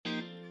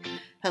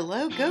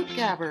Hello, Goat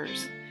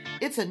Gabbers!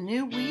 It's a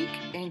new week,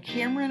 and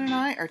Cameron and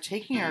I are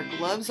taking our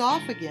gloves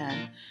off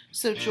again.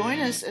 So join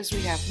us as we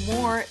have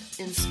more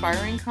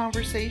inspiring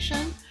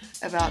conversation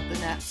about the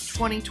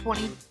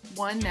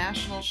 2021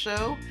 National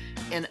Show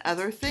and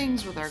other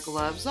things with our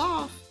gloves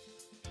off.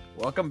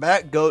 Welcome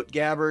back, Goat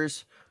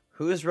Gabbers.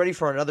 Who is ready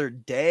for another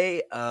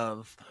day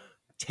of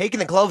taking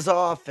the gloves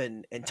off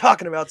and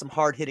talking about some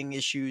hard-hitting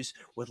issues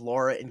with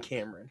Laura and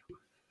Cameron?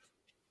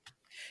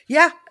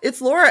 Yeah,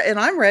 it's Laura, and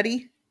I'm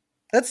ready.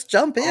 Let's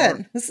jump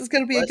in. This is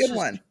going to be a good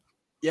one.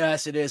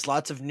 Yes, it is.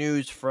 Lots of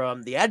news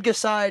from the ADGA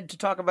side to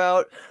talk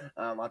about.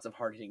 Lots of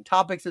hard-hitting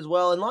topics as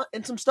well,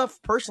 and some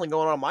stuff personally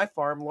going on my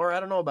farm. Laura, I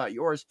don't know about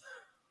yours.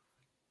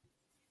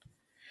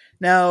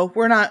 No,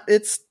 we're not.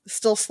 It's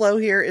still slow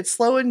here. It's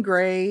slow and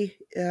gray.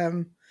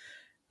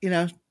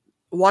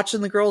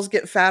 Watching the girls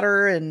get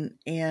fatter and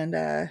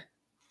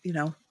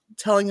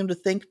telling them to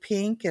think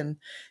pink and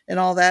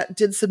all that.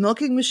 Did some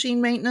milking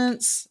machine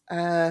maintenance,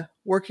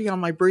 working on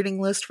my breeding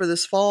list for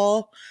this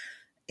fall,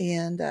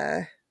 and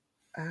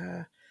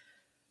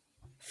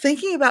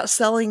thinking about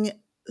selling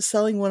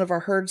one of our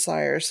herd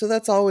sires. So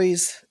that's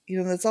always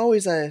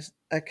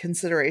a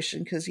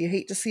consideration, because you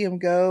hate to see them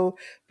go,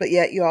 but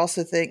yet you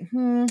also think,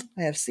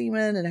 I have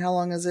semen, and how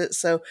long is it?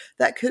 So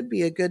that could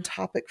be a good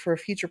topic for a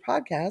future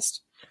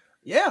podcast.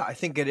 Yeah, I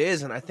think it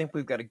is, and I think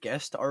we've got a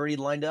guest already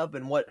lined up,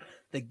 and what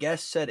the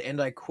guest said,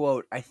 and I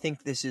quote, I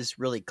think this is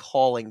really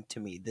calling to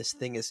me. This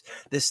thing is,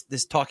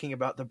 this talking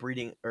about the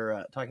breeding,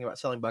 or talking about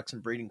selling bucks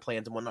and breeding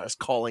plans and whatnot is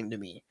calling to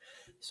me.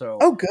 So,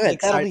 oh good,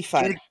 that'll be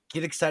fun.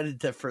 Get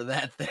excited for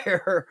that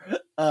there.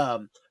 I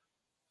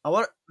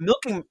wanted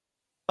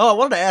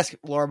to ask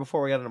Laura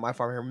before we got into my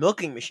farm here,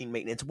 milking machine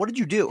maintenance. What did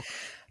you do?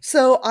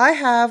 So I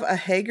have a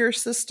Hager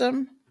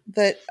system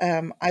that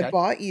I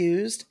bought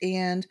used,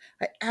 and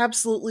I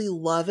absolutely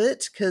love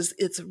it because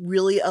it's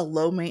really a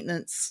low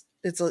maintenance.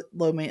 It's a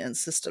low maintenance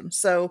system.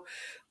 So,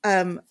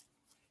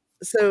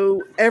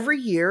 every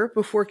year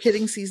before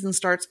kidding season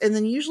starts, and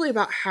then usually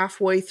about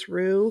halfway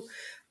through,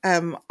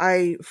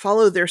 I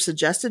follow their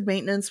suggested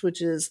maintenance,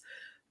 which is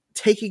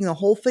taking the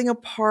whole thing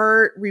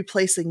apart,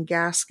 replacing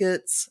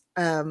gaskets,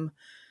 oiling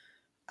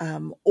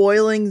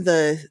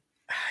I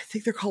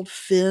think they're called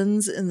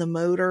fins in the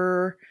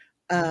motor,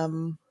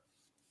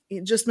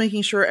 just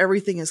making sure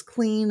everything is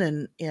clean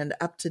and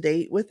up to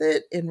date with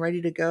it and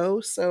ready to go.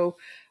 So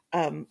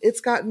it's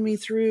gotten me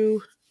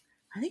through,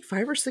 I think,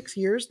 5 or 6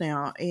 years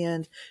now,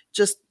 and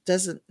just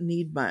doesn't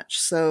need much.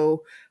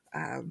 So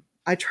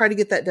I try to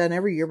get that done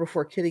every year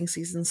before kidding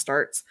season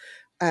starts.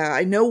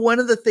 I know one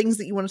of the things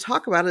that you want to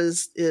talk about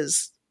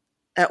is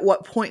at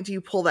what point do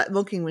you pull that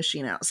milking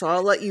machine out? So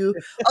I'll let you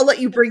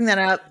bring that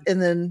up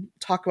and then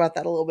talk about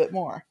that a little bit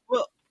more.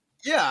 Well,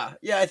 yeah,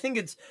 I think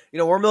it's,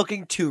 we're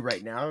milking 2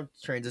 right now,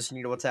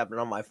 transitioning to what's happening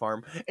on my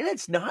farm, and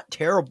it's not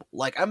terrible.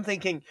 Like, I'm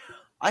thinking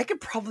I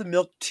could probably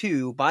milk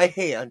 2 by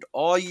hand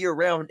all year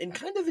round and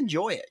kind of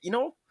enjoy it,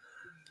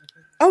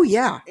 Oh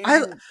yeah,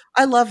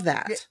 I love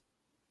that.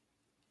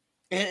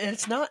 And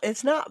it's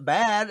not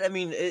bad. I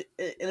mean,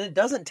 it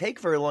doesn't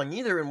take very long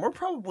either, and we're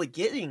probably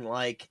getting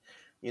like,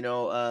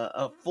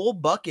 a full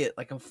bucket,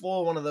 like a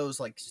full one of those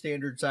like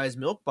standard size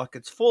milk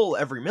buckets full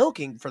every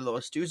milking for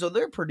those 2. So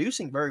they're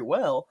producing very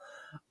well.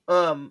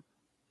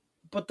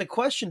 But the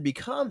question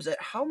becomes,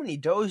 at how many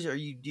does do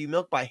you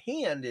milk by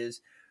hand?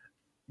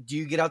 Do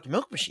you get out the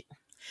milk machine?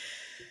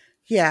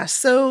 Yeah.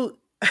 So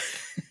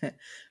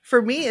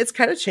for me, it's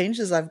kind of changed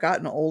as I've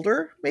gotten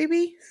older,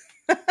 maybe.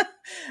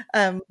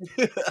 I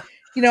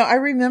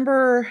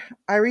remember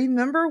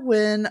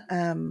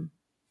when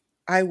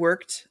I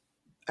worked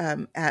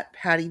at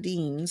Patty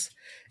Dean's,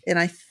 and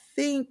I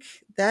think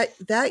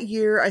that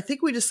year, I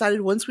think we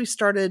decided once we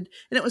started,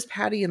 and it was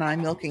Patty and I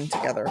milking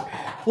together.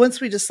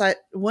 Once we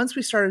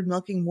started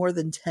milking more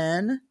than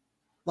 10,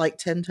 like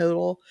 10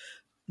 total,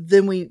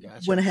 then we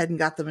went ahead and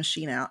got the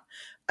machine out.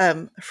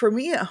 For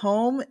me at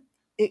home,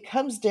 it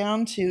comes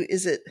down to,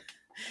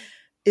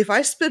 if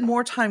I spend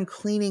more time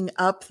cleaning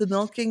up the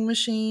milking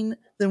machine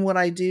than what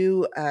I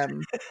do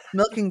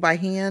milking by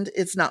hand,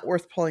 it's not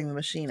worth pulling the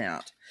machine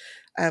out.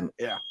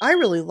 I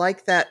really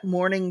like that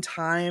morning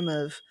time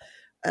of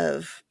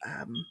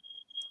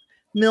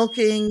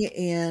milking,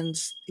 and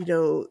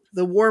the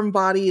warm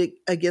body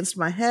against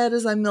my head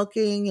as I'm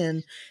milking,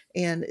 and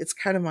it's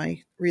kind of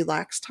my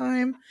relaxed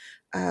time.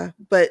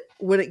 But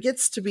when it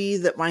gets to be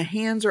that my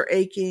hands are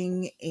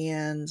aching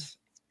and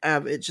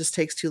it just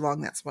takes too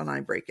long, that's when I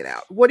break it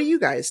out. What do you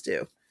guys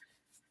do?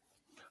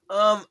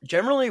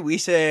 Generally we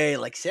say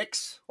like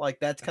 6, like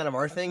that's kind of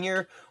our thing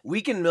here. We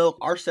can milk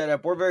our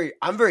setup.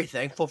 I'm very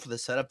thankful for the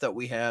setup that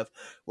we have,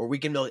 where we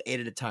can milk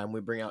 8 at a time.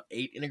 We bring out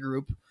 8 in a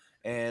group,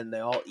 and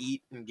they all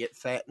eat and get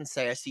fat and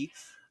sassy.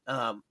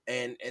 And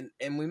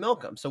we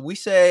milk them. So we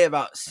say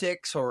about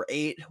 6 or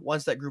 8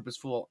 once that group is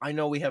full. I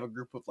know we have a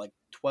group of like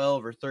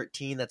 12 or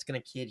 13 that's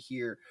going to kid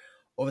here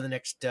over the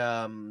next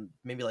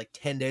maybe like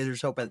 10 days or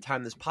so by the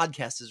time this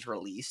podcast is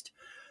released.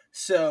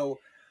 So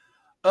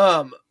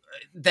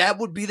that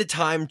would be the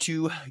time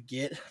to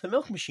get the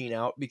milk machine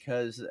out,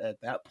 because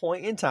at that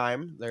point in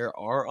time, there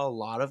are a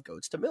lot of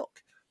goats to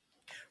milk.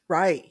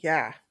 Right.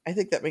 Yeah. I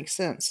think that makes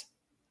sense.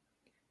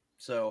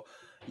 So,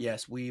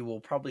 yes, we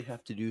will probably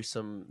have to do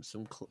some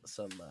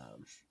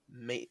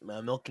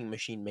milking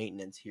machine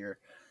maintenance here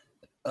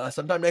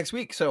sometime next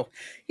week. So,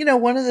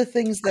 One of the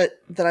things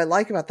that I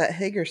like about that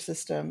Hager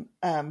system,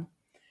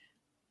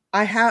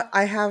 I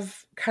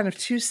have kind of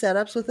two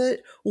setups with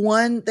it.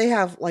 One, they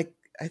have like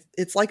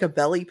it's like a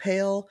belly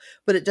pail,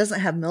 but it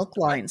doesn't have milk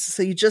okay. lines.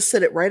 So you just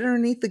sit it right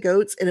underneath the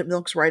goats and it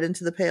milks right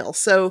into the pail.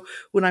 So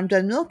when I'm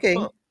done Huh.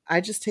 milking,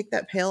 I just take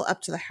that pail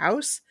up to the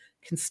house,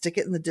 can stick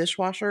it in the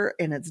dishwasher,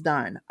 and it's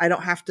done. I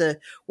don't have to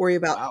worry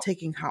about Wow.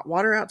 taking hot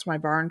water out to my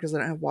barn because I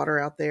don't have water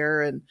out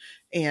there,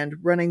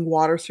 and running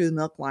water through the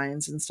milk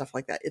lines and stuff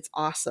like that. It's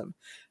awesome.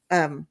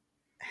 Um,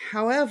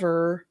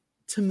 However,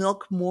 to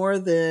milk more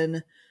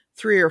than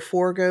three or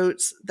four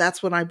goats,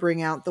 that's when I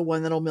bring out the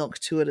one that'll milk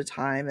two at a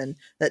time, and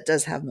that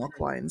does have milk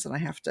lines, and I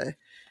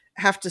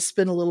have to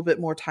spend a little bit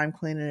more time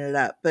cleaning it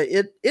up. But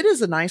it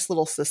is a nice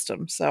little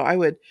system, so I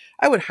would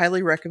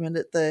highly recommend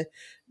it.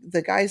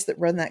 The guys that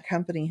run that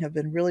company have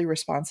been really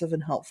responsive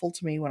and helpful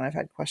to me when I've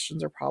had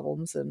questions or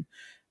problems, and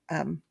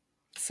um,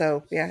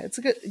 so yeah, it's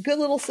a good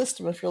little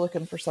system if you're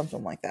looking for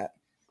something like that.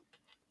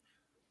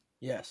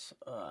 Yes.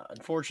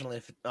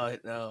 Unfortunately,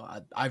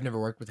 no, I've never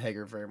worked with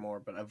Hager very more,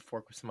 but I've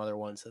worked with some other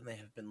ones, and they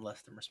have been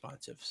less than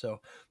responsive.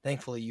 So,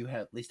 thankfully, you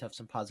have at least have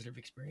some positive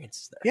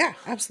experiences there. Yeah,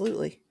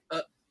 absolutely.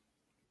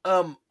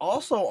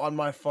 Also on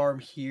my farm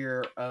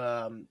here,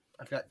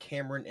 I've got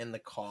Cameron and the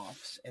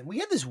coughs, and we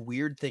had this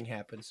weird thing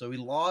happen. So we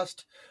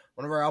lost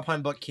one of our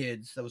Alpine buck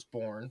kids that was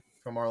born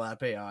from our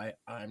lap AI.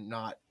 I'm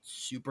not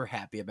super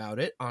happy about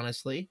it,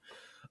 honestly.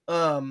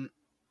 Um,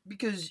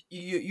 because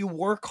you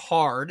work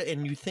hard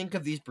and you think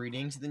of these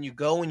breedings, and then you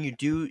go and you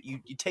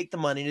take the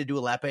money to do a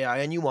lap AI,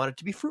 and you want it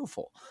to be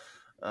fruitful.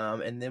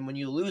 And then when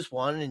you lose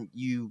one, and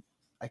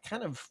I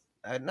kind of,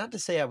 not to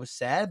say I was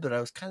sad, but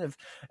I was kind of,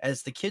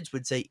 as the kids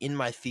would say, in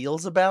my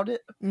feels about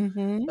it.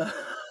 Mm-hmm.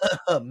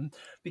 um,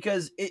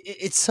 because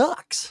it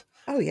sucks.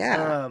 Oh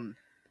yeah. Um,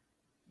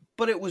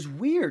 but it was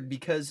weird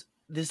because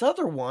this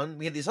other one,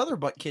 we had this other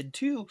butt kid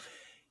too.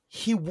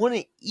 He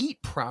wouldn't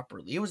eat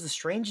properly. It was the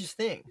strangest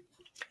thing.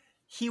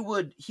 He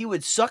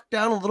would suck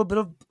down a little bit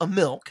of a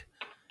milk,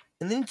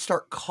 and then he'd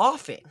start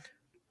coughing,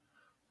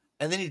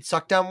 and then he'd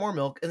suck down more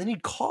milk, and then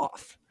he'd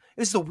cough. It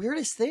was the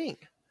weirdest thing.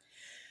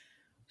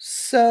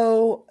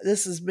 So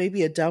this is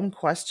maybe a dumb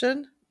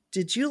question.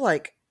 Did you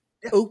like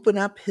Yeah. open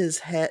up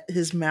his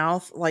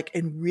mouth, like,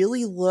 and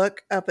really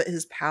look up at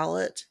his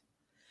palate?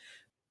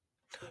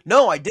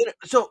 No, I didn't.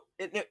 So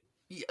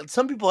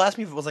some people ask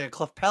me if it was like a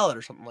cleft palate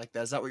or something like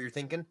that. Is that what you're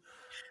thinking?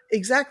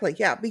 Exactly.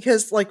 Yeah.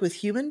 Because like with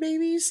human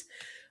babies,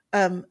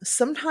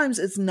 sometimes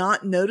it's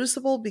not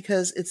noticeable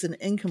because it's an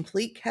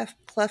incomplete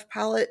cleft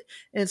palate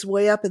and it's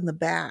way up in the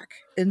back.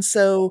 And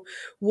so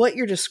what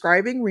you're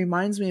describing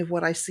reminds me of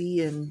what I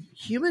see in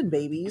human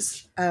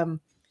babies.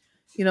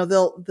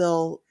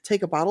 They'll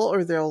take a bottle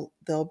or they'll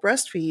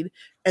breastfeed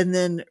and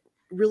then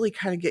really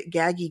kind of get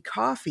gaggy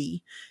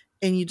coffee,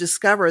 and you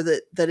discover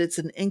that it's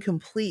an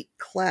incomplete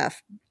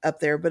cleft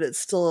up there, but it's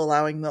still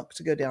allowing milk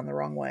to go down the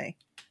wrong way.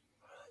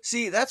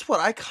 See, that's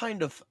what I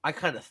kind of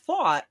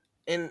thought,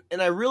 and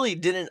I really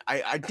didn't.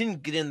 I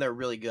didn't get in there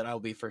really good. I'll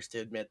be first to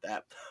admit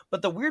that.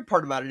 But the weird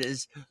part about it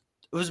is,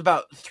 it was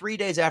about 3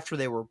 days after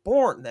they were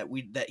born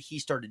that he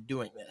started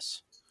doing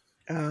this.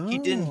 He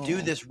didn't do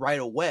Oh. this right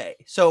away,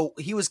 so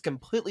he was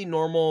completely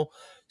normal,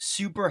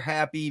 super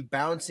happy,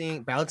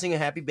 bouncing a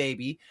happy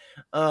baby.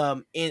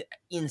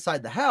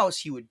 Inside the house,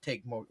 he would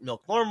take more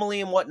milk normally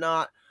and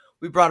whatnot.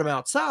 We brought him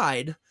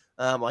outside,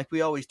 like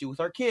we always do with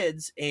our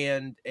kids,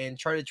 and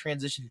try to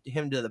transition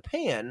him to the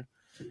pan,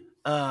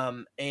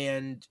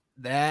 and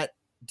that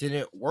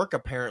didn't work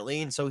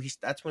apparently, and so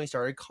that's when he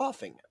started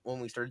coughing,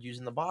 when we started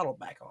using the bottle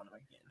back on him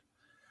again.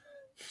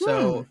 Hmm.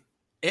 So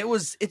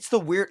it's the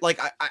weird, like,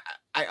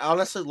 I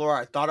honestly, Laura,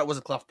 I thought it was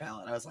a cleft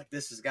palate. I was like,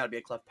 this has got to be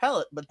a cleft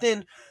palate. But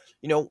then,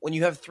 when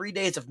you have 3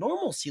 days of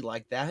normalcy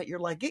like that, you're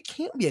like, it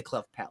can't be a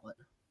cleft palate.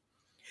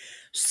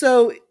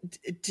 So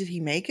did he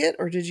make it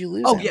or did you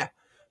lose Oh him? yeah.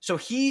 So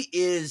he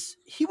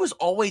was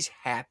always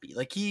happy.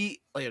 Like,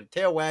 like a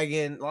tail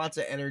wagging, lots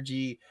of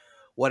energy,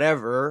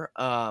 whatever.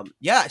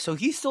 Yeah, so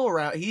he's still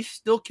around. He's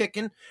still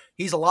kicking.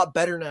 He's a lot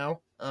better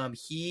now.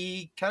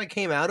 He kind of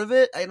came out of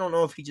it. I don't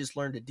know if he just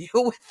learned to deal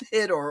with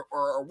it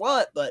or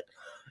what, but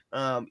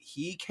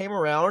he came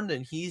around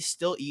and he's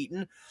still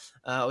eating.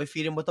 We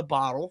feed him with a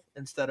bottle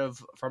instead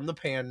of from the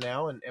pan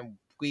now, and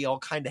we all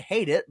kind of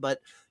hate it, but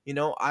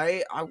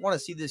I want to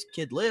see this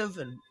kid live,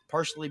 and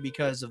partially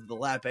because of the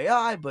lap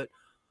AI, but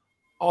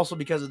also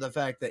because of the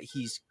fact that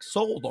he's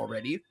sold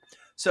already.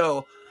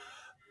 So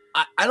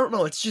I don't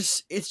know. It's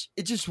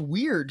just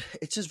weird.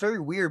 It's just very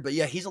weird. But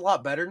yeah, he's a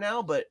lot better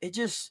now. But it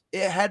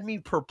had me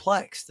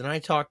perplexed. And I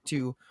talked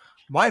to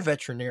my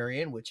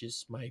veterinarian, which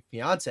is my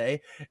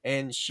fiance,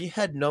 and she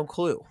had no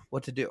clue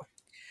what to do.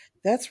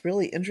 That's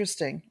really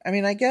interesting. I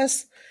mean, I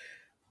guess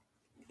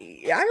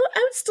Yeah, I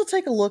would still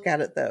take a look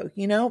at it though,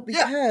 Yeah.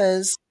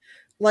 because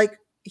like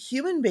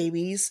human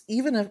babies,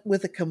 even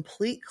with a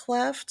complete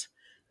cleft,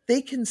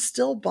 they can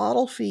still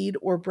bottle feed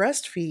or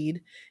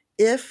breastfeed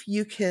if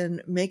you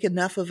can make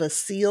enough of a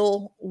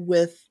seal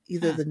with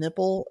either Hmm. the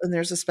nipple, and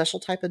there's a special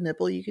type of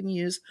nipple you can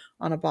use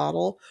on a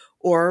bottle,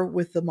 or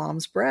with the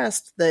mom's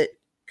breast that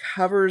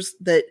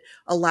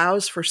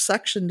allows for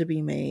suction to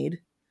be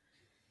made.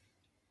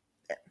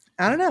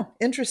 I don't know.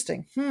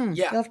 Interesting. Yeah.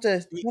 You'll have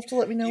to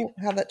let me You, know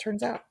how that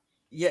turns out.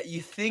 yeah,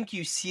 you think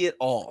you see it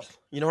all.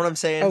 You know what I'm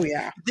saying? Oh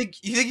yeah, You think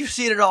you've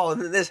seen it all,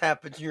 and then this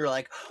happens, and you're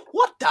like,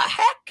 "What the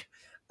heck?"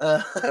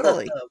 Uh,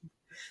 totally.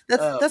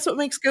 That's uh, that's what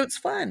makes goats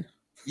fun.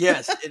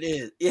 yes, it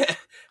is. Yeah,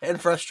 and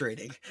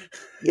frustrating.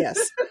 Yes.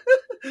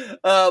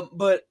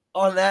 But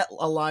on that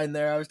a line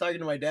there, I was talking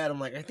to my dad. I'm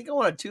like, I think I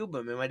want to tube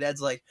him, and my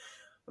dad's like,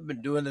 I've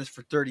been doing this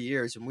for 30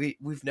 years, and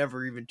we've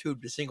never even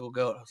tubed a single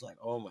goat. I was like,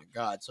 oh my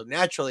god. So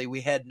naturally,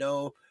 we had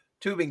no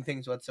tubing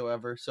things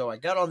whatsoever. So I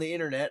got on the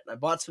internet and I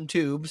bought some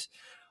tubes.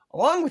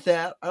 Along with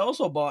that, I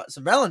also bought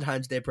some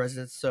Valentine's Day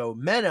presents. So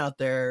men out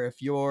there,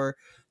 if your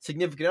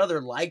significant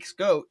other likes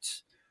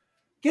goats,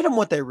 get them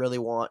what they really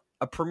want: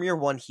 a Premier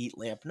One heat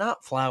lamp,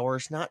 not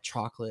flowers, not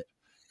chocolate.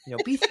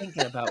 Be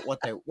thinking about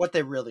what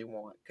they really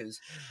want, because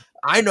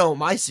I know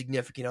my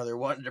significant other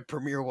wanted a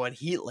Premier One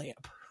heat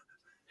lamp.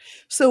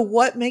 So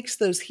what makes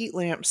those heat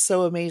lamps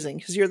so amazing?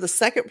 Because you're the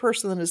second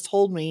person that has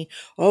told me,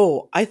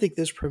 "Oh, I think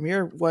those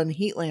Premier One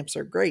heat lamps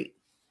are great."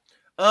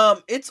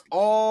 It's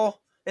all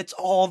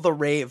the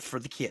rave for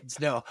the kids.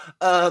 No,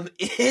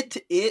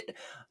 it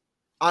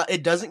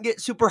doesn't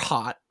get super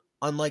hot,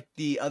 unlike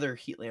the other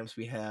heat lamps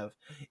we have.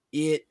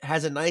 It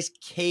has a nice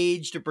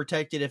cage to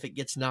protect it if it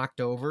gets knocked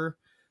over.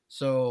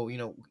 So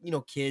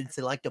kids,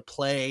 they like to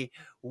play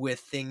with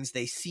things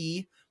they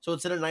see. So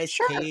it's in a nice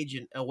Sure. cage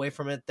and away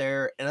from it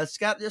there, and it's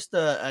got just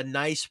a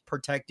nice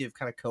protective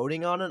kind of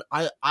coating on it.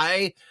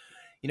 I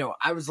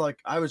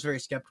was very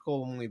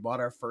skeptical when we bought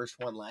our first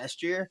one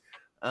last year.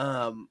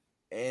 And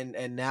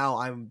now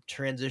I'm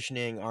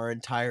transitioning our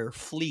entire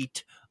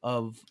fleet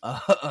of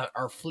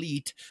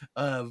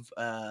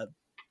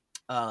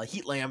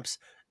heat lamps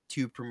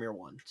to Premier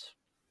Ones.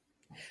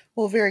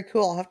 Well, very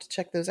cool. I'll have to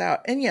check those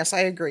out. And yes, I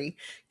agree.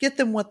 Get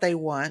them what they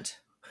want.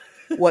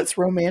 What's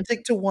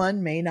romantic to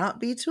one may not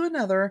be to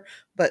another,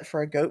 but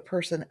for a goat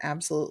person,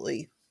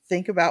 absolutely.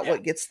 Think about Yeah.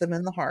 what gets them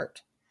in the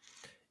heart.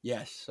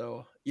 Yes.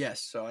 So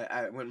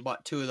I went and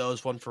bought two of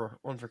those, one for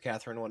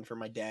Catherine, one for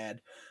my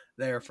dad,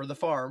 there for the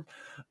farm.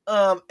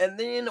 And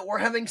then we're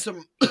having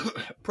some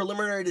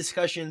preliminary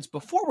discussions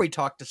before we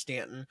talk to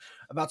Stanton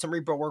about some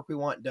repo work we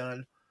want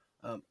done.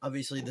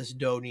 Obviously, this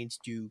doe needs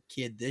to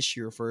kid this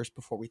year first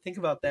before we think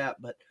about that.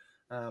 But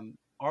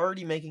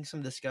already making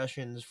some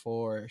discussions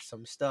for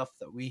some stuff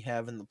that we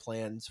have in the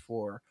plans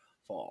for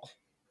fall.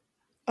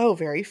 Oh,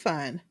 very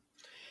fun.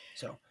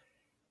 So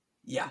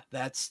yeah,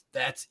 that's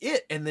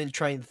it. And then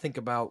trying to think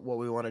about what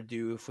we want to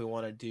do, if we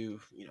want to do,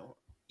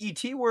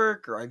 ET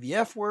work or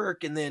IVF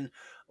work, and then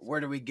where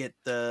do we get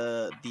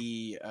the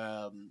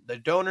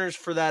donors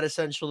for that,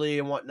 essentially,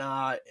 and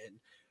whatnot. And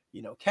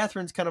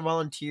Catherine's kind of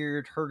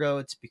volunteered her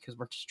goats, because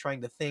we're just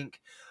trying to think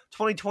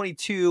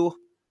 2022.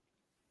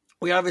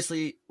 We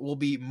obviously will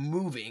be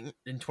moving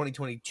in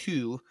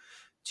 2022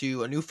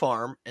 to a new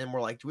farm, and we're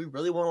like, do we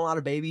really want a lot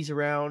of babies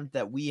around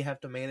that we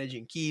have to manage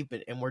and keep?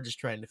 And we're just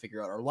trying to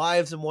figure out our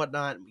lives and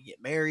whatnot, and we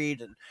get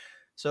married. And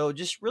so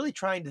just really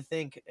trying to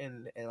think,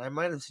 and I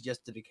might have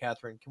suggested to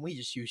Catherine, can we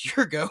just use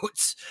your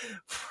goats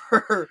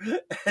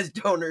as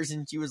donors?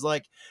 And she was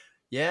like,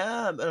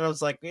 yeah. And I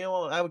was like,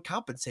 I would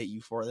compensate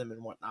you for them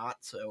and whatnot.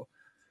 So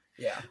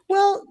yeah.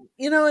 Well,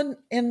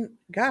 and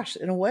gosh,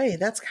 in a way,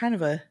 that's kind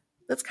of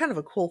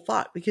a cool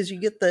thought, because you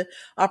get the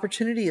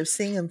opportunity of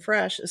seeing them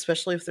fresh,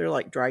 especially if they're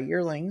like dry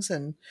yearlings,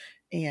 and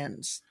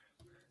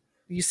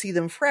you see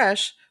them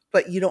fresh,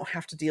 but you don't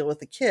have to deal with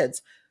the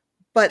kids.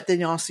 But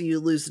then also you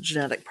lose the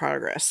genetic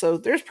progress. So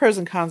there's pros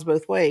and cons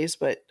both ways,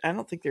 but I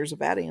don't think there's a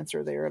bad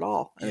answer there at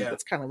all. I think Yeah.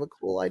 that's kind of a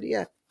cool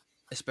idea.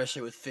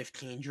 Especially with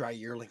 15 dry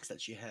yearlings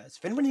that she has.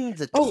 If anybody needs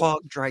a Oh,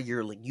 dog dry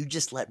yearling, you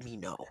just let me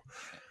know.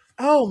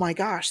 oh my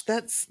gosh,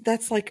 that's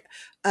like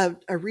a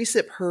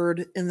recip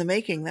herd in the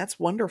making. That's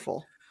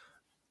wonderful.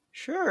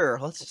 Sure,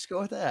 let's just go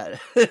with that.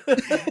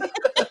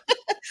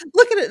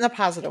 Look at it in a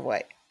positive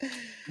way.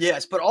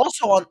 Yes, but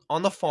also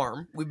on the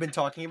farm, we've been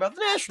talking about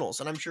the Nationals,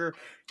 and I'm sure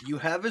you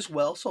have as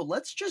well. So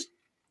let's just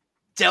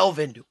delve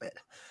into it.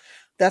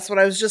 That's what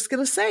I was just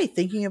going to say.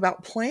 Thinking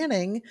about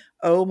planning,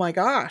 oh my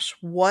gosh,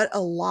 what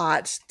a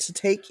lot to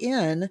take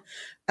in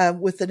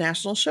with the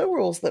national show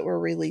rules that were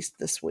released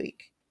this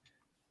week.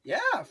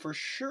 Yeah, for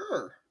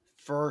sure.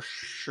 For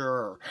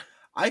sure.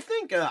 I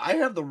think I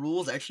have the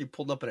rules actually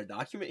pulled up in a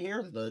document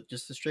here,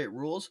 just the straight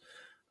rules.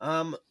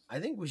 I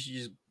think we should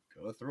just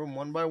go through them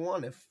one by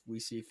one if we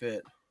see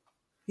fit.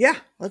 Yeah,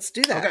 let's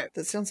do that. Okay,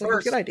 That sounds like a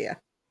good first, idea.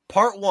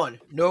 Part 1,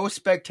 no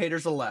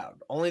spectators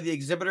allowed. Only the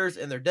exhibitors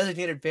and their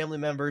designated family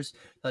members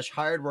 /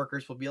 hired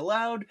workers will be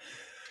allowed.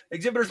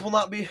 Exhibitors will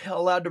not be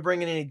allowed to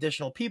bring in any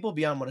additional people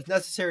beyond what is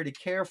necessary to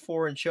care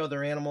for and show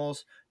their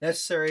animals.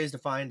 Necessary is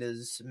defined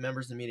as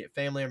members of the immediate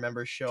family or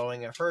members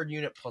showing a herd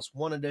unit plus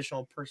one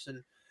additional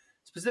person,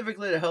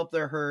 specifically to help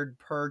their herd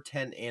per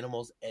 10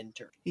 animals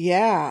entered.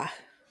 Yeah.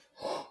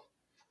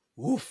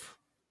 Oof.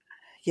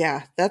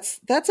 Yeah, that's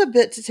a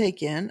bit to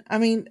take in. I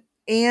mean,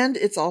 and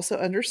it's also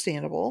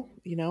understandable,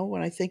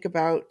 when I think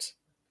about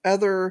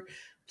other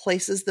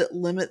places that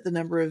limit the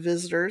number of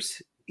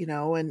visitors,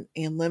 and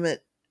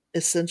limit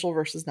essential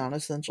versus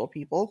non-essential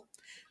people,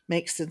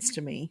 makes sense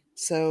to me.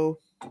 So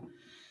Yeah.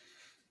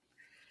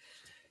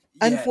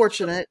 So,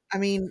 unfortunate. I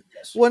mean,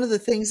 yes. one of the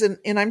things,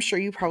 and I'm sure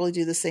you probably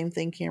do the same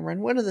thing,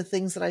 Cameron. One of the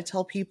things that I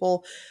tell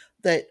people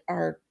that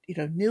are,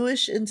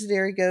 newish into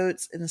dairy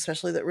goats, and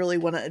especially that really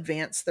want to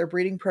advance their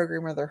breeding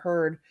program or their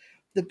herd,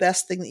 the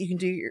best thing that you can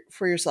do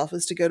for yourself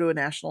is to go to a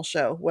national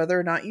show. Whether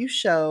or not you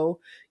show,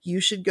 you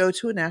should go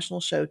to a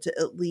national show to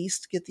at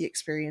least get the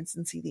experience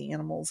and see the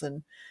animals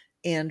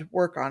and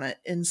work on it.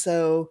 And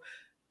so,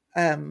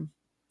 um,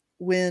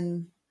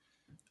 when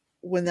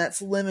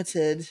that's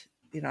limited,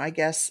 I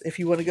guess if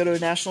you want to go to a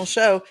national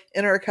show,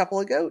 enter a couple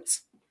of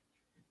goats.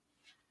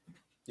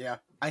 Yeah.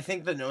 I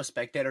think the no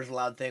spectators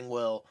allowed thing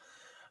will,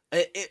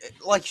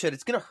 like you said,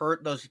 it's going to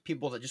hurt those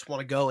people that just want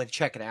to go and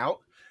check it out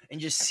and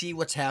just see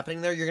what's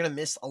happening there. You're going to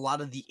miss a lot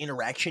of the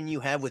interaction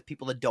you have with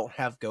people that don't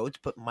have goats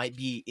but might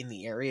be in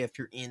the area. If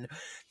you're in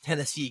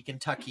Tennessee,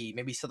 Kentucky,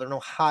 maybe Southern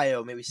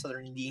Ohio, maybe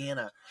Southern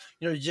Indiana,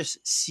 to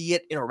just see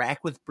it,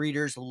 interact with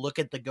breeders, look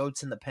at the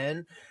goats in the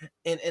pen.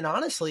 And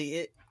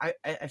honestly,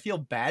 I feel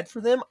bad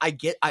for them.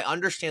 I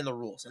understand the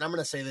rules. And I'm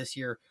going to say this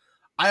here.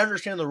 I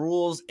understand the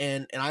rules,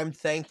 and I'm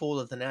thankful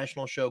that the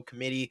National Show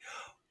Committee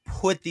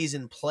put these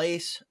in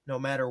place. No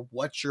matter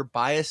what your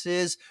bias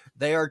is,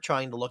 they are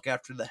trying to look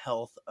after the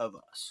health of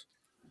us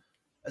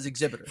as For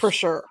exhibitors.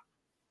 sure.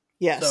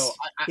 Yes. So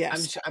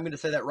Yes. I'm going to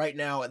say that right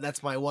now, and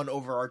that's my one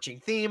overarching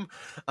theme.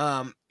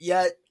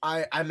 Yet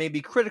I may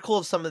be critical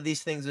of some of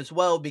these things as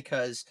well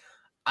because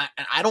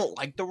I don't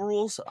like the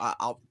rules.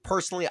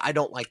 I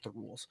don't like the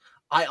rules.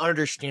 I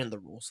understand the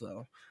rules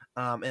though.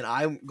 And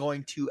I'm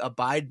going to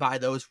abide by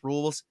those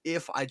rules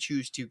if I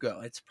choose to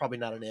go. It's probably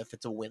not an if,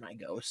 it's a when I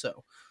go.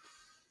 So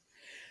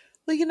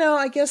Well,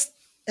 I guess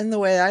in the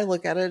way I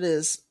look at it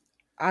is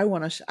I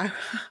want to I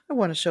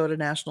want to show at a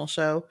national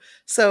show.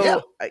 yeah.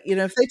 So,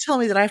 if they tell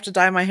me that I have to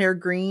dye my hair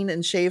green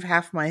and shave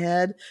half my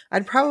head,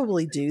 I'd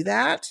probably do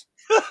that.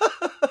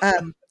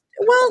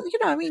 Well,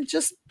 I mean,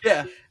 just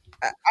Yeah.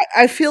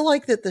 I feel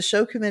like that the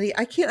show committee,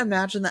 I can't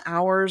imagine the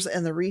hours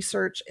and the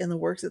research and the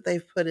work that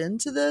they've put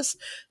into this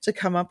to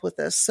come up with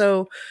this.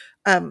 So,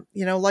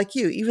 like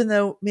you, even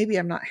though maybe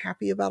I'm not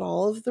happy about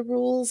all of the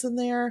rules in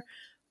there,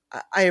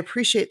 I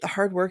appreciate the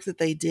hard work that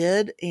they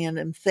did and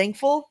am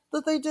thankful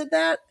that they did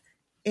that.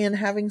 And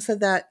having said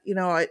that,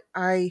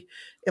 I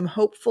am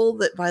hopeful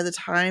that by the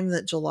time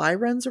that July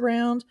runs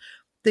around,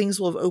 things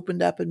will have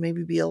opened up and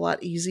maybe be a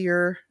lot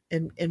easier,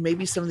 and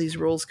maybe some of these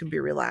rules can be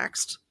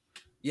relaxed.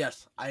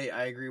 Yes, I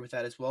agree with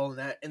that as well,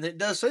 and it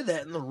does say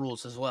that in the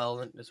rules as well.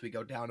 And as we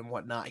go down and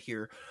whatnot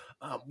here,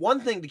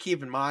 one thing to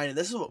keep in mind, and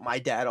this is what my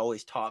dad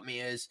always taught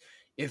me, is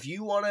if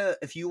you wanna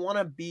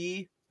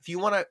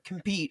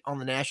compete on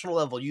the national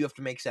level, you have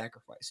to make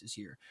sacrifices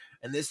here,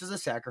 and this is a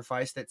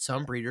sacrifice that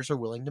some breeders are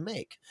willing to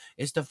make,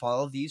 is to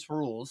follow these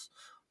rules.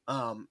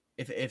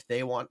 If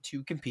they want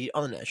to compete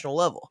on the national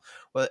level,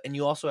 and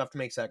you also have to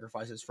make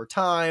sacrifices for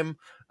time,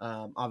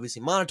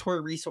 obviously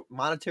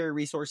monetary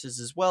resources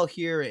as well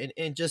here,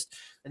 and just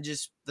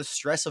the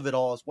stress of it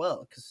all as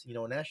well, because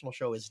a national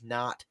show is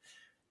not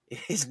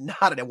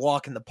a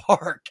walk in the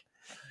park.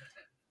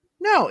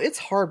 No, it's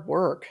hard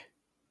work.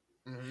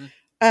 Mm-hmm.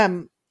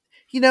 Um,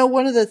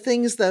 one of the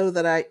things though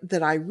that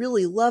I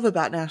really love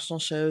about national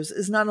shows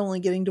is not only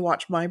getting to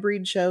watch my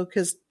breed show,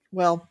 because,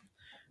 well,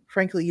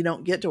 frankly, you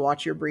don't get to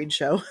watch your breed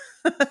show.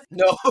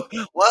 No,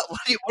 what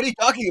are you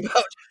talking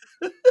about?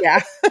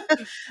 Yeah.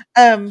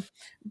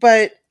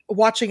 But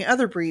watching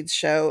other breeds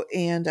show,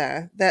 and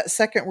that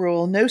second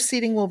rule, no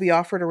seating will be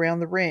offered around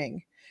the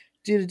ring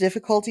due to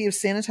difficulty of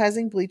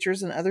sanitizing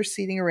bleachers and other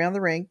seating around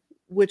the ring,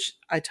 which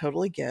I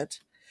totally get.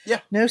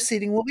 Yeah. No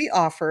seating will be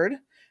offered.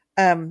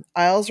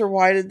 Aisles are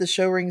widened. The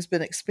show ring's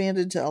been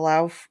expanded to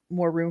allow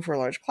more room for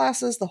large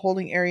classes. The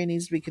holding area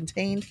needs to be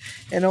contained,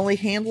 and only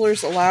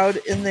handlers allowed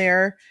in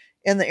there.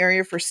 In the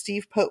area for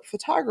Steve Pope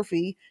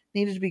photography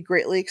needed to be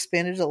greatly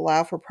expanded to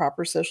allow for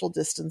proper social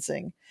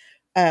distancing.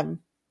 Um,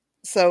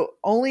 so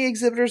only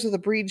exhibitors of the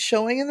breed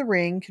showing in the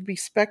ring can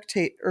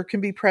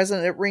be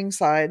present at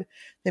ringside.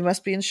 They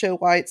must be in show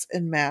whites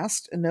and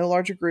masked, and no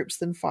larger groups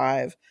than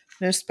 5.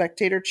 No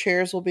spectator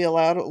chairs will be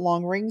allowed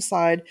along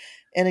ringside,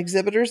 and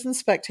exhibitors and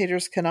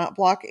spectators cannot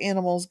block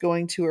animals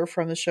going to or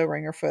from the show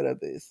ring or photo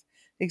booth.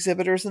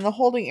 Exhibitors in the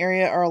holding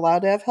area are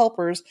allowed to have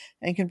helpers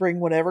and can bring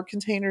whatever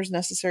containers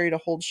necessary to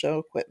hold show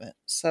equipment.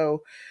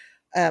 So,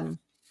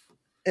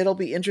 it'll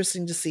be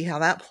interesting to see how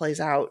that plays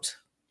out.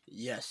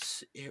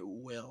 Yes, it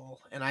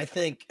will. And I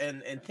think,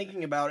 and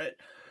thinking about it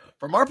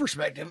from our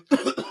perspective,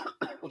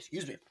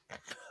 excuse me.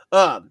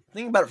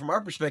 Thinking about it from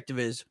our perspective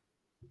is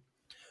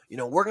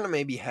we're going to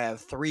maybe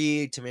have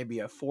 3 to maybe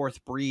a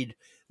 4th breed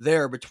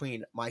there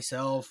between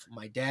myself,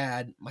 my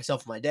dad,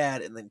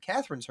 and then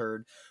Catherine's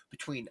herd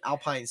between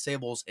Alpine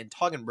Sables and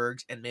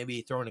Toggenburgs, and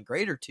maybe throw in a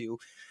grade or two.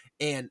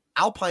 And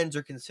Alpines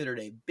are considered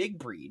a big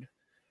breed,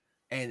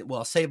 and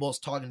Sables,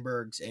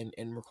 Toggenburgs,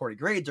 and recorded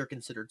grades are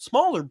considered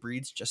smaller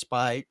breeds just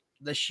by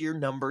the sheer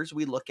numbers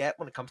we look at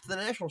when it comes to the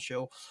national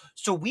show.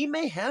 So we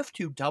may have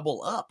to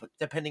double up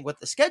depending what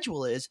the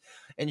schedule is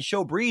and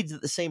show breeds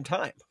at the same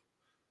time.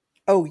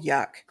 Oh,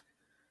 yuck.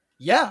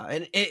 Yeah,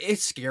 and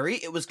it's scary.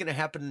 It was going to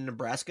happen in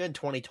Nebraska in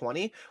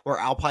 2020, where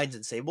Alpines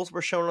and Sables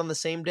were shown on the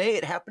same day.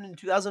 It happened in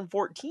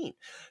 2014.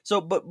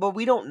 So, but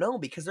we don't know,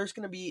 because there's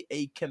going to be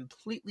a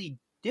completely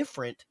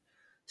different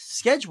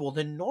schedule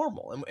than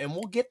normal, and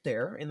we'll get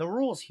there in the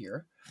rules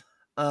here.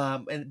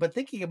 But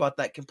thinking about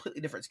that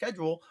completely different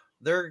schedule,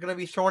 they're going to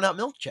be throwing out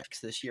milk checks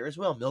this year as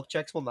well. Milk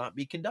checks will not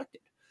be conducted.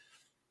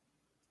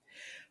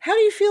 How do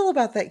you feel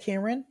about that,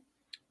 Cameron?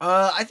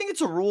 I think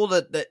it's a rule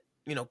that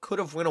could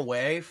have went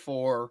away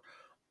for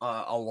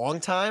a long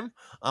time.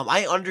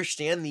 I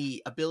understand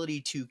the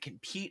ability to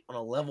compete on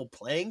a level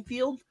playing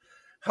field.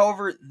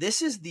 However,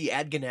 this is the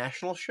ADGA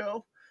National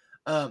Show.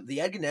 The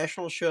ADGA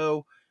National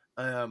Show,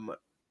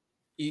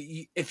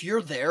 if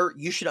you're there,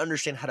 you should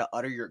understand how to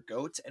udder your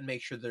goats and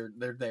make sure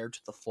they're there to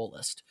the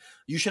fullest.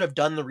 You should have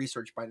done the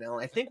research by now.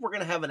 And I think we're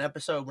going to have an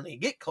episode when you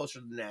get closer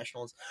to the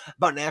Nationals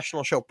about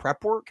National Show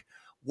prep work,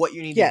 what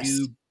you need to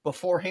do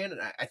beforehand.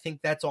 And I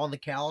think that's on the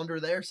calendar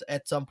there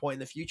at some point in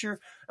the future.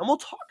 And we'll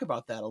talk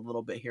about that a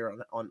little bit here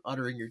on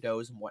uttering your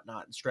does and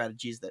whatnot, and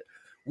strategies that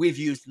we've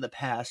used in the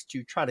past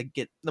to try to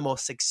get the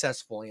most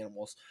successful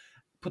animals,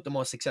 put the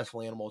most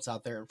successful animals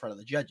out there in front of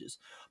the judges.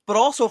 But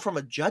also from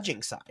a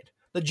judging side,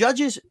 the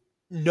judges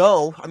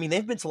know,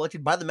 they've been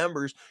selected by the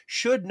members,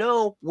 should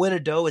know when a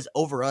doe is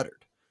over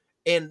uttered.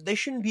 And they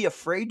shouldn't be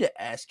afraid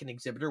to ask an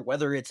exhibitor,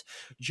 whether it's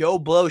Joe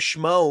Blow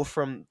Schmo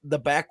from the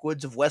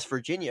backwoods of West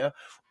Virginia,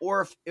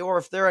 or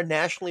if they're a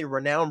nationally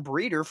renowned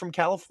breeder from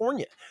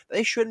California.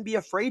 They shouldn't be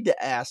afraid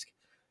to ask,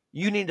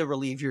 you need to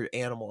relieve your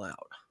animal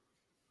out.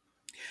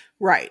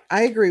 Right.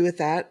 I agree with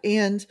that.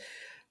 And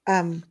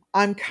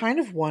I'm kind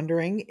of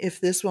wondering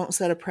if this won't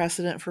set a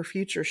precedent for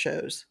future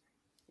shows.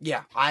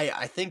 Yeah,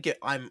 I think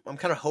I'm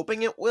kind of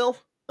hoping it will.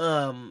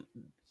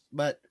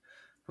 But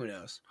who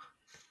knows?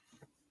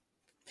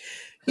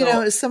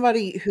 As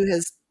somebody who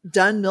has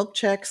done milk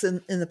checks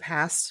in the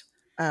past,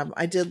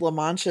 I did La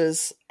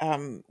Manchas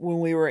when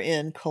we were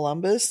in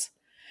Columbus.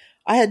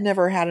 I had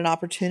never had an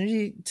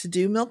opportunity to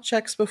do milk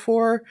checks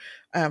before.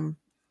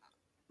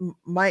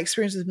 My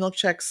experience with milk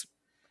checks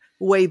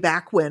way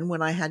back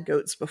when I had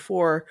goats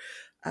before,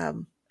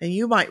 and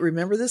you might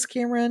remember this,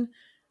 Cameron,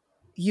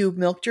 you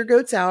milked your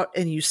goats out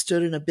and you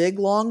stood in a big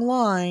long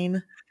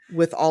line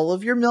with all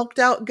of your milked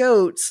out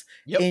goats.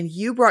 Yep. And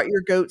you brought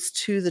your goats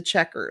to the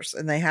checkers,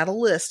 and they had a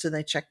list and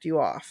they checked you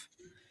off.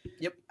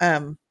 Yep.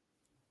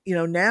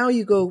 Now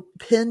you go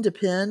pin to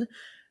pin.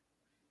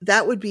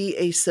 That would be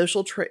a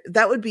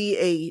that would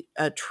be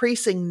a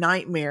tracing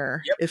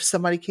nightmare. Yep. If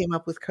somebody came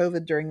up with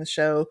COVID during the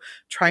show,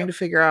 trying to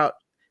figure out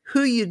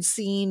who you'd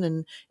seen,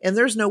 and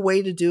there's no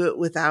way to do it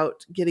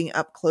without getting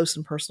up close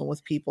and personal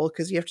with people,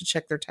 because you have to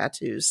check their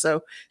tattoos.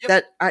 So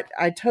that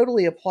I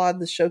totally applaud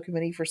the show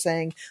committee for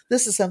saying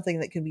this is something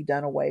that can be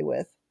done away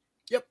with.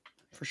 Yep,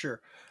 for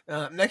sure.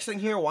 Next thing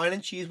here, wine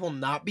and cheese will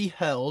not be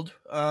held.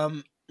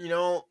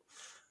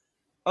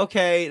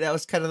 Okay, that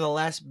was kind of the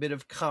last bit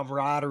of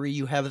camaraderie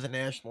you have at the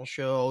national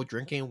show,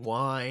 drinking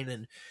wine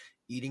and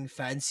eating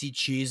fancy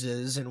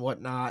cheeses and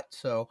whatnot.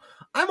 So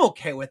I'm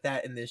okay with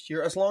that in this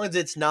year, as long as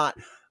it's not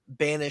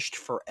banished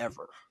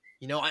forever.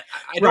 I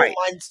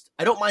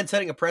don't mind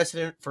setting a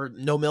precedent for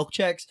no milk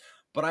checks,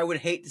 but I would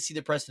hate to see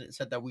the precedent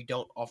set that we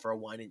don't offer a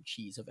wine and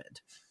cheese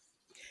event.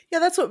 Yeah,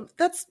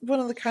 that's one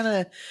of the kind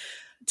of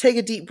take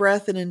a deep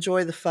breath and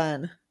enjoy the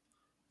fun.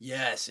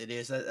 Yes, it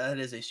is. That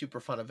is a super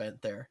fun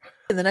event there.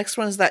 And the next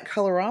one is that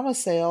Colorama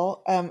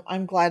sale.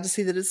 I'm glad to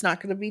see that it's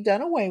not going to be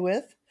done away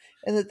with,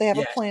 and that they have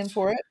a plan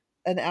for it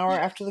an hour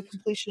after the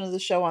completion of the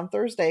show on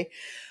Thursday.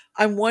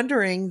 I'm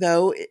wondering,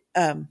 though,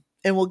 and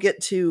we'll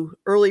get to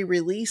early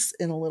release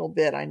in a little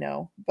bit, I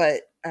know,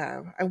 but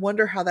I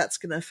wonder how that's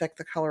going to affect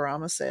the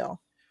Colorama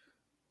sale.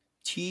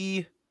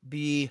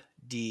 TBD.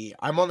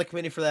 I'm on the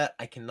committee for that.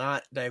 I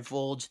cannot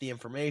divulge the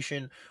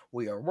information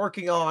we are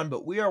working on,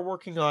 but we are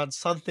working on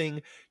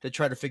something to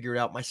try to figure it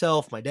out.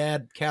 Myself, my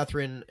dad,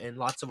 Catherine, and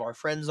lots of our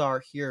friends are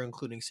here,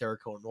 including Sarah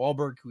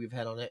Cohen-Wahlberg, who we've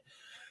had on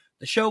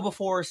the show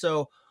before.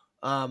 So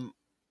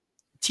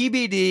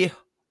TBD,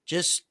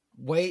 just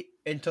wait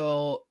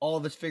until all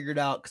of it's figured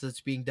out, because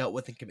it's being dealt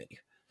with in committee.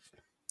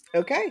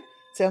 Okay,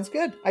 sounds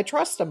good. I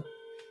trust them.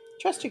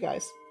 Trust you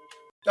guys.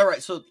 All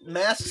right, so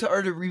masks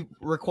are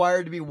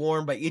required to be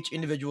worn by each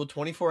individual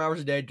 24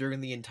 hours a day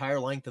during the entire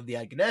length of the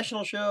ADGA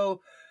National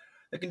Show.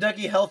 The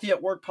Kentucky Healthy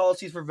at Work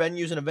policies for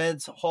venues and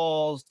events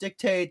halls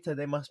dictate that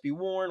they must be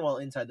worn while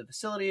inside the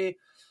facility,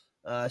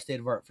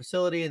 state-of-art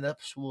facility, and that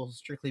will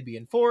strictly be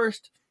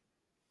enforced.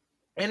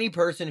 Any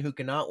person who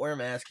cannot wear a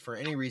mask for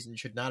any reason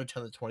should not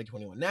attend the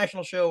 2021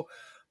 National Show.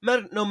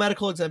 No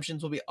medical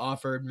exemptions will be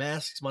offered.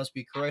 Masks must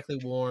be correctly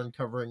worn,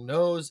 covering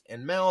nose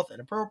and mouth,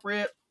 and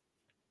appropriate.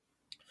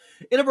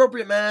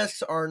 Inappropriate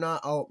masks are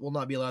not will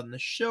not be allowed in the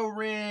show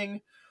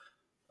ring.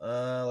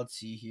 Let's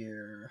see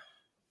here.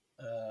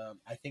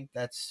 I think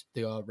that's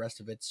the rest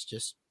of it's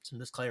just some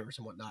disclaimers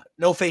and whatnot.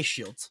 No face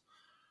shields.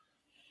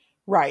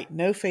 Right,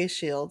 no face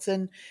shields.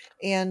 And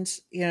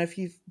if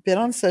you've been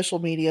on social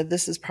media,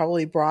 this has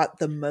probably brought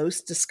the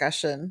most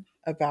discussion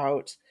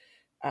about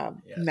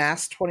Yes.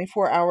 masks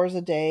 24 hours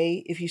a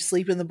day. If you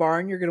sleep in the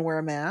barn, you're going to wear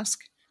a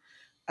mask.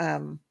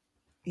 Um,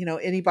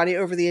 anybody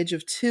over the age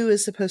of 2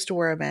 is supposed to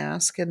wear a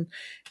mask. And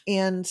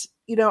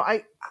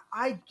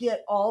I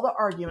get all the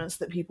arguments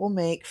that people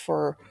make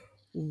for,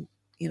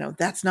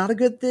 that's not a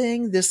good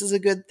thing. This is a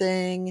good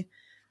thing.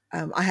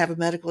 I have a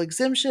medical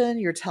exemption.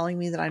 You're telling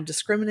me that I'm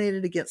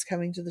discriminated against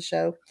coming to the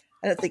show.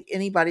 I don't think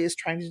anybody is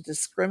trying to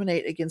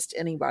discriminate against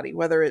anybody,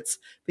 whether it's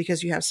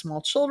because you have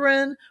small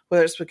children,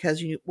 whether it's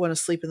because you want to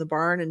sleep in the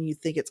barn and you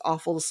think it's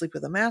awful to sleep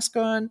with a mask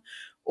on,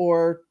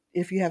 or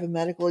if you have a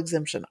medical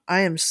exemption. I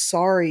am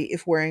sorry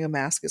if wearing a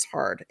mask is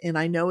hard, and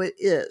I know it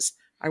is.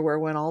 I wear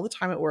one all the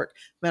time at work.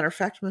 Matter of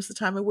fact, most of the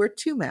time I wear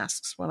 2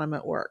 masks when I'm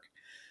at work.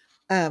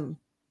 Um,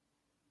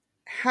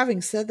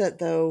 Having said that,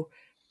 though,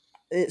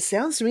 it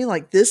sounds to me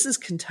like this is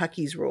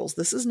Kentucky's rules.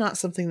 This is not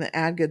something that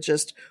ADGA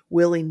just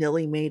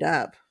willy-nilly made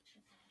up.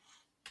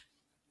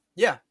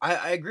 Yeah,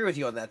 I agree with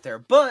you on that there.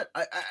 But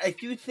I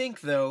do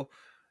think though,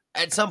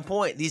 at some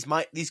point these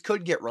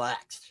could get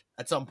relaxed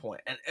at some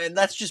point. And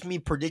that's just me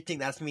predicting,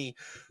 that's me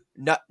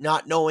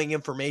not knowing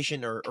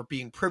information or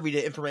being privy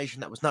to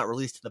information that was not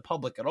released to the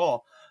public at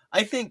all.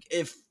 I think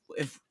if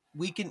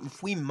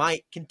we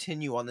might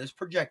continue on this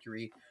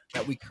trajectory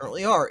that we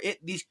currently are,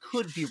 these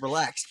could be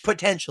relaxed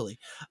potentially.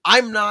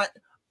 I'm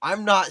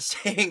not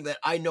saying that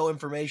I know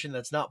information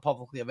that's not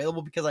publicly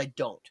available, because I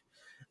don't.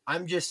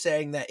 I'm just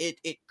saying that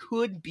it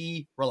could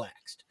be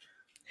relaxed.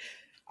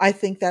 I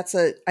think that's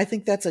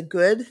a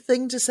good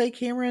thing to say,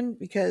 Cameron,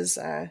 because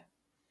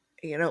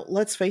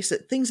let's face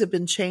it, things have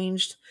been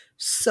changed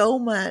so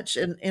much,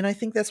 and I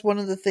think that's one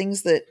of the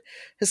things that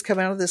has come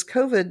out of this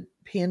COVID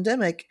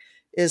pandemic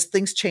is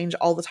things change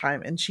all the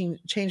time and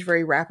change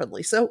very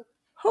rapidly. So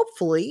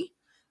hopefully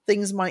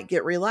things might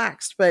get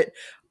relaxed, but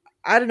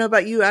I don't know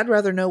about you. I'd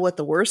rather know what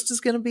the worst is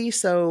going to be.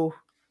 So,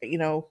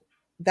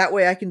 that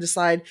way I can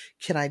decide,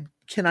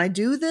 can I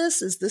do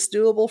this? Is this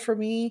doable for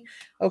me?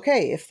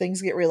 Okay. If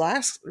things get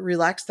relaxed,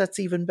 that's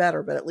even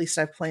better, but at least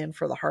I've planned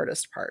for the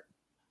hardest part.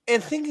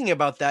 And thinking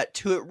about that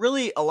too, it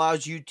really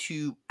allows you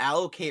to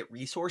allocate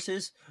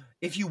resources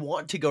if you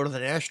want to go to the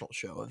national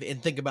show.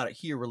 And think about it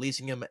here,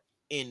 releasing them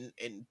in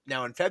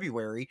now in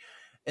February,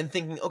 and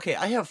thinking, okay,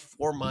 I have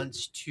 4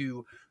 months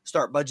to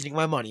start budgeting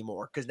my money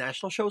more, because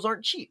national shows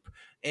aren't cheap.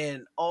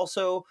 And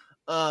also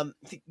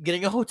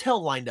getting a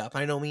hotel lined up.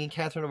 I know me and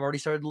Catherine have already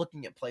started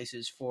looking at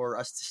places for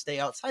us to stay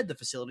outside the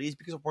facilities,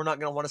 because we're not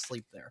going to want to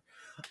sleep there.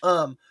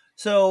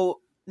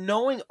 So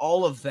knowing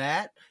all of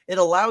that, it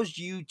allows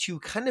you to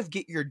kind of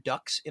get your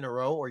ducks in a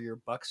row, or your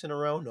bucks in a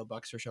row. No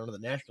bucks are shown to the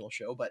national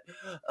show, but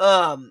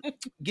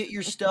get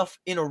your stuff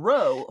in a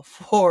row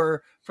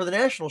for the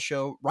national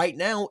show right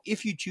now,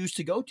 if you choose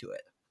to go to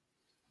it.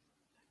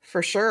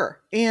 For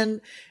sure.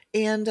 And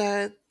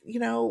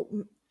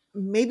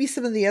maybe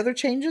some of the other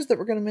changes that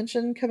we're going to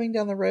mention coming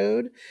down the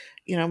road,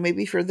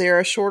 maybe for there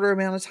a shorter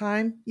amount of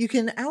time, you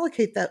can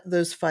allocate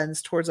those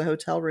funds towards a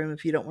hotel room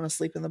if you don't want to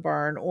sleep in the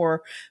barn,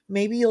 or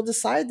maybe you'll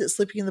decide that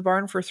sleeping in the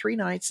barn for 3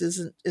 nights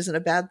isn't a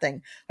bad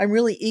thing. I'm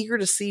really eager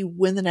to see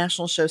when the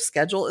national show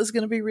schedule is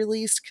going to be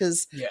released,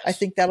 because I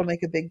think that'll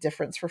make a big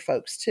difference for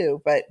folks too.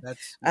 But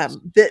Yes.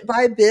 Bit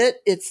by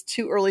bit, it's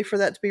too early for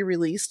that to be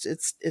released.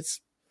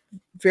 It's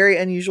very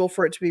unusual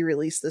for it to be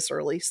released this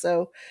early.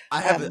 So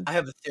I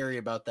have a theory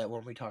about that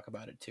when we talk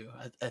about it too.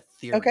 A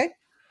theory. Okay.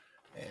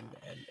 And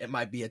it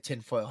might be a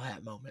tinfoil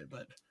hat moment,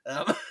 but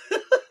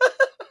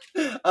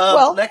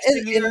Well, next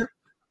thing here,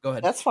 go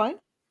ahead. That's fine.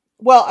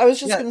 Well, I was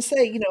just going to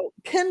say,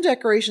 pin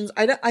decorations,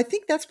 I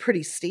think that's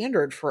pretty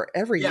standard for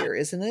every year,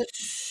 isn't it?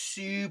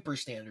 Super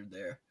standard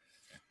there.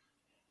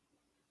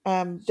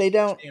 They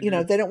don't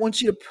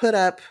want you to put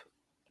up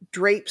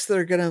drapes that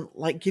are going to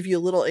like give you a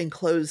little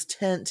enclosed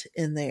tent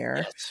in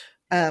there.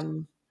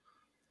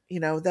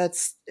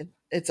 That's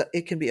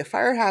it can be a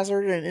fire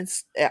hazard, and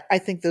I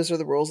think those are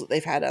the rules that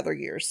they've had other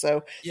years.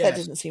 So that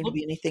doesn't seem to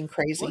be anything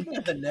crazy. Looking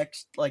at the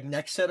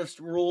next set of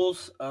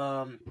rules,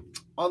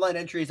 online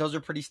entries, those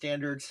are pretty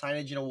standard.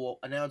 Signage and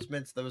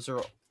announcements, those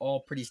are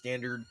all pretty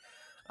standard.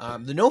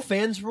 The no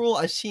fans rule,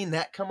 I've seen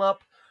that come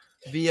up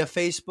via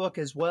Facebook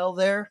as well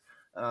there.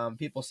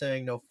 People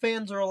saying no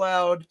fans are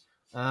allowed.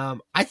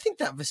 I think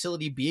that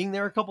facility being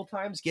there a couple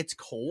times gets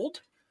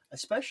cold,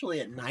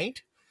 especially at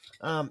night.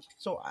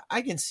 So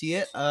I can see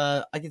it.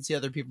 I can see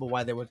other people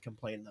why they would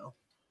complain though.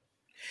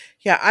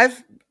 Yeah,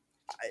 I've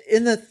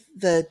in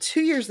the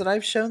 2 years that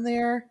I've shown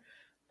there,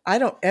 I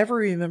don't ever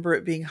remember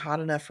it being hot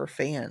enough for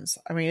fans.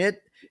 I mean,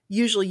 it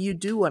usually you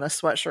do want a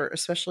sweatshirt,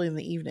 especially in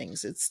the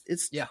evenings. It's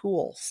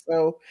cool.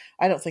 So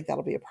I don't think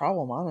that'll be a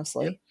problem,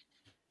 honestly.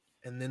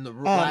 And then the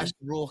Um, last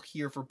rule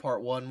here for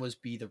part one was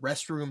be the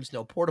restrooms,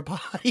 no porta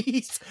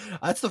potties.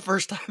 That's the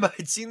first time I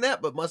had seen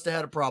that, but must have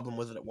had a problem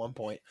with it at one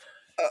point.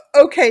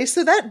 okay,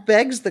 so that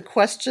begs the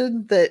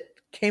question that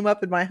came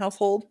up in my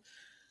household.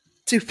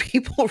 Do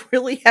people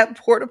really have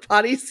porta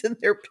potties in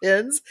their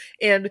pens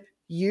and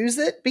use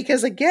it?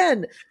 Because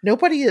again,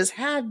 nobody has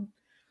had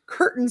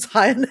curtains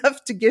high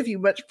enough to give you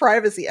much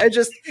privacy.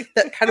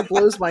 That kind of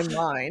blows my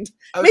mind.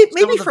 Some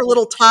Maybe of the for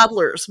little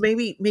toddlers,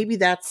 maybe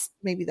that's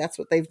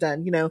what they've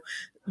done.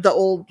 The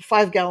old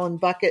 5 gallon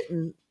bucket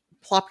and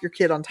plop your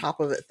kid on top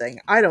of it thing.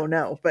 I don't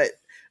know, but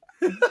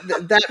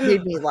that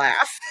made me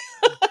laugh.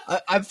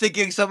 I'm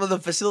thinking some of the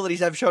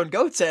facilities I've shown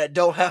goats at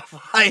don't have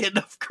high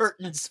enough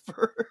curtains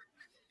for.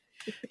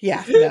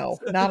 Yeah, no,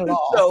 not at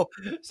all. so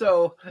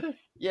so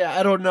yeah,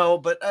 I don't know,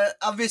 but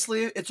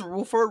obviously it's a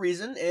rule for a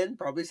reason, and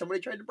probably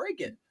somebody tried to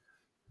break it.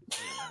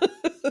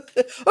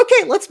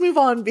 Okay, let's move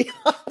on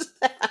beyond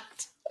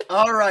that.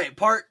 All right,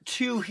 part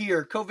two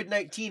here: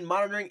 COVID-19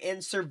 monitoring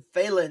and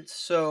surveillance.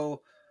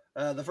 So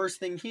the first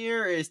thing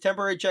here is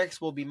temporary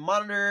checks will be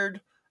monitored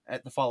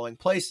at the following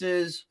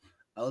places.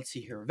 Let's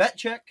see here: vet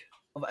check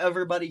of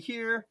everybody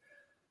here.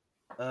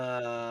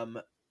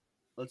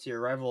 Let's see,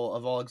 arrival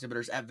of all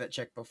exhibitors at vet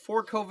check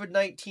before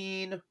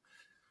COVID-19.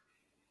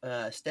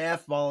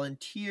 Staff,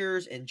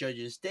 volunteers, and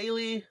judges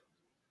daily.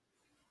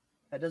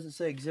 That doesn't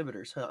say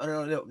exhibitors. Huh?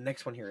 No,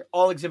 next one here.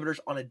 All exhibitors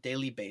on a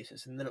daily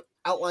basis. And then it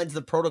outlines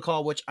the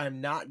protocol, which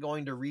I'm not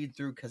going to read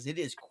through because it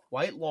is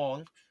quite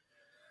long.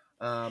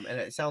 And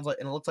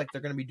it looks like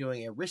they're going to be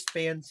doing a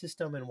wristband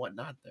system and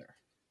whatnot there.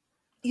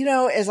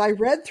 As I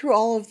read through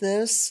all of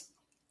this,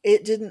 I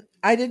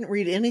didn't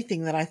read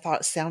anything that I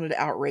thought sounded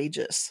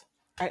outrageous.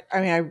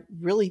 I mean, I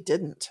really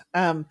didn't.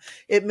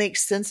 It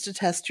makes sense to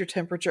test your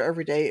temperature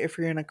every day if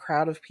you're in a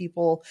crowd of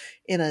people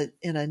in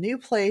a new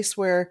place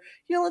where,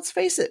 let's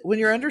face it, when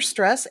you're under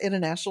stress in a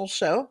national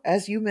show,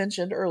 as you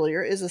mentioned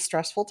earlier, is a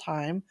stressful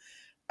time.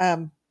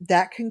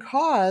 That can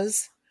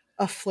cause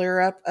a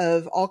flare up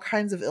of all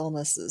kinds of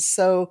illnesses.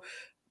 So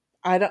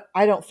I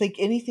don't think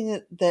anything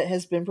that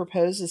has been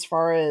proposed as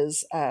far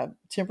as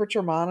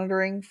temperature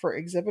monitoring for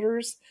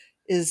exhibitors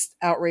is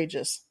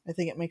outrageous. I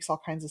think it makes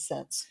all kinds of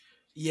sense.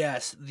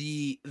 Yes,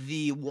 the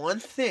one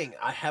thing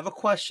I have a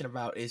question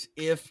about is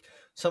if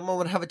someone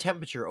would have a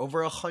temperature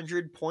over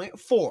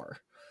 100.4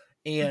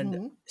 and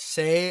Hmm.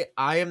 say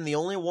I am the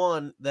only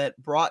one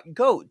that brought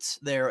goats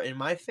there in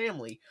my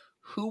family,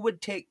 who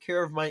would take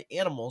care of my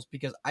animals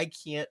because I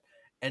can't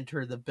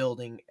enter the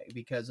building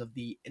because of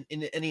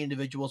any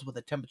individuals with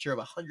a temperature of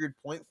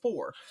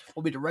 100.4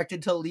 will be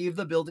directed to leave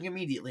the building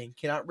immediately and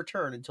cannot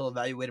return until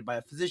evaluated by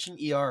a physician,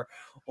 ER,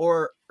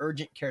 or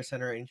urgent care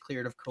center and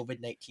cleared of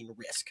COVID-19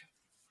 risk.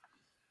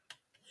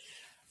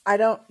 I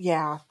don't.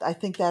 Yeah, I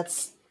think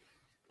that's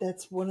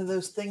one of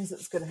those things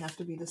that's going to have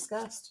to be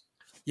discussed.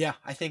 Yeah,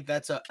 I think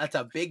that's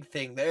a big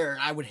thing there.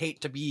 I would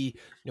hate to be,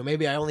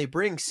 maybe I only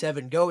bring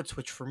 7 goats,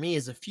 which for me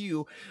is a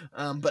few.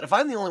 But if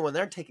I'm the only one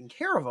there taking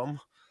care of them,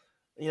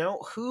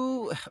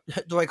 who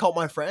do I call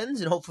my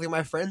friends? And hopefully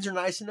my friends are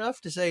nice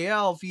enough to say, yeah,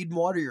 I'll feed and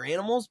water your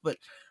animals. But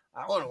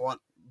I don't want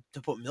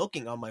to put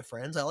milking on my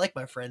friends. I like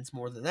my friends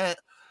more than that.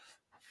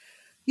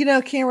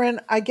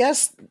 Cameron, I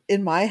guess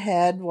in my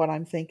head, what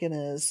I'm thinking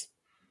is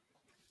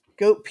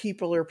goat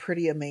people are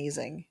pretty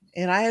amazing.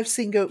 And I have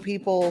seen goat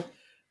people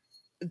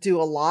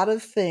do a lot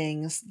of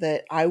things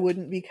that I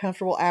wouldn't be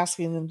comfortable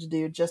asking them to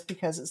do just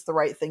because it's the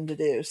right thing to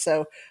do.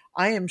 So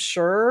I am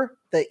sure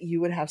that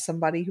you would have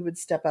somebody who would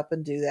step up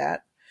and do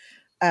that.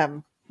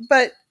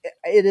 But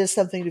it is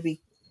something to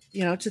be,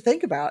 to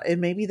think about. And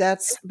maybe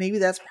that's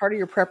part of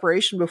your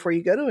preparation before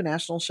you go to a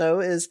national show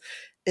is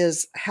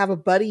have a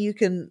buddy you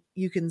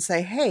can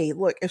say, hey,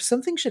 look, if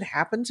something should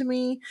happen to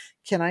me,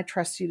 can I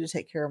trust you to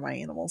take care of my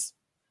animals?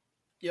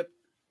 Yep,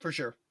 for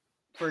sure.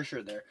 For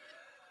sure there.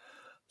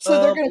 So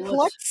they're going to Let's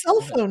collect cell go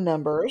ahead. phone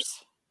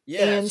numbers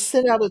and Yes.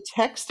 send out a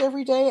text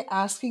every day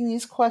asking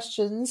these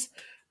questions.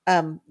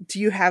 Do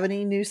you have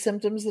any new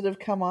symptoms that have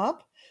come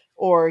up?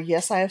 Or,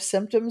 yes, I have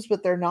symptoms,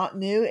 but they're not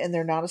new and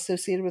they're not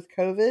associated with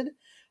COVID.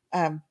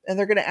 And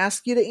they're going to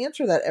ask you to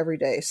answer that every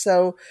day.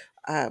 So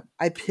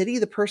I pity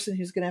the person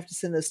who's going to have to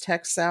send those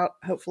texts out.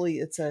 Hopefully,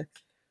 it's a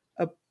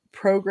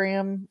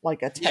program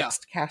like a Yeah.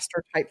 text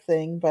caster type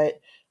thing,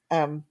 but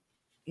um,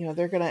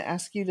 they're going to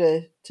ask you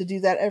to do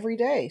that every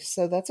day.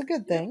 So that's a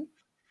good Yeah. thing.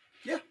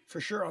 Yeah,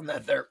 for sure on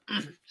that there.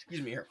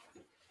 Excuse me here.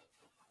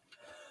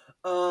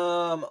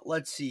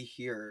 Let's see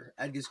here.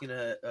 Edgar's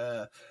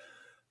gonna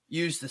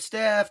use the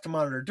staff to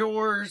monitor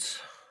doors,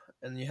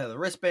 and you have the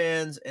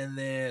wristbands, and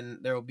then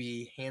there will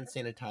be hand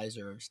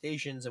sanitizer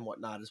stations and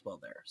whatnot as well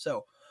there.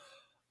 So,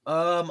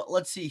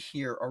 let's see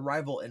here.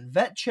 Arrival and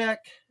vet check.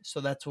 So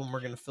that's when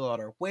we're gonna fill out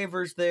our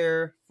waivers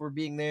there for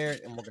being there,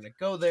 and we're gonna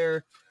go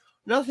there.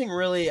 Nothing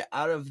really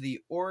out of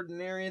the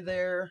ordinary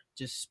there.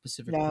 Just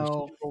specific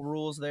No. procedural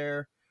rules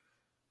there.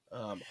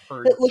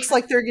 Herd It looks check.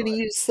 like they're going to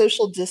use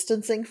social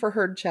distancing for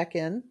herd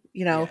check-in.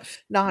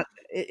 Yes. Not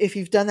if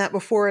you've done that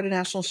before at a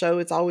national show,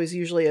 it's always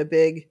usually a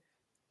big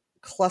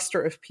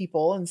cluster of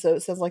people, and so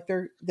it sounds like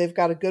they've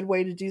got a good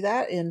way to do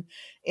that, and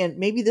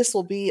maybe this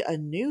will be a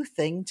new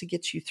thing to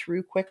get you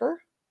through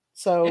quicker. Yeah.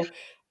 So,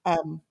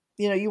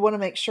 you want to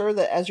make sure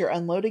that as you're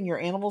unloading your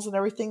animals and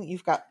everything, that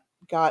you've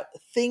got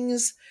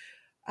things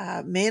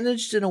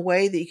managed in a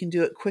way that you can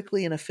do it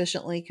quickly and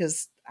efficiently.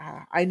 Because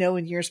I know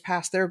in years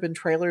past there have been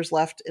trailers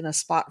left in a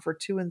spot for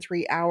 2 and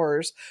 3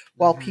 hours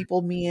while Hmm.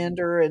 people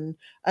meander and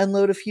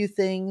unload a few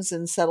things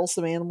and settle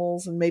some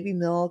animals and maybe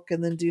milk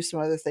and then do some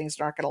other things.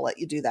 They're not going to let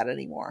you do that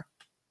anymore.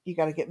 You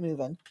got to get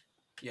moving.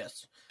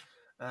 Yes.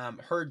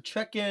 Herd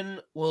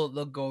check-in. Well,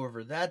 they'll go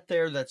over that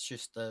there. That's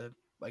just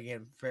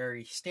again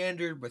very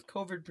standard with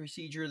COVID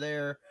procedure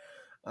there.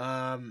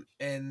 And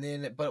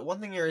then, but one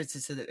thing here is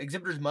to say that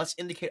exhibitors must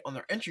indicate on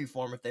their entry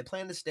form if they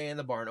plan to stay in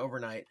the barn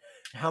overnight,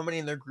 how many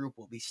in their group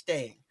will be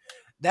staying.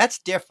 That's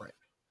different,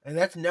 and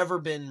that's never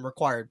been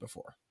required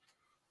before.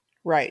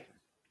 Right.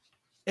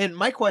 And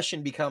my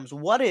question becomes,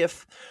 what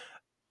if,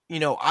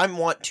 I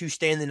want to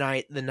stay in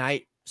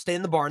stay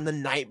in the barn the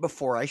night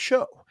before I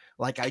show,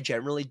 like I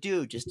generally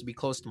do, just to be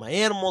close to my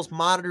animals,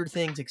 monitor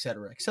things,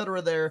 etc.,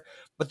 there.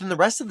 But then the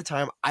rest of the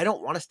time, I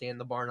don't want to stay in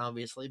the barn,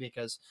 obviously,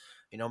 because,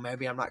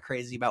 maybe I'm not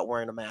crazy about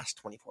wearing a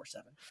mask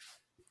 24/7.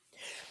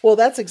 Well,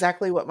 that's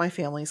exactly what my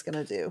family's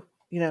going to do.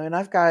 And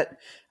I've got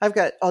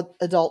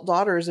adult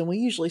daughters, and we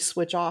usually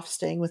switch off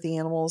staying with the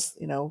animals.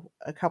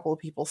 A couple of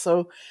people.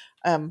 So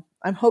I'm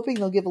hoping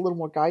they'll give a little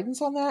more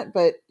guidance on that.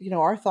 But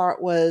our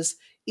thought was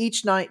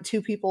each night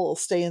 2 people will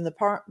stay in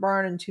the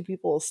barn and 2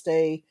 people will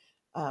stay,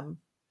 um,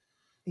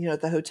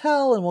 at the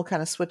hotel, and we'll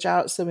kind of switch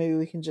out. So maybe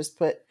we can just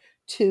put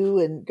 2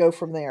 and go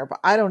from there. But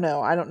I don't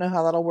know. I don't know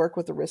how that'll work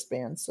with the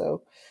wristband.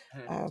 So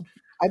Hmm. um,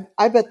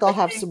 I bet they'll I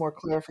have think, some more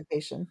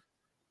clarification.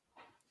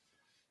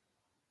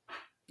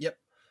 yep.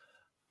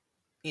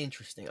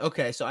 Interesting.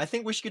 Okay, so I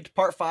think we should get to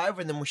part 5,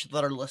 and then we should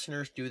let our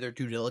listeners do their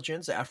due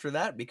diligence after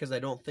that, because I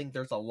don't think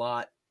there's a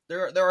lot.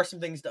 There are some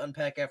things to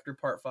unpack after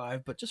part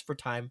 5, but just for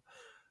time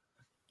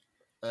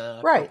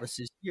Right.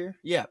 purposes here,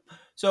 yeah.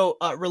 So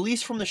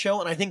release from the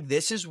show, and I think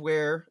this is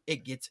where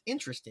it gets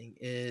interesting.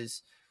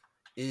 Is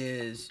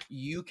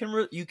you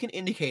can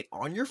indicate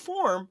on your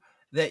form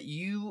that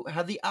you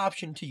have the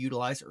option to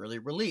utilize early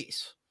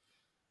release.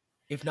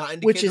 If not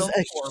Which indicated is on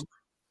the form,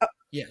 uh,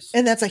 yes.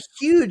 and that's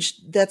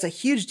a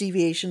huge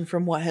deviation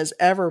from what has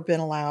ever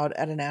been allowed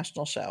at a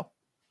national show.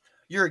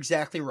 You're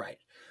exactly right.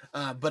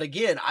 But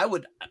again, I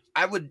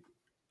would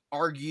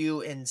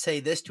argue and say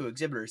this to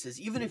exhibitors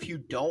is, even if you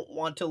don't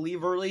want to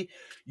leave early,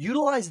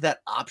 utilize that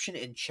option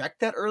and check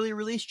that early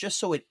release just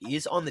so it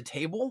is on the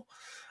table.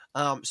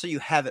 So you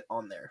have it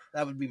on there.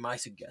 That would be my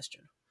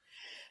suggestion.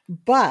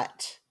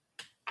 But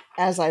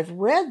as I've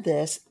read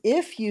this,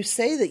 if you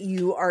say that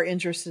you are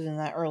interested in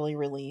that early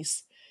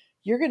release,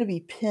 you're going to be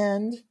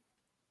pinned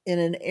in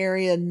an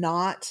area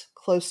not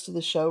close to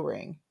the show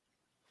ring.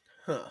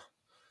 Huh.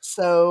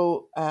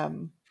 So,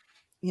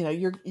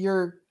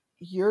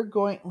 you're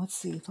going. Let's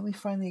see. Let me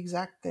find the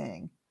exact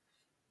thing.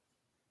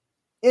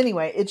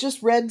 Anyway, it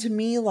just read to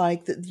me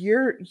like that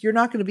you're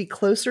not going to be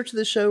closer to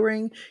the show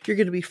ring. You're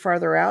going to be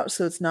farther out,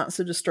 so it's not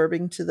so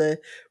disturbing to the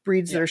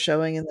breeds that Yeah. are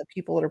showing and the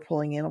people that are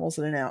pulling animals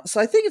in and out.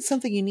 So I think it's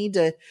something you need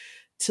to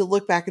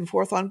look back and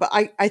forth on. But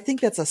I think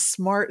that's a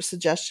smart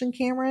suggestion,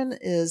 Cameron,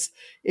 is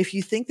if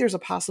you think there's a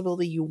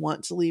possibility you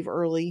want to leave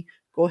early,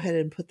 go ahead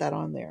and put that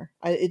on there.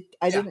 I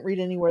Yeah. didn't read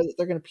anywhere that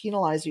they're going to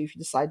penalize you if you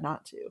decide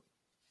not to.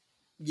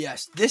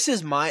 Yes. This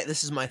is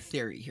my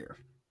theory here.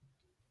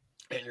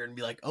 And you're gonna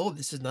be like, "Oh,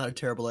 this is not a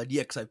terrible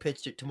idea," because I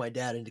pitched it to my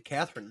dad and to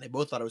Catherine. And they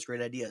both thought it was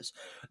great ideas.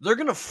 They're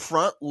gonna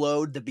front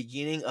load the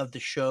beginning of the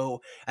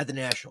show at the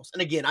Nationals.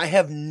 And again, I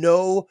have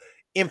no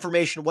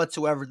information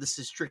whatsoever. This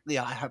is strictly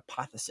a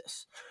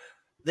hypothesis.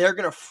 They're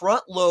gonna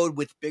front load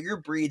with bigger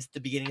breeds at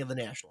the beginning of the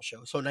national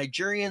show. So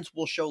Nigerians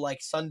will show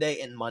like Sunday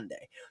and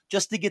Monday,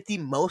 just to get the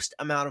most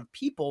amount of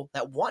people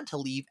that want to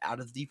leave out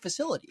of the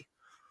facility.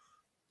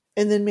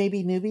 And then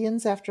maybe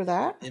Nubians after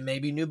that. And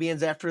maybe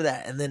Nubians after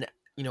that. And then,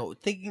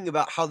 thinking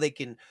about how they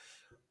can,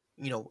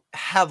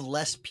 have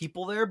less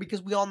people there,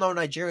 because we all know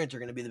Nigerians are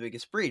going to be the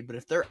biggest breed. But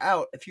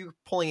if you're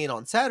pulling in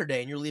on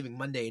Saturday and you're leaving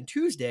Monday and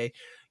Tuesday,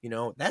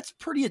 that's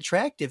pretty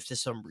attractive to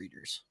some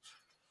breeders.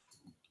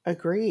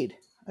 Agreed.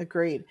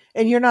 Agreed.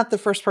 And you're not the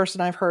first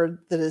person I've heard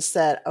that has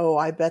said, "Oh,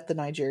 I bet the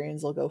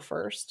Nigerians will go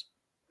first."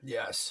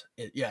 Yes,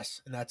 and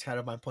that's kind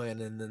of my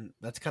plan, and then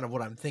that's kind of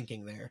what I'm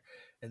thinking there,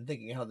 and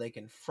thinking how they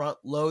can front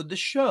load the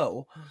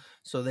show,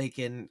 so they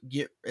can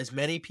get as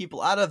many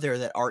people out of there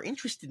that are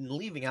interested in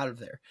leaving out of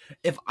there.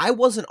 If I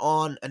wasn't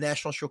on a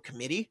national show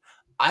committee,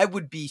 I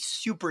would be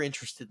super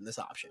interested in this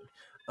option,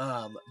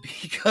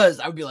 because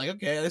I would be like,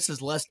 okay, this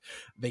is less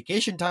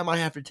vacation time I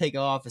have to take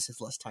off. This is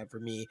less time for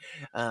me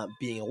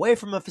being away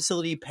from a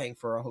facility, paying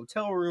for a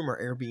hotel room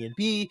or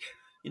Airbnb.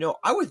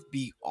 I would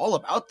be all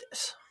about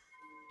this.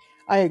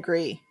 I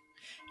agree.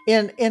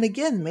 And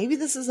again, maybe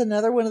this is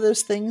another one of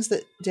those things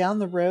that down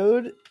the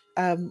road,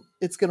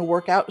 it's going to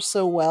work out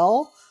so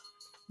well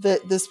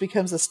that this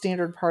becomes a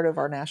standard part of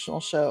our national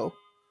show.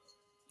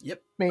 Yep,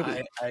 I,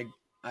 Maybe. I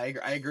I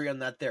agree on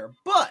that there.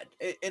 But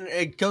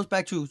it goes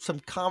back to some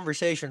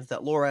conversations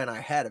that Laura and I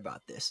had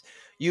about this.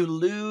 You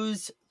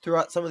lose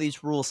throughout some of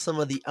these rules some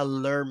of the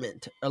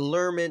allurement,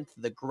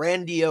 the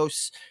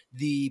grandiose,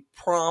 the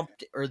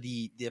prompt or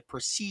the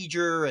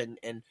procedure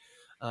and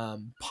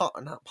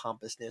not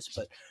pompousness,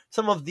 but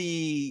some of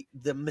the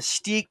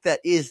mystique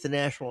that is the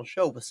national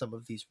show with some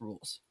of these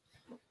rules.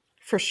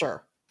 For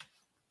sure.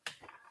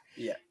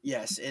 Yeah.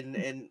 Yes.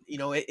 And you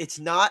know, it's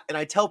not, and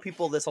I tell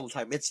people this all the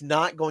time, it's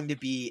not going to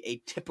be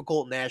a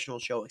typical national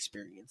show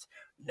experience.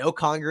 No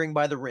conquering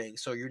by the ring.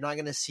 So you're not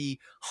going to see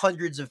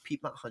hundreds of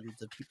people, not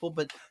hundreds of people,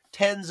 but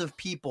tens of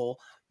people,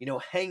 you know,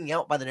 hanging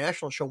out by the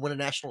national show when a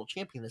national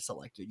champion is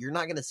selected. You're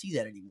not going to see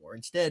that anymore.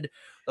 Instead,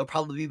 they'll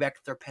probably be back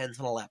at their pens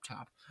on a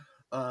laptop.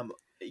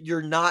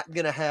 You're not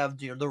going to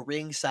have, you know, the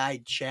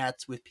ringside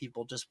chats with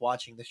people just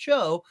watching the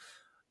show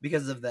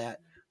because of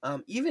that.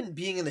 Even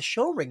being in the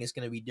show ring is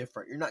going to be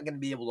different. You're not going to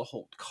be able to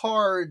hold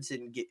cards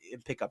and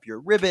pick up your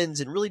ribbons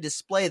and really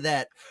display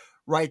that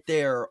right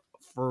there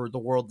for the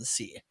world to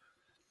see.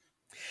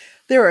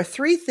 There are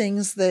three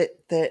things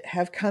that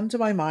have come to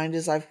my mind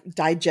as I've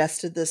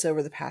digested this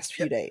over the past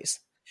few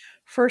days.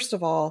 First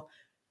of all,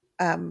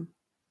 I'm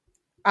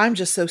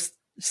just so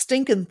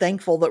stinking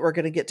thankful that we're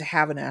going to get to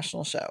have a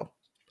national show.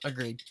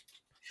 Agreed.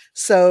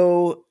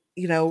 So,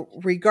 you know,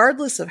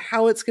 regardless of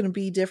how it's going to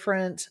be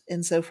different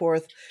and so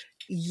forth,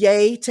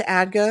 yay to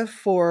ADGA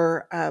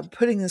for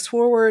putting this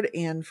forward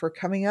and for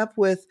coming up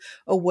with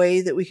a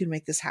way that we can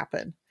make this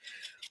happen.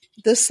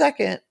 The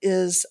second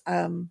is,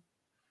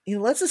 you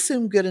know, let's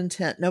assume good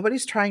intent.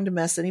 Nobody's trying to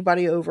mess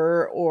anybody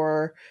over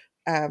or,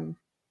 you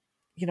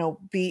know,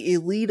 be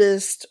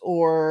elitist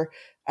or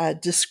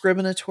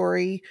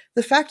discriminatory.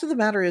 The fact of the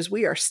matter is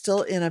we are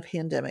still in a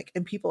pandemic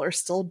and people are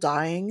still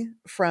dying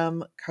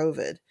from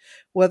COVID.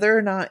 Whether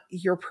or not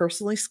you're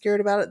personally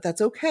scared about it,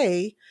 that's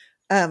okay.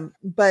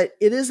 But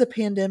it is a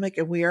pandemic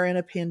and we are in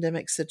a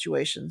pandemic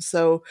situation.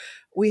 So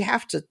we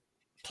have to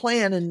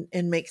plan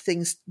and make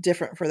things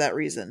different for that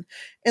reason.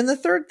 And the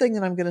third thing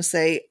that I'm going to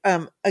say,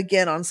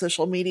 again, on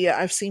social media,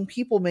 I've seen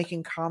people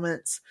making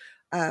comments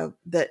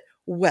that,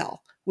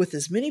 well, with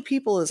as many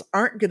people as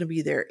aren't going to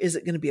be there, is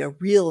it going to be a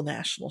real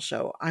national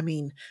show? I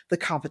mean, the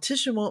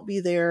competition won't be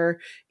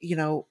there. You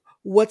know,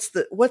 what's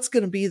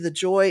going to be the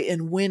joy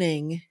in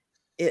winning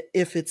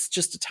if it's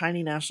just a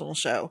tiny national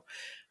show?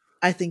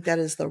 I think that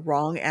is the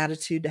wrong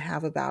attitude to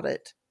have about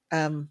it.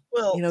 Well,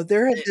 you know,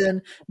 there have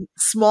been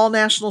small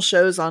national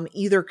shows on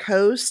either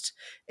coast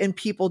and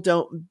people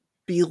don't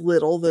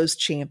belittle those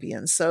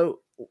champions. So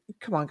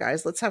come on,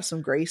 guys, let's have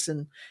some grace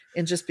and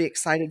just be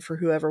excited for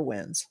whoever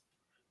wins.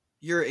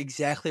 You're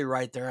exactly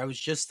right there. I was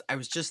just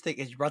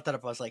thinking, as you brought that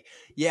up, I was like,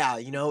 yeah,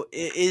 you know,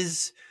 it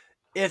is,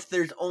 if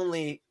there's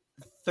only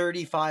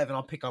 35, and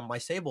I'll pick on my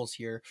Sables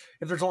here,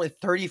 if there's only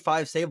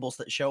 35 Sables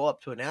that show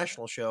up to a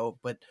national show,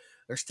 but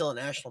they're still a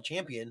national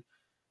champion,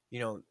 you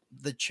know,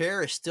 the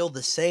chair is still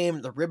the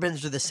same, the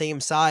ribbons are the same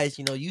size,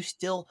 you know, you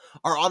still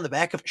are on the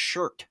back of a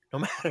shirt,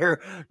 no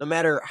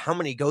matter how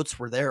many goats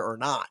were there or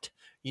not.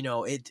 You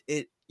know,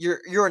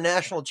 you're a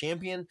national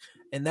champion,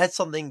 and that's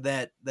something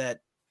that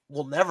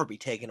will never be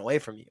taken away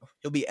from you.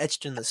 You'll be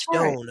etched in the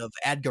stone of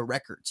ADGA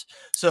records.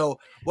 So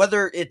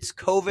whether it's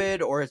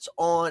COVID or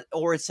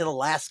it's in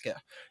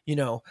Alaska, you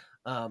know,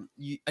 a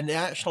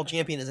national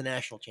champion is a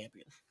national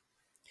champion.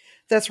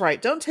 That's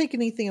right. Don't take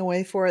anything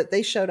away for it.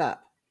 They showed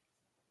up,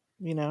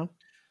 you know?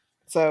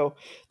 So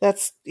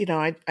that's, you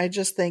know, I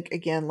just think,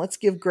 again, let's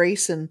give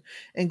grace and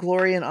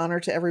glory and honor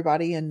to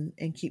everybody and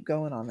keep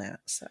going on that.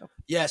 So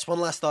yes.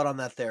 One last thought on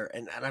that there.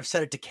 And I've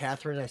said it to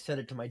Catherine. I said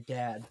it to my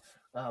dad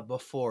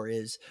before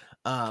is,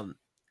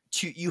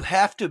 you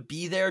have to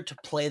be there to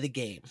play the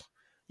game.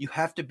 You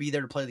have to be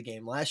there to play the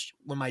game.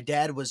 When my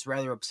dad was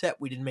rather upset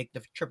we didn't make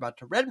the trip out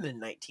to Redmond in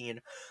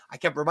 19, I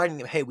kept reminding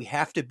him, hey, we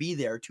have to be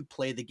there to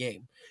play the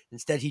game.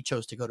 Instead, he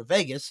chose to go to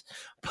Vegas.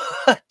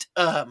 But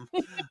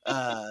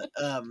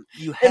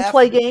you have and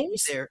play to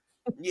games be there.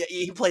 Yeah,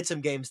 he played some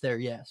games there,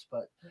 yes,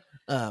 but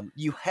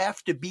you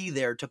have to be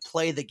there to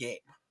play the game.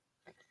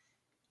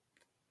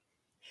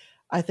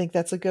 I think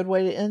that's a good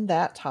way to end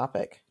that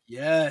topic.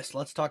 Yes,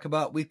 let's talk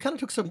about, we kind of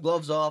took some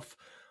gloves off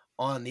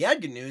on the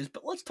ADGA news,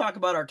 but let's talk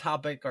about our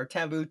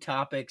taboo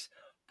topics,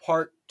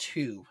 part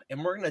 2.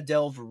 And we're going to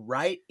delve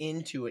right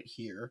into it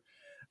here.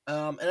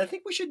 And I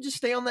think we should just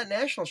stay on that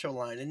national show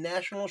line and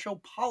national show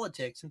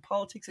politics and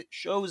politics at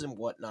shows and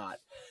whatnot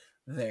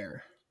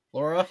there.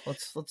 Laura,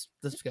 let's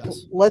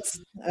discuss. Let's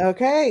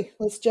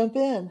jump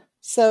in.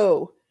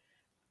 So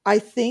I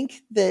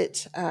think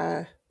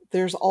that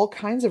there's all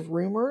kinds of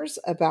rumors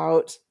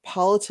about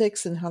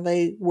politics and how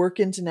they work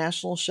into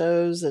national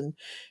shows and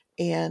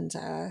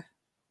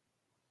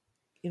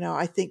you know,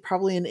 I think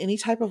probably in any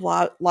type of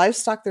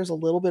livestock, there's a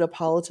little bit of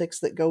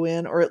politics that go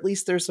in, or at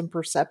least there's some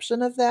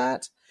perception of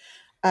that.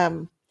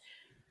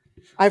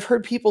 I've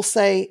heard people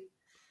say,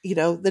 you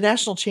know, the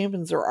national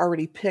champions are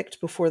already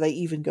picked before they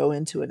even go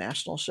into a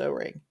national show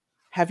ring.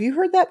 Have you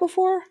heard that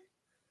before?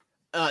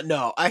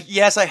 No.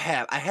 Yes, I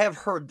have. I have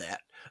heard that.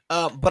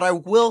 But I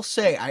will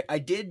say, I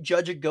did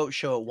judge a goat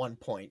show at one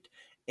point,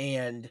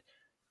 and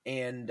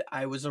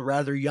I was a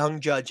rather young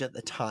judge at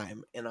the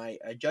time, and I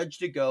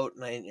judged a goat,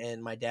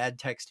 and my dad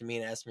texted me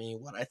and asked me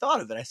what I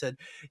thought of it. I said,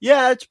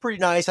 "Yeah, it's pretty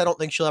nice. I don't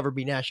think she'll ever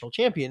be national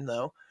champion,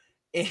 though."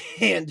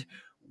 And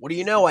what do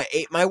you know? I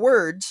ate my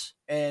words,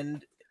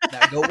 and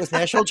that goat was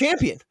national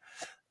champion.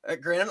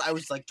 Granted, I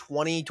was like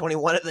 20,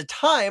 21 at the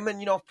time,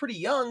 and pretty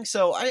young,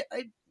 so I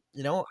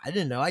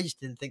didn't know. I just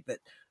didn't think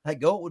that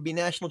goat would be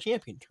national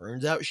champion.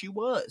 Turns out she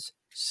was.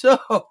 So,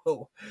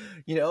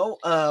 you know,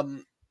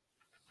 um,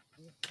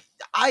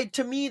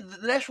 to me,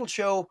 the national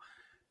show,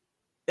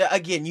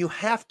 again, you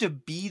have to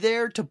be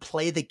there to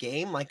play the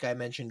game, like I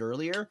mentioned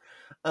earlier.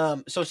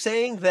 So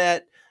saying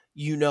that,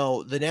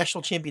 the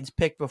national champions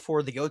picked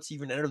before the goats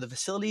even enter the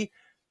facility,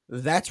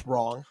 that's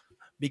wrong.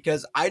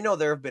 Because I know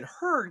there have been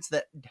herds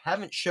that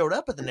haven't showed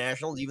up at the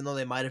nationals, even though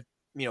they might have,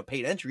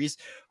 paid entries,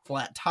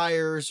 flat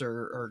tires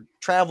or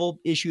travel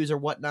issues or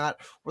whatnot,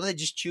 or they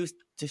just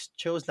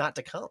chose not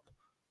to come.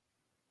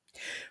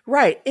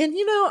 Right. And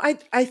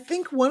I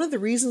think one of the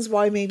reasons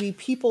why maybe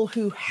people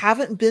who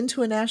haven't been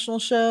to a national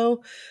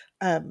show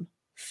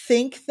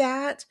think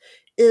that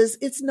is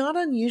it's not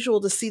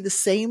unusual to see the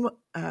same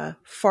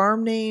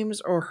farm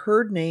names or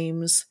herd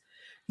names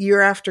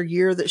year after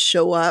year that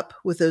show up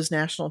with those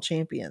national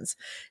champions.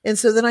 And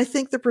so then I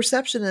think the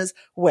perception is,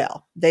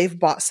 well, they've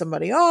bought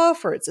somebody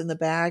off or it's in the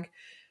bag.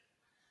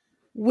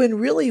 When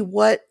really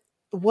what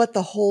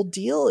the whole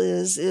deal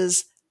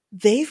is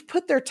they've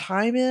put their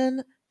time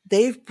in,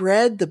 they've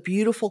bred the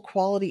beautiful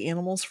quality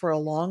animals for a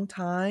long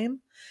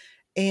time,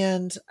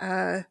 and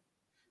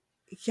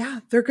yeah,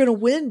 they're going to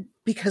win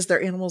because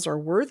their animals are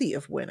worthy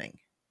of winning.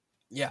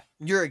 Yeah,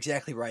 you're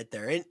exactly right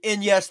there.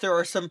 And yes, there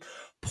are some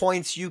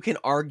points you can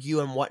argue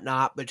and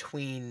whatnot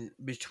between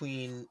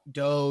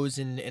does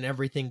and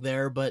everything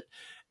there, but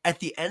at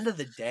the end of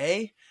the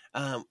day,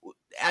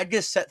 I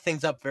just set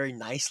things up very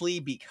nicely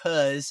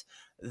because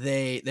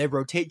they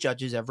rotate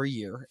judges every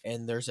year,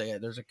 and there's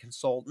a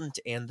consultant,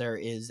 and there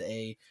is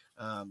a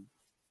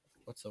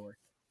what's the word,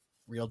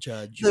 real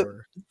judge, The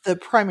or the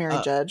primary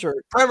uh, judge or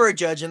primary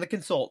judge and the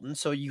consultant.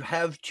 So you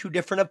have two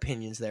different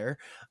opinions there.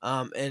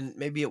 And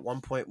maybe at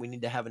one point we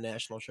need to have a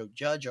national show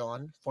judge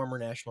on, former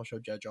national show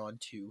judge on,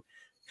 to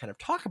kind of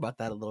talk about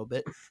that a little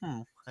bit.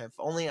 If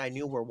only I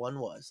knew where one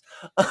was.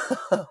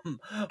 I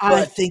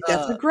but think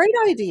that's a great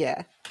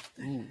idea.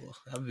 ooh,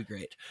 that would be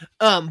great.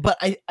 But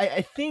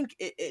I think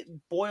it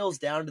boils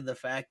down to the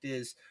fact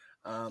is,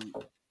 um,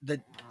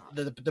 the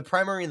the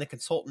primary and the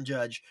consultant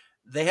judge,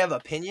 they have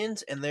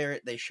opinions, and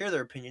they share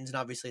their opinions, and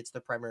obviously it's the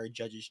primary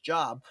judge's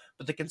job,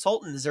 but the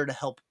consultant is there to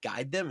help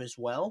guide them as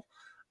well.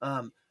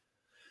 Um,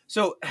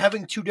 so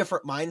having two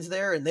different minds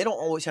there, and they don't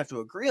always have to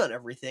agree on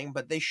everything,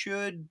 but they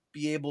should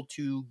be able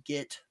to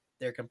get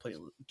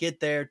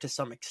there to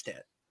some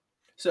extent.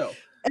 So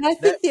And I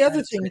that think the other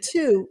that's thing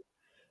too,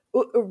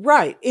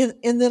 right.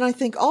 And then I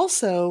think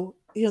also,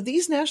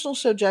 these national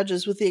show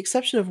judges, with the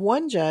exception of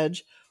one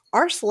judge,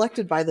 are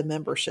selected by the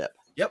membership.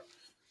 yep.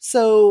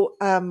 So,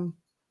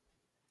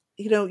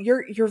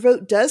 your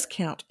vote does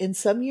count. In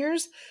some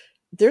years,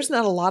 there's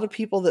not a lot of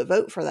people that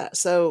vote for that.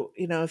 So,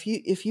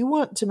 if you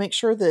want to make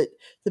sure that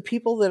the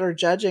people that are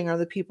judging are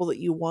the people that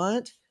you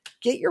want,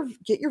 get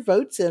your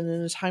votes in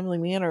a timely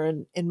manner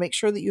and make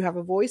sure that you have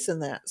a voice in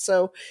that.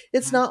 So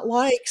it's Mhm. not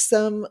like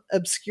some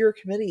obscure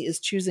committee is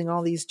choosing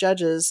all these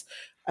judges,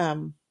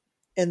 and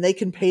they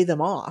can pay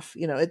them off.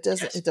 It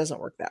doesn't Yes. it doesn't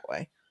work that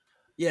way.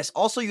 Yes.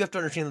 Also, you have to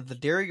understand that the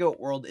dairy goat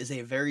world is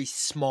a very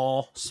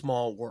small,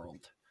 small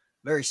world,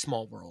 very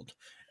small world.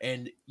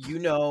 And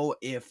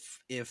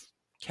if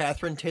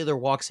Catherine Taylor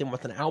walks in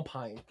with an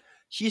Alpine,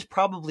 she's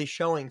probably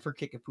showing for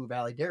Kickapoo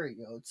Valley Dairy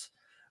Goats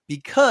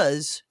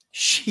because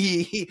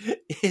she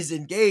is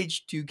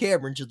engaged to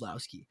Cameron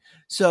Jadlowski.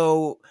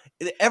 So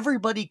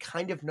everybody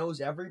kind of knows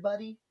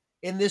everybody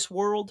in this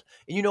world.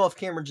 And if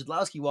Cameron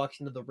Jadlowski walks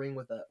into the ring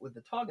with a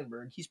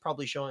Toggenburg, he's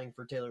probably showing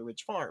for Taylor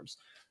Ridge Farms,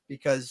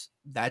 because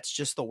that's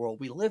just the world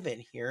we live in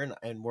here,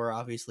 and we're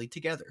obviously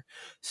together.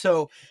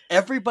 So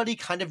everybody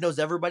kind of knows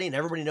everybody, and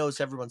everybody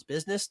knows everyone's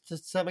business to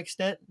some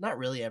extent. Not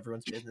really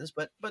everyone's business,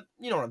 but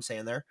you know what I'm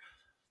saying there.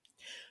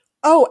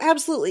 Oh,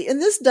 absolutely. And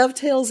this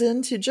dovetails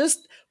into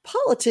just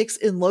politics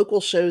in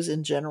local shows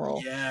in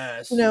general. You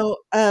Yes. know,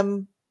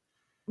 um,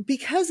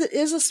 because it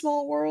is a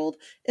small world,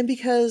 and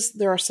because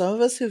there are some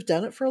of us who've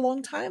done it for a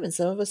long time and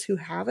some of us who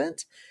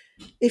haven't,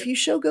 if Yep. you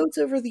show goats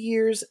over the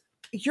years,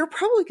 you're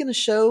probably going to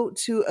show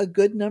to a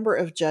good number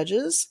of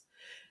judges,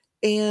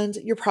 and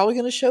you're probably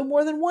going to show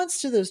more than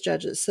once to those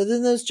judges. So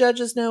then those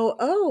judges know,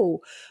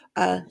 oh,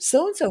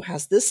 so and so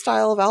has this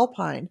style of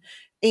alpine.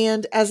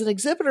 And as an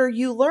exhibitor,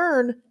 you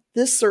learn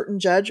this certain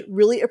judge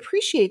really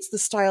appreciates the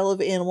style of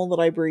animal that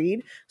I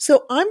breed.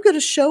 So I'm going to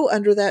show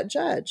under that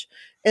judge.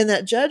 And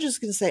that judge is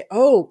going to say,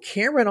 oh,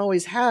 Cameron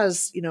always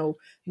has,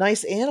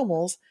 nice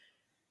animals.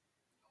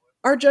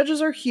 Our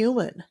judges are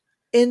human.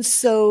 And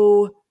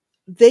so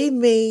they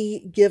may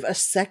give a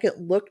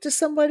second look to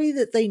somebody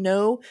that they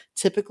know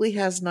typically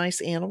has nice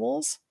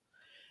animals.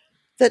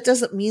 That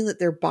doesn't mean that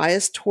they're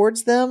biased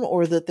towards them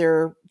or that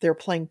they're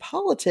playing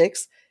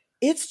politics.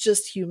 it's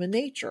just human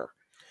nature.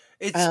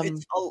 It's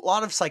a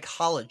lot of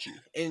psychology,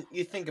 and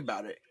you think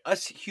about it.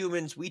 Us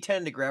humans, we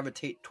tend to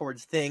gravitate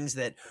towards things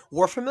that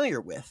we're familiar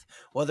with,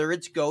 whether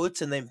it's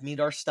goats and they meet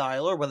our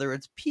style, or whether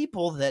it's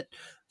people that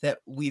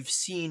we've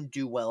seen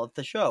do well at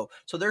the show.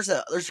 So there's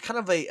kind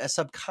of a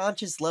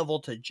subconscious level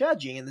to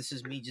judging, and this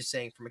is me just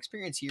saying from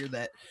experience here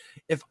that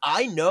if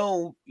I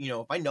know,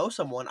 if I know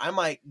someone, I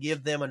might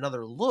give them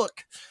another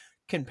look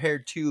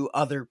compared to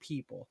other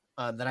people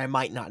that I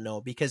might not know,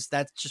 because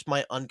that's just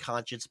my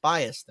unconscious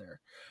bias there.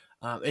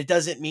 It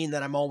doesn't mean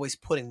that I'm always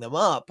putting them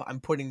up. I'm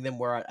putting them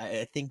where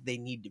I think they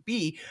need to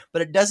be,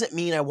 but it doesn't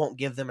mean I won't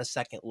give them a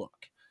second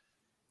look.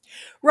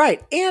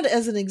 Right. And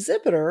as an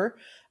exhibitor,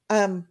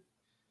 um,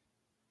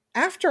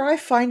 after I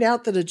find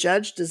out that a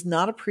judge does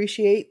not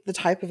appreciate the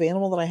type of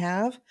animal that I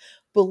have,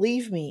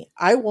 believe me,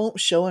 I won't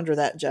show under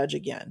that judge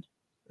again.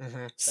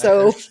 Mm-hmm.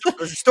 So,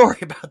 There's a story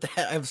about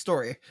that. I have a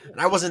story, and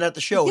I wasn't at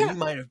the show, and yeah. you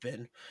might have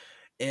been.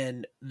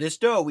 And this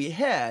doe we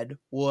had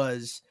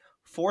was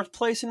fourth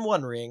place in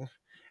one ring,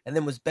 and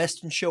then was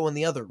best in show in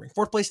the other ring.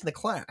 Fourth place in the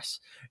class,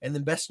 and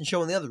then best in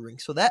show in the other ring.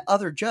 So that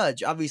other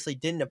judge obviously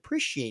didn't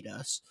appreciate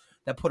us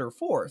that put her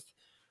fourth.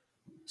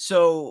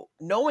 So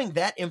knowing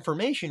that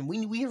information,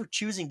 we were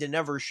choosing to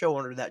never show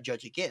under that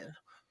judge again.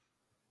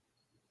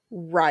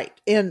 Right.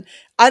 And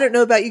I don't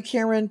know about you,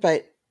 Cameron,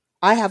 but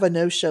I have a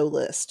no-show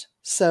list. Yeah.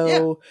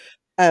 So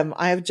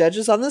I have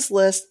judges on this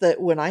list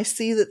that when I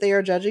see that they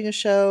are judging a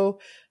show,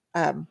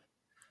 um,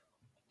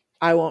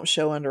 I won't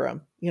show under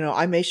them.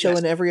 I may show Yes.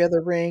 in every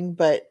other ring,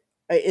 but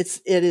it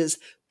is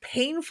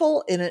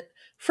painful, and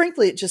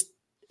frankly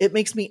it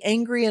makes me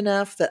angry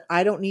enough that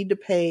I don't need to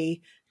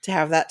pay to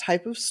have that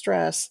type of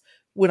stress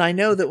when I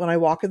know that when I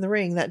walk in the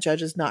ring, that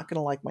judge is not going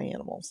to like my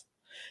animals.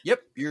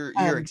 Yep, you're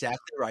Um,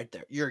 exactly right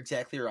there. You're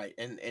exactly right.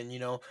 And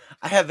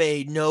I have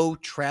a no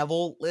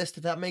travel list,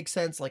 if that makes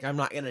sense. Like I'm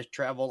not gonna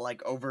travel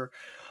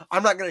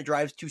I'm not gonna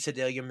drive to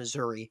Sedalia,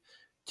 Missouri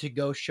to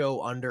go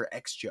show under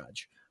X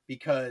judge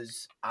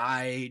because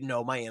I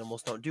know my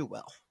animals don't do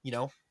well.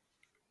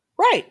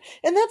 Right.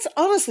 And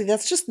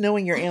that's just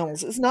knowing your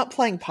animals. It's not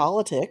playing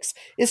politics.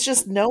 It's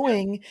just Yeah.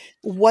 knowing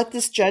what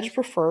this judge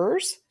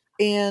prefers.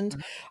 And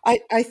Mhm.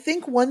 I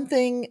think one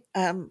thing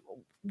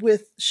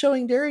with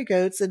showing dairy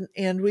goats,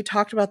 and we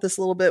talked about this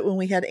a little bit when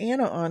we had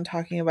Anna on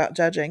talking about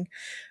judging,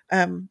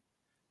 um,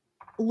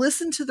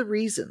 listen to the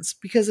reasons,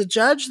 because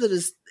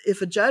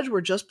if a judge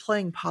were just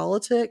playing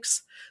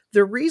politics,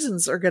 their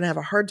reasons are going to have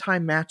a hard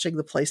time matching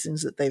the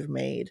placings that they've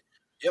made.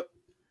 Yep.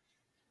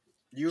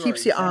 You are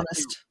Keeps you exactly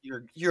honest.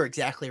 you're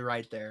exactly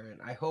right there.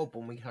 And I hope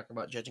when we talk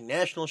about judging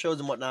national shows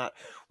and whatnot,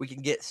 we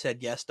can get said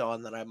guest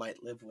on that I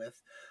might live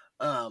with.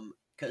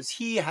 Because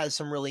he has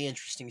some really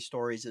interesting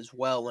stories as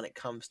well when it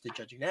comes to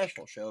judging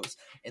national shows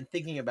and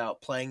thinking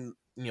about playing,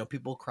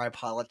 people cry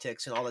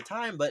politics and all the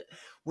time, but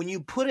when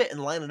you put it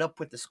and line it up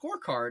with the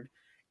scorecard,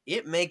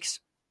 it makes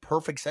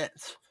perfect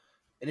sense.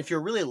 And if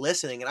you're really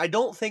listening, and I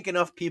don't think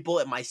enough people,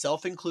 and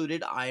myself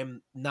included, I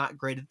am not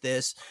great at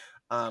this,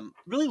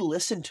 really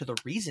listen to the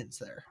reasons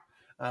there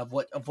of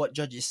what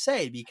judges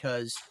say,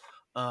 because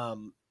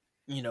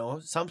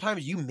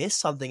sometimes you miss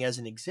something as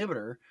an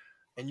exhibitor,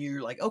 and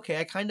you're like, okay,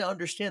 I kind of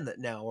understand that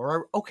now,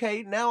 or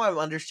okay, now I'm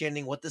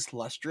understanding what this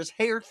lustrous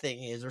hair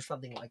thing is, or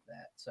something like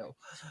that. So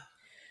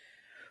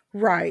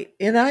Right.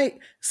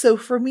 So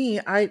for me,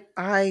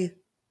 I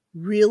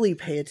really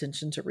pay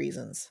attention to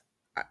reasons.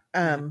 mhm.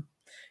 Um,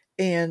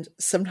 and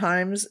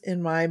sometimes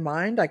in my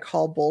mind, I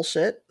call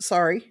bullshit.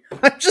 Sorry.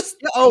 I'm just,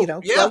 Yeah,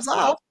 oh yeah, gloves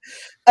off.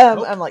 no,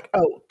 nope, I'm like,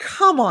 oh,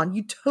 come on.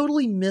 You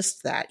totally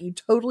missed that. You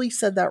totally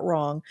said that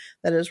wrong.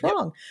 That is yep,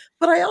 wrong.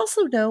 But I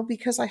also know,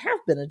 because I have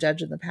been a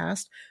judge in the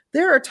past,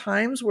 there are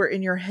times where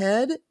in your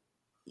head,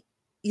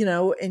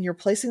 and you're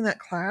placing that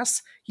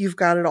class, you've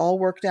got it all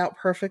worked out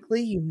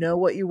perfectly. You know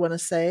what you want to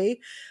say.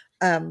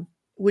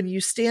 When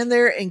you stand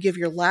there and give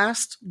your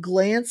last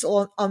glance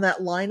on that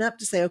lineup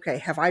to say, okay,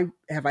 have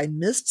I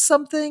missed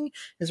something?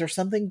 Is there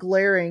something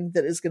glaring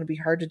that is going to be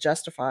hard to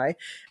justify?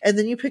 And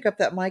then you pick up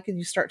that mic and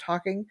you start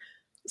talking.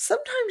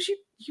 Sometimes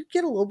you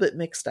get a little bit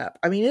mixed up.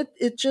 I mean, yeah,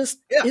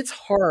 it's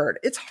hard.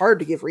 It's hard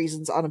to give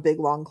reasons on a big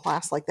long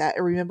class like that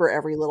and remember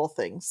every little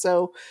thing.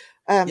 So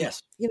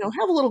yes.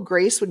 have a little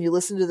grace when you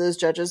listen to those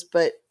judges,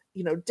 but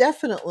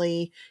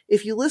definitely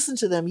if you listen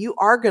to them, you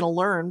are going to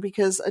learn,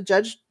 because a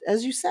judge,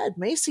 as you said,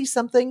 may see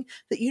something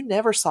that you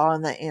never saw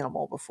in that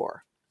animal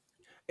before.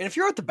 And if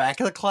you're at the back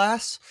of the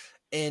class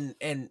and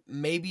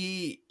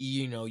maybe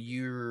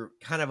you're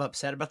kind of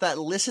upset about that,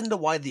 listen to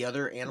why the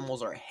other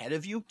animals are ahead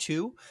of you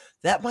too.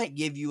 That might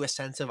give you a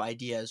sense of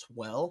idea as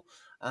well.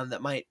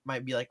 That might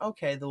be like,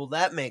 okay, well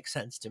that makes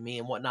sense to me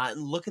and whatnot.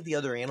 And look at the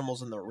other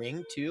animals in the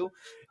ring too,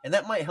 and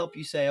that might help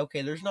you say,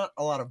 okay, there's not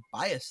a lot of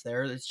bias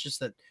there. It's just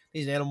that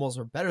these animals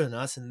are better than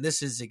us, and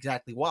this is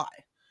exactly why.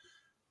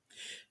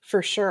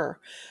 For sure.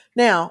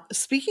 Now,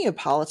 speaking of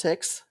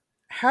politics,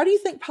 how do you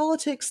think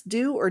politics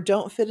do or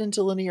don't fit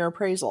into linear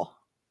appraisal?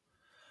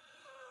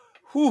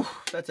 Whew,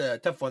 that's a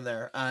tough one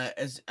there.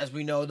 As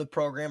we know, the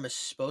program is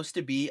supposed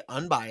to be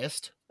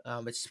unbiased.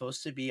 It's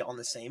supposed to be on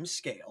the same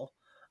scale.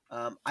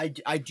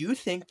 I do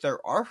think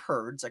there are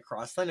herds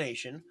across the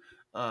nation,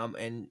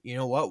 and you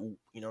know what,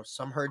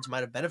 some herds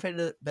might have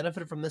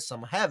benefited from this,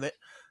 some haven't,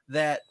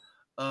 that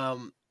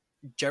um,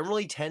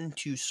 generally tend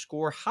to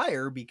score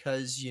higher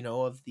because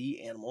of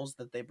the animals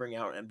that they bring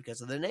out and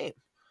because of the name.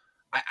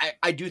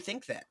 I do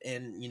think that,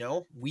 and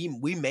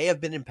we may have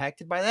been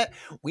impacted by that.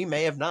 We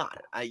may have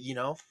not.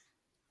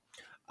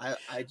 I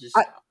I, just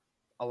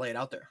I'll lay it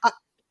out there. I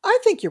I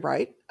think you're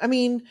right. I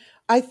mean,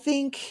 I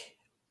think,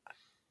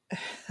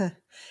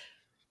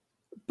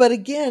 but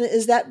again,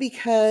 is that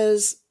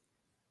because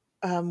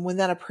when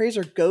that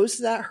appraiser goes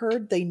to that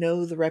herd, they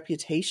know the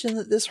reputation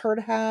that this herd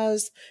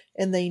has,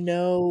 and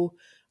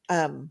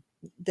um,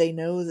 they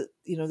know that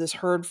this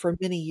herd for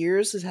many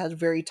years has had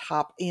very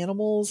top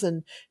animals,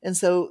 and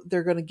so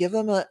they're going to give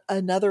them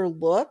another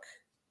look.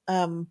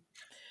 Um,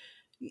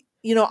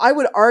 I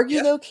would argue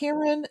Yeah. though,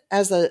 Cameron,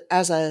 as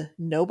a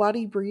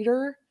nobody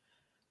breeder,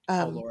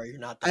 Oh, um, Laura, you're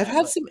not I've that,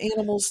 had but some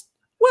animals.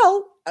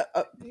 Well,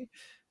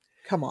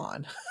 come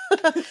on,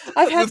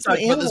 I've had we've some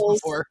talked about this animals.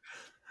 before.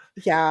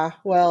 Yeah,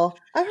 well,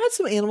 I've had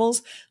some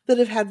animals that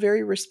have had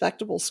very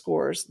respectable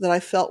scores that I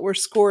felt were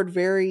scored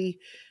very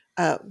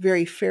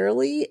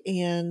fairly,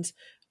 and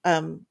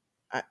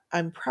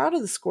I'm proud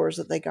of the scores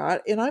that they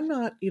got. And I'm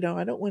not,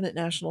 I don't win at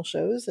national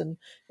shows, and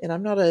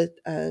I'm not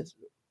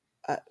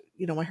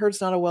my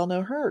herd's not a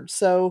well-known herd,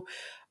 so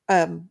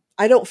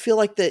I don't feel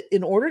like that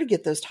in order to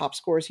get those top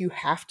scores, you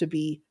have to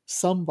be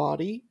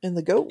somebody in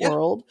the goat Yeah,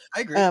 world.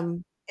 I agree.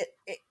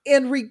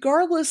 And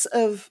regardless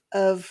of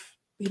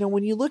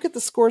when you look at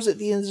the scores at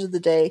the end of the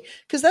day,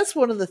 because that's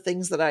one of the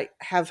things that I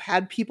have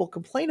had people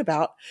complain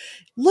about.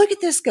 Look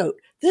at this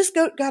goat. This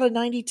goat got a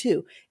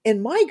 92,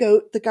 and my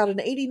goat that got an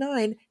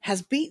 89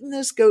 has beaten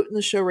this goat in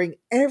the show ring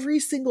every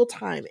single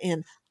time,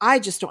 and I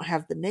just don't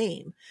have the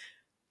name.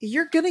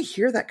 You're going to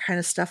hear that kind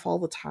of stuff all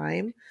the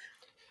time.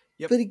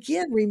 Yep. But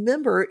again,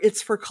 remember,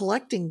 it's for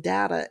collecting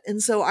data.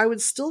 And so I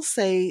would still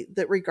say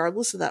that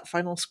regardless of that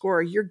final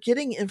score, you're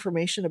getting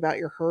information about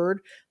your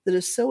herd that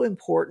is so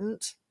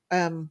important.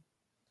 You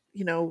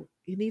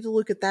need to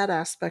look at that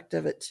aspect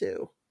of it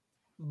too.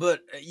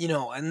 But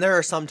and there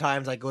are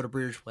sometimes I go to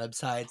breeders'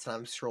 websites and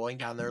I'm scrolling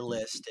down their Mhm.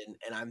 list,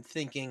 and I'm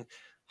thinking,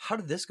 how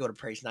did this go to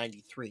Praise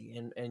 93?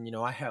 And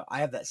I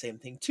have that same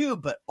thing too.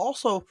 But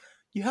also,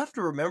 you have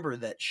to remember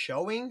that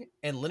showing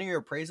and linear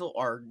appraisal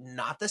are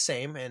not the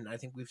same, and I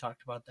think we've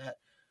talked about that,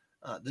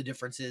 the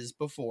differences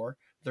before.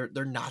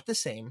 They're not the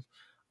same.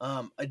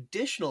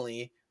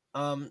 Additionally,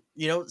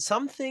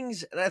 some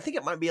things, and I think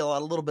it might be a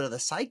little bit of the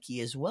psyche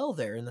as well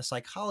there in the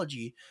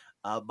psychology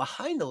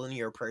behind the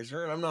linear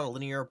appraiser. And I'm not a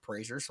linear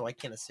appraiser, so I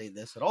can't say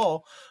this at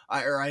all.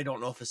 I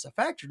don't know if it's a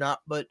fact or not,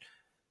 but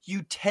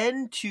you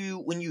tend to,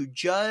 when you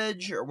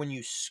judge or when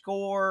you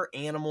score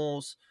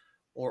animals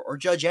or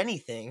judge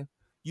anything,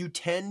 you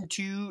tend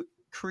to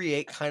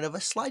create kind of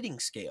a sliding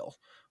scale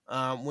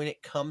when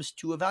it comes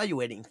to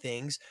evaluating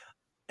things,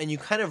 and you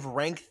kind of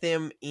rank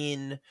them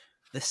in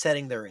the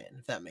setting they're in,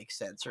 if that makes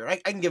sense. Or I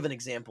can give an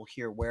example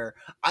here where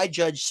I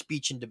judge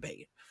speech and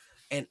debate,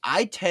 and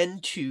I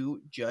tend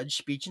to judge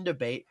speech and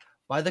debate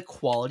by the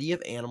quality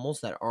of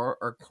animals that are,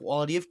 or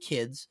quality of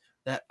kids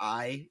that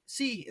I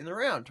see in the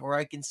round. Or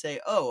I can say,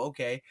 oh,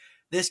 okay,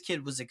 this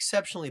kid was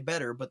exceptionally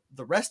better, but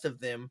the rest of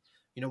them,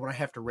 when I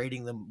have to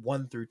rating them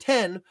 1 through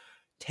 10,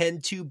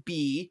 tend to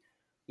be,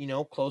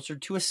 closer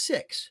to a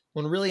 6.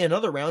 When really in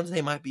other rounds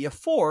they might be a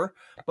 4,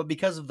 but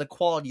because of the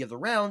quality of the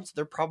rounds,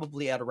 they're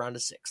probably at around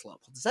a 6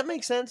 level. Does that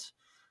make sense?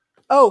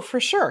 Oh, for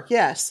sure.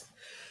 Yes.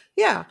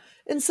 Yeah.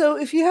 And so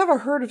if you have a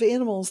herd of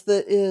animals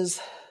that is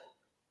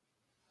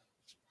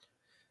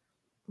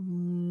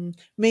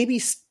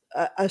maybe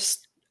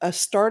a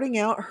starting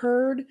out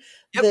herd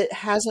Yep. that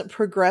hasn't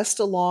progressed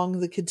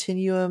along the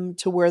continuum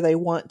to where they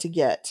want to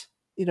get.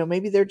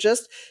 Maybe they're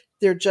just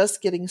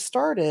getting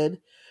started.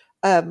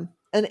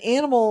 An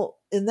animal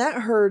in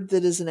that herd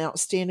that is an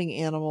outstanding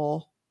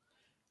animal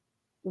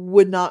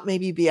would not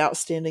maybe be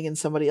outstanding in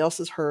somebody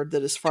else's herd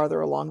that is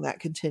farther along that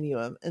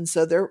continuum, and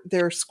so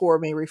their score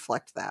may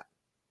reflect that.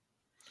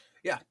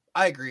 Yeah,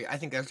 I agree. I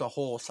think there's a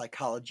whole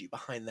psychology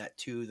behind that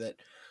too that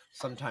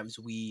sometimes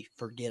we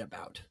forget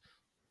about.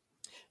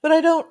 But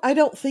I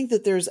don't think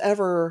that there's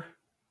ever,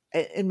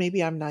 and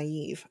maybe I'm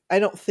naive. I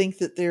don't think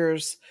that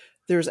there's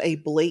a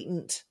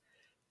blatant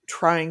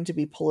trying to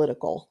be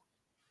political.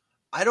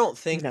 I don't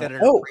think that an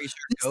Oh, appraiser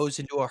goes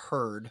into a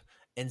herd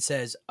and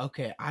says,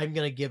 "Okay, I'm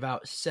going to give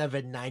out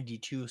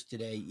 792s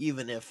today,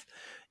 even if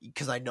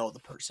because I know the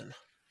person."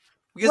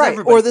 Because right.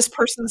 Or everybody, this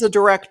person's a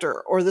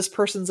director, or this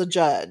person's a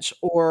judge,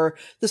 or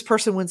this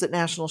person wins at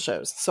national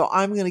shows. So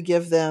I'm going to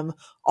give them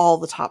all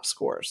the top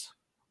scores.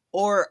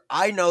 or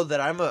I know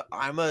that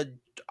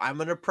I'm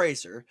an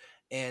appraiser,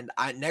 and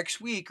next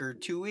week or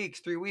 2 weeks,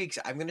 3 weeks,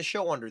 I'm going to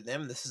show under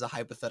them. This is a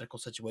hypothetical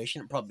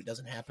situation; it probably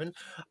doesn't happen.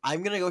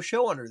 I'm going to go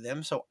show under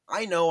them, so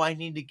I know I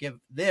need to give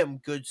them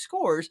good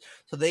scores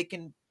so they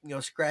can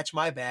scratch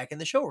my back in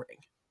the show ring.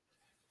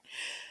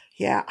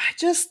 Yeah, I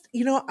just,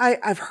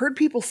 I've heard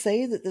people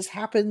say that this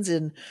happens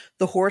in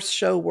the horse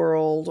show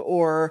world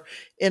or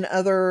in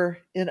other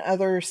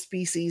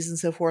species and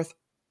so forth.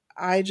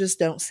 I just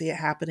don't see it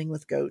happening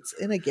with goats.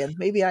 And again,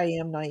 maybe I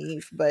am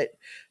naive, but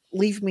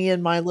leave me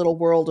in my little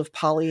world of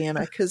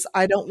Pollyanna because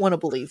I don't want to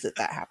believe that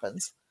that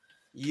happens.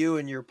 You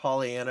and your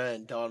Pollyanna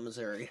and Don,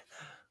 Missouri.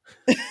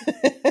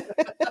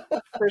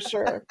 For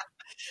sure.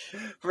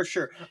 For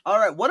sure. All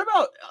right. What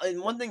about,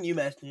 and one thing you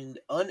mentioned,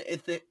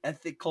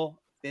 unethical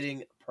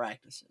fitting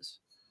practices?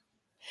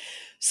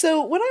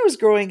 So when I was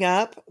growing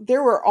up,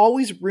 there were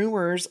always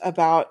rumors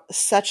about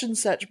such and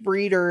such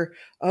breeder.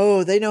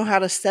 Oh, they know how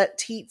to set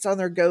teats on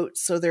their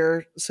goats so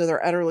their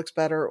udder looks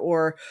better.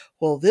 Or,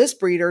 well, this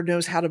breeder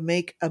knows how to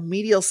make a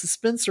medial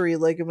suspensory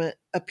ligament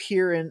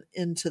appear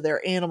into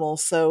their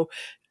animals, so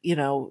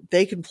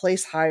they can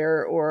place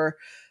higher. Or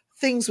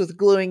things with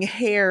gluing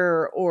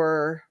hair,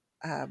 or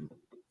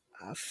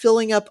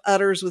filling up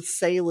udders with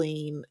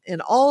saline,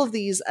 and all of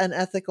these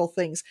unethical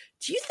things.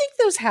 Do you think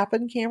those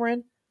happen,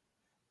 Cameron?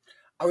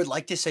 I would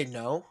like to say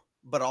no,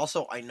 but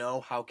also I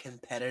know how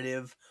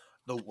competitive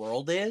the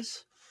world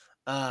is.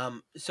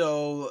 The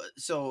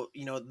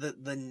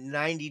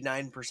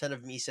 99%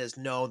 of me says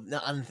no,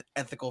 the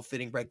unethical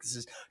fitting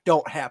practices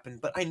don't happen,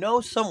 but I know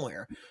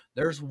somewhere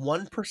there's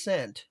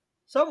 1%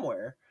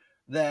 somewhere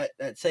that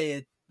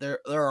say there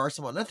are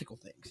some unethical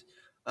things.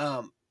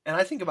 And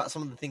I think about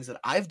some of the things that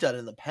I've done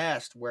in the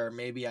past where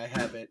maybe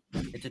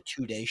it's a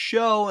 2-day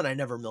show and I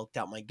never milked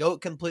out my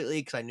goat completely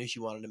because I knew she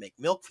wanted to make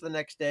milk for the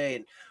next day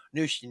and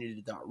knew she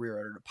needed that rear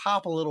udder to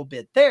pop a little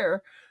bit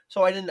there.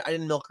 So I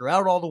didn't milk her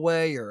out all the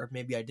way, or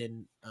maybe I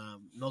didn't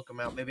milk them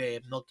out. Maybe I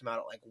milked them out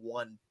at like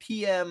 1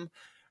 p.m.,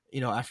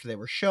 after they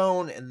were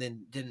shown, and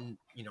then didn't,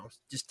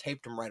 just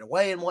taped them right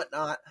away and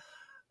whatnot,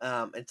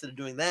 instead of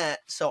doing that.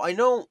 So I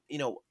know,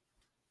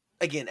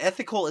 again,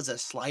 ethical is a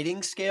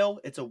sliding scale.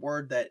 It's a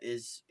word that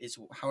is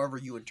however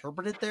you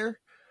interpret it there.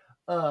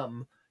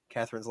 Um,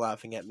 Catherine's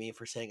laughing at me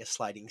for saying a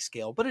sliding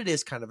scale, but it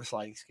is kind of a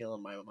sliding scale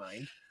in my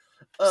mind.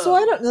 So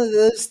I Um, don't know that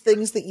those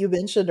things that you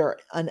mentioned are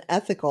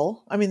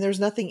unethical. I mean, there's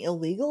nothing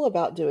illegal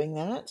about doing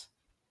that.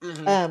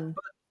 mhm. Um,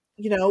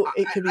 I,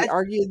 it could be I,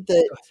 argued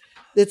that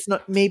it's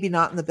not maybe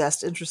not in the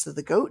best interest of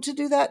the goat to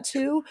do that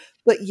too,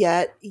 but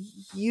yet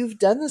you've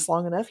done this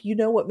long enough. You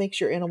know what makes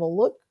your animal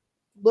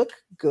look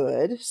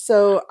good.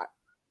 So,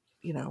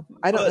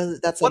 I don't But know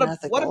that that's what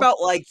unethical.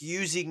 about like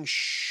using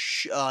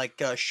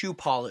shoe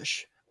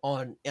polish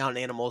on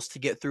animals to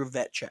get through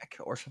vet check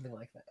or something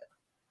like that?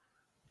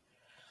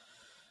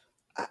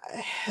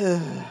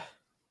 I,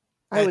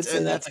 I would That's say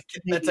and that's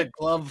that's a maybe.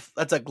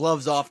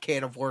 gloves off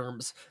can of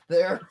worms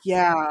there.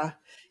 Yeah.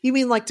 You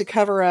mean like to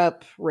cover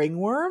up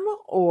ringworm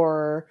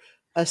or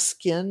a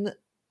skin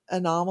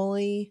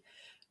anomaly?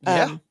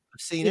 Yeah, Um,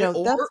 I've seen it.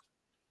 that's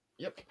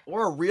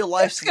Or a real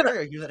life that's gonna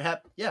scenario here that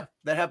happened. Yeah,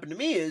 that happened to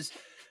me is,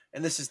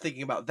 and this is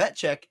thinking about vet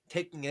check,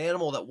 taking an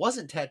animal that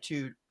wasn't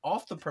tattooed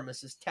off the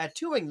premises,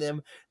 tattooing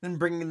them, then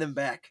bringing them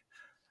back.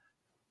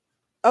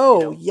 You oh,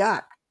 know,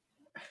 yuck.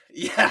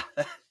 yeah,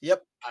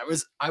 yep. I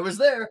was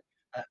there.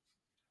 Uh,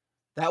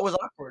 That was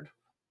awkward.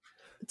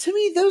 To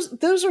me,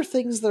 those are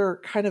things that are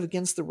kind of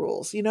against the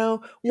rules. Yeah.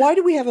 Why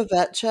do we have a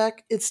vet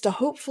check? It's to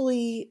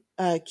hopefully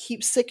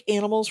keep sick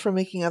animals from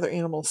making other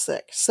animals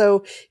sick.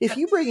 So if Yeah.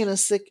 you bring in a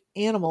sick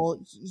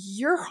animal,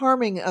 you're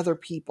harming other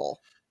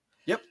people.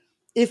 Yep.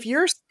 If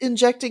you're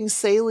injecting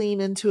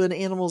saline into an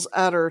animal's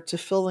udder to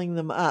filling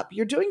them up,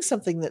 you're doing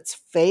something that's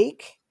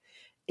fake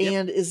Yep.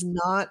 and is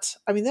not.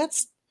 I mean,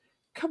 that's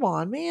come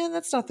on, man.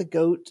 That's not the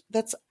goat.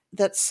 That's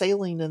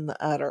saline in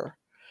the udder.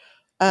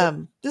 Yep.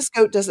 This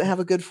goat doesn't have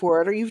a good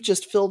forerunner. You've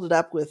just filled it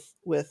up with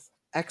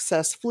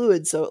excess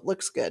fluid so it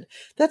looks good.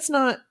 That's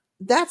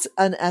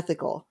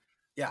unethical.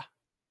 Yeah.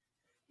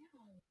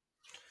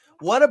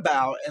 What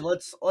about, and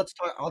let's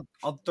talk.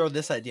 I'll throw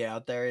this idea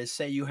out there. Is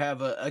say you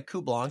have a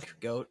Coup Blanc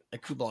goat, a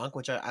Coup Blanc,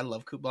 which I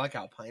love Coup Blanc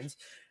Alpines,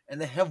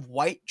 and they have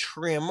white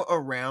trim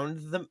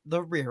around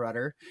the rear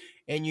udder,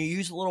 and you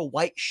use a little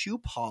white shoe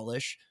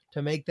polish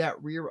to make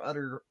that rear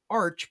udder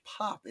arch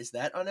pop. Is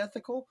that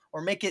unethical,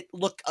 or make it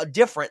look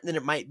different than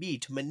it might be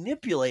to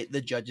manipulate the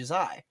judge's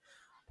eye?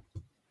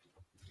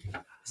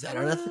 Is that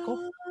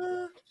unethical?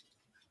 Uh,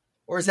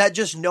 Or is that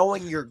just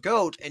knowing your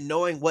goat and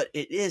knowing what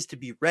it is to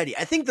be ready?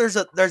 I think there's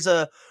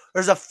a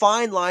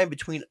fine line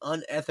between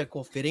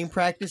unethical fitting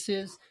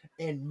practices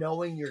and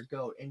knowing your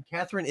goat. And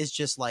Catherine is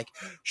just like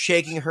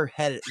shaking her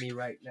head at me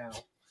right now.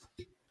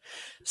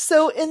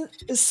 so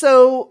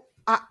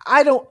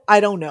I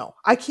don't know.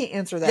 I can't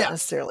answer that Yeah,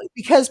 necessarily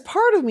because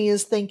part of me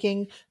is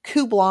thinking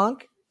Coup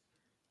Blanc,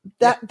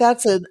 yeah,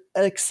 that's an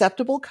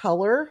acceptable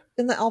color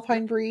in the yep,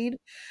 Alpine breed.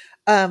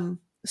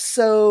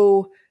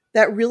 So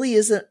that really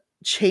isn't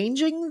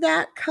changing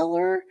that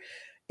color.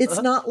 It's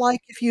uh-huh, not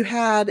like if you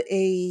had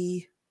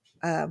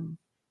um,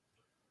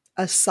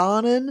 a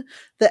Saanen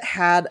that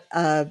had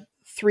a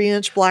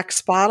 3-inch black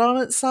spot on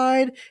its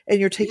side, and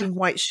you're yeah. taking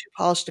white shoe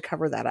polish to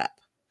cover that up.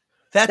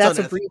 That's That's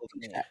a breed unethical to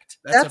me. defect.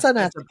 That's That's a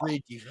unethical.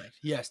 breed defect.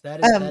 Yes,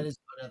 that Um, is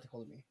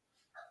unethical to me.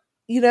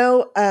 you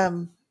know,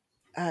 um,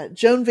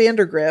 Joan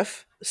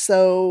Vandergriff,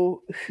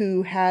 so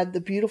who had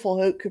the beautiful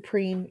Haute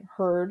Caprine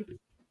herd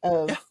Yeah.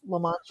 of La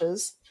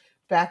Manchas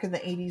back in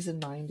the 80s and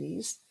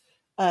 90s,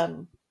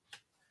 um,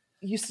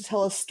 used to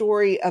tell a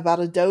story about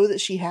a doe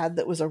that she had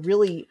that was a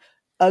really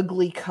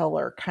ugly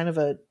color, kind of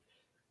a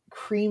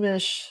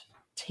creamish,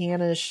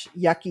 tannish,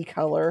 yucky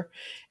color,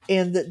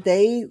 and that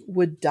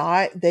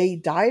they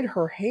dyed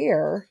her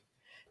hair,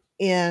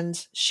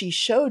 and she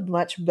showed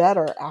much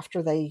better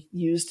after they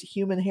used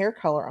human hair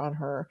color on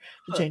her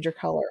to Huh. change her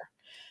color.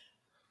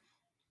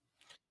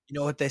 You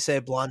know what they say?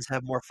 Blondes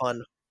have more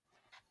fun.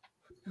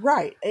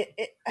 Right.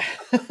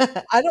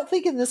 I don't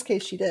think in this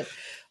case she did.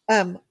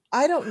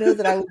 I don't know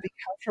that I would be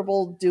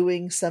comfortable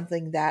doing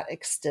something that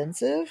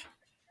extensive.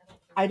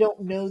 I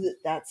don't know that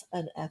that's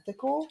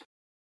unethical.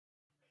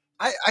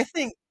 I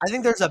think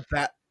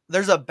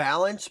there's a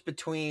balance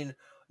between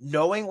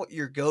knowing what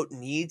your goat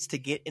needs to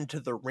get into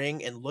the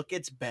ring and look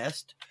its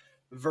best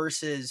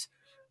versus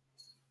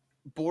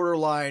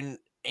borderline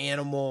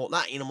animal,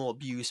 not animal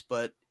abuse,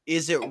 but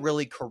is it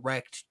really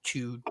correct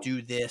to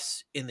do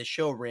this in the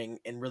show ring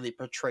and really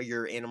portray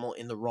your animal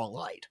in the wrong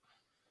light?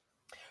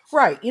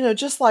 Right.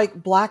 Just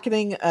like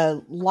blackening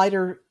a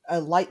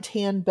light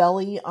tan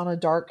belly on a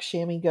dark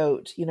chamois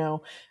goat.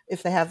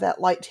 If they have that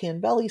light tan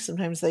belly,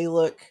 sometimes they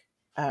look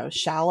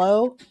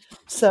shallow.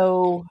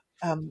 So,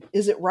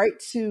 is it right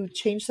to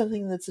change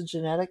something that's a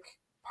genetic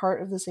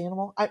part of this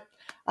animal? I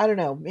don't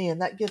know, man.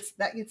 That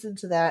gets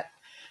into that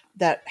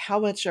how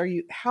much are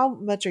you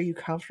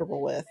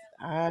comfortable with?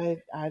 I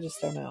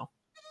just don't know.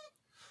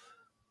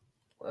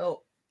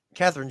 Well,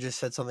 Catherine just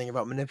said something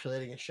about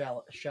manipulating a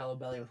shallow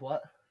belly with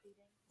what?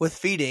 With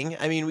feeding.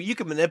 I mean, you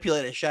can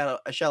manipulate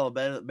a shallow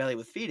belly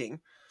with feeding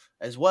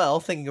as well.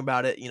 Thinking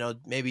about it,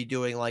 maybe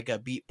doing like a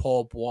beet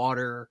pulp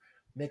water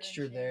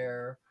mixture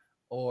there,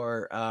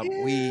 or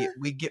we Yeah.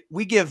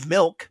 we give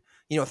milk.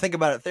 Think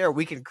about it there.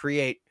 We can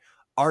create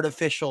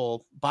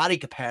artificial body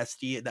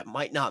capacity that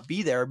might not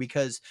be there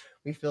because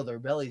we fill their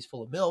bellies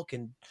full of milk.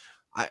 And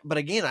but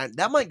again,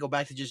 that might go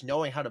back to just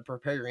knowing how to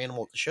prepare your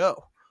animal at the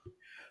show.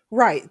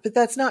 Right, but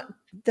that's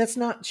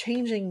not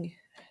changing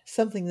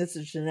something that's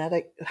a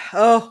genetic.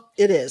 Oh,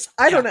 it is.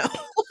 I Yeah, don't know.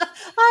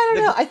 I don't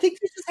the know. I think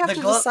you just have the,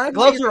 to glo- the decide what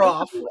gloves you're are off.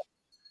 comfortable with.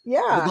 The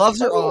Yeah,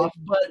 gloves are totally. off,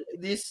 but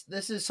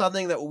this is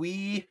something that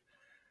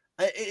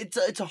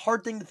it's a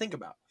hard thing to think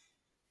about.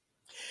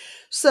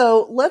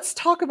 So let's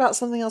talk about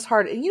something else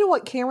hard. And you know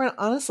what, Cameron?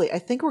 Honestly, I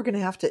think we're going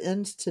to have to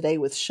end today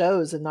with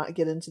shows and not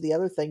get into the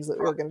other things that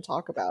we Pro- were going to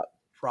talk about.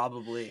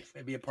 Probably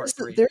maybe a part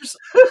three. There's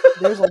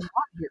a lot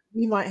here.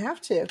 We might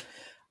have to.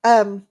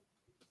 Um,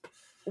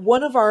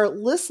 One of our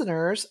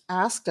listeners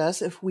asked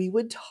us if we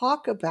would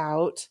talk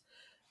about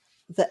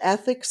the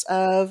ethics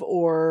of,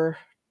 or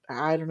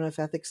I don't know if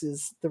ethics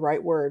is the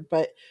right word,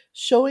 but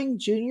showing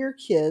junior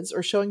kids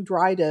or showing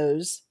dry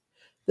does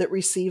that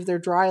receive their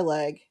dry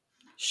leg.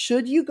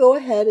 Should you go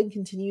ahead and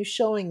continue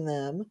showing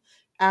them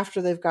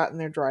after they've gotten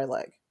their dry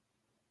leg?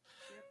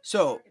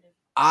 So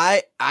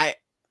I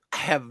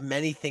have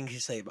many things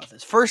to say about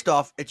this. First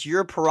off, it's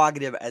your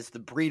prerogative as the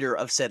breeder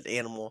of said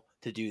animal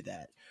to do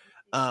that.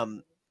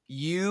 Um,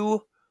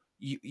 you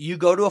you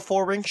go to a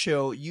 4 ring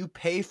show, you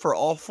pay for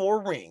all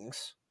 4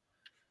 rings,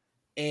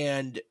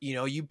 and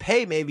you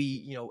pay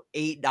maybe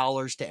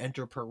 $8 to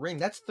enter per ring.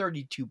 That's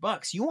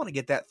 $32. You want to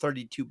get that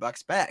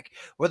 $32 back,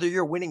 whether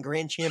you're winning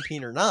grand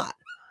champion or not.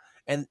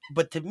 And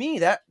but to me,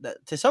 that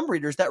to some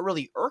breeders that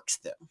really irks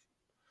them.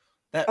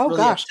 That Oh really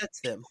gosh, upsets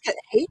them. get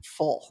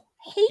hateful,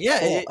 Yeah,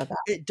 hateful it about.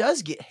 it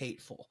does get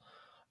hateful.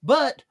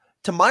 But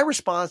to my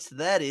response to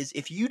that is,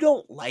 if you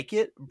don't like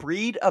it,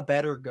 breed a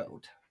better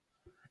goat.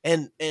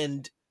 And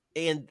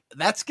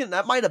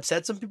that might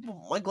upset some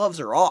people. My gloves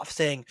are off,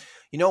 saying,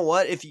 you know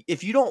what?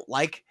 If you don't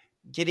like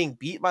getting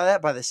beat by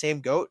the same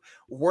goat,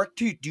 work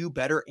to do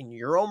better in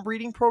your own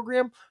breeding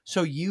program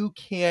so you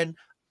can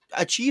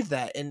achieve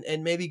that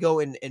and maybe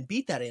go and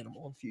beat that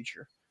animal in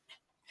future.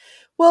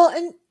 Well,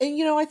 and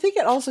I think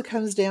it also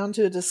comes down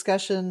to a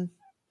discussion.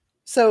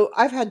 So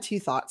I've had two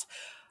thoughts.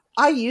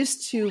 I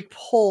used to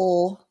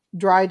pull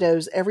dry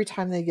does every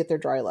time they get their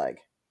dry leg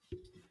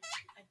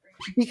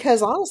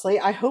because honestly,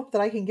 I hope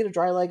that I can get a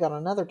dry leg on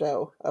another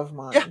doe of Yeah.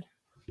 mine.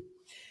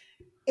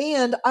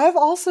 And I've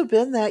also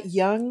been that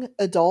young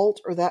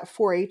adult or that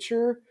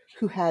 4-H'er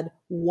who had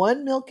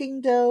one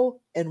milking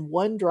doe and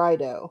one dry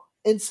doe.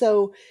 And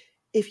so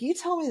if you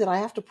tell me that I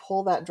have to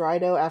pull that dry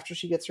doe after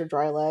she gets her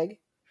dry leg,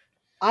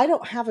 I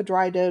don't have a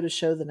dry doe to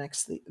show the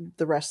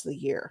rest of the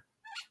year.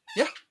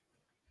 Yeah.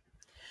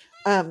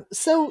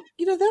 So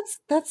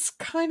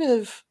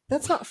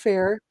that's not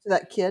fair to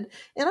that kid.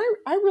 And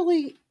I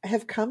really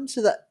have come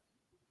to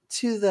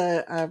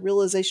the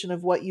realization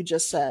of what you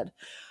just said.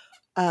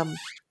 Um,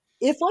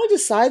 if I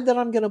decide that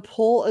I'm going to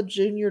pull a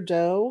junior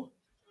doe,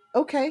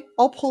 okay,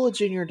 I'll pull a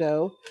junior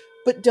doe,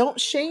 but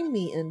don't shame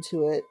me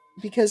into it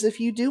because if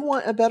you do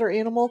want a better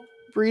animal,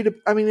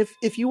 I mean,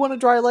 if you want a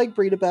dry leg,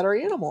 breed a better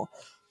animal.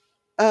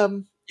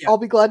 Yeah. I'll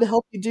be glad to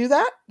help you do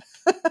that.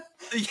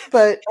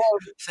 But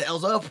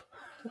Sales up.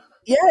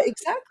 Yeah,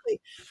 exactly.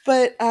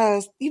 But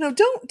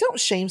don't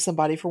shame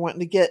somebody for wanting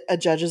to get a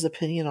judge's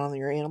opinion on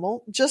your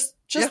animal. Just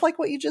Yeah. like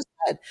what you just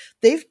said.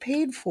 They've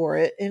paid for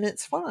it and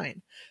it's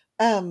fine.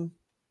 Um,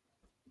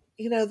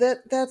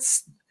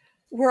 that's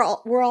we're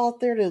all out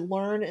there to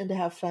learn and to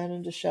have fun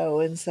and to show.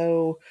 And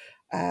so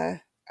uh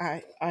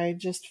I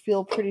just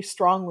feel pretty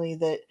strongly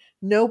that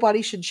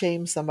nobody should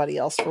shame somebody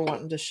else for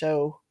wanting to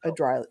show a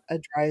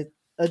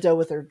doe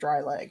with her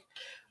dry leg.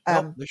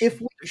 Nope. There If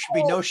should we there should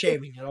be no pull if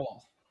shaming at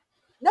all.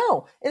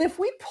 No, and if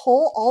we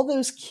pull all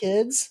those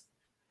kids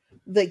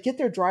that get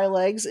their dry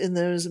legs in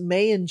those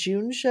May and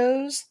June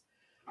shows,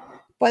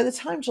 by the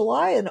time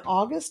July and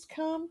August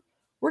come,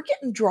 we're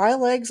getting dry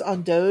legs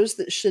on does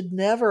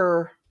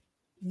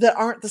that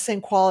aren't the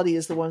same quality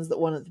as the ones that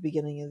won at the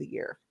beginning of the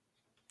year.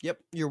 Yep,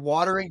 you're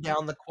watering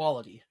down the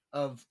quality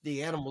of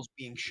the animals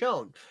being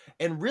shown.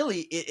 And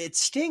really, it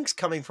stinks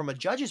coming from a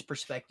judge's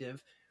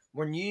perspective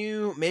when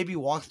you maybe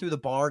walk through the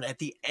barn at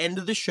the end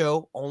of the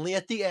show, only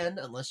at the end,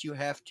 unless you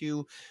have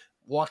to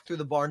walk through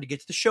the barn to get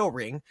to the show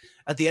ring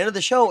at the end of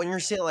the show, and you're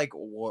saying like,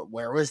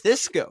 where was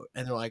this goat?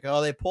 And they're like,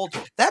 oh, they pulled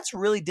it. That's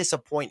really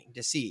disappointing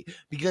to see,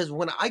 because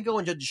when I go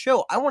and judge a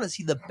show, I want to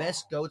see the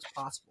best goats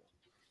possible.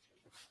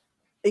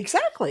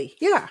 Exactly.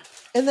 Yeah.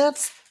 And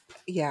that's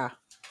yeah.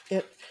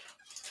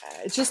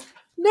 It just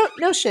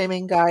no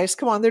shaming, guys.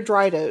 Come on, they're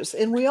dry does,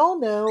 and we all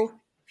know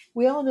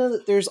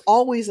that there's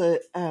always a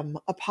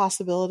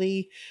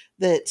possibility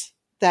that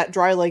that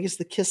dry leg is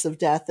the kiss of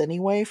death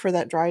anyway for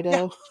that dry Yeah,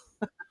 doe.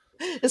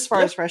 As far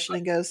yeah. as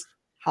freshening goes,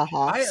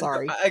 haha.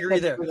 Sorry, I agree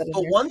had to there. throw that in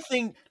But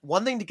there.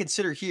 one thing to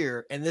consider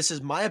here, and this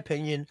is my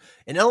opinion,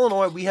 in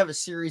Illinois we have a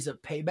series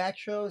of payback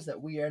shows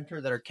that we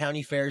enter that are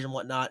county fairs and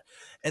whatnot,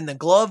 and the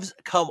gloves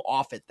come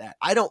off at that.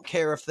 I don't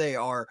care if they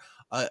are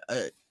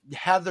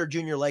have their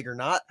junior leg or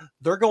not.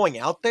 They're going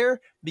out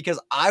there because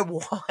I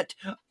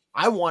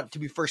want to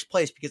be first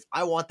place because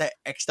I want that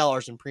X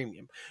dollars in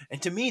premium. And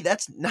to me,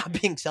 that's not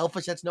being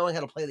selfish. That's knowing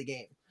how to play the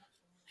game.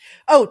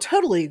 Oh,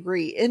 totally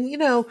agree. And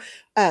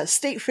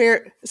state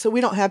fair. So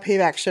we don't have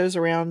payback shows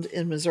around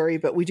in Missouri,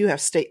 but we do have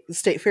the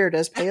state fair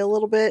does pay a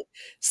little bit.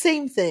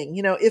 Same thing.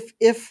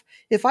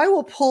 If I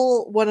will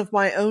pull one of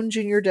my own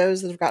junior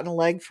does that have gotten a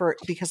leg for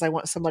because I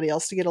want somebody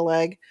else to get a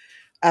leg,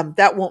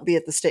 that won't be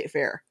at the state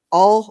fair.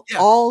 All Yeah.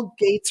 all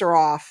gates are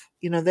off.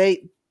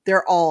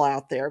 They're all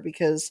out there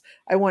because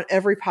I want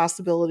every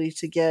possibility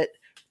to get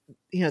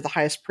the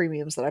highest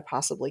premiums that I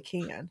possibly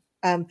can.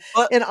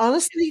 But And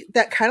honestly,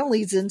 that kind of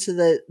leads into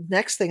the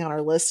next thing on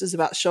our list is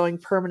about showing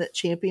permanent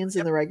champions in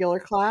yep, the regular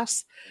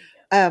class.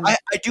 Um, I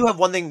do have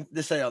one thing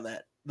to say on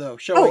that though. oh,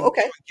 Showing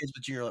okay. kids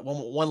with junior,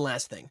 one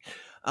last thing.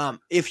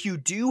 If you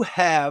do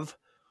have,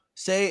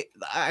 say,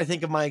 I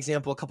think of my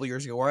example a couple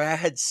years ago where I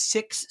had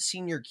 6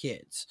 senior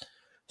kids.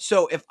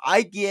 So if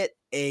I get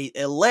a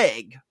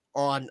leg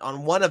on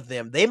one of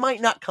them, they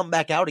might not come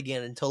back out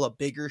again until a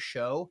bigger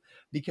show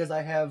because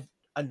I have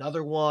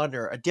another one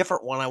or a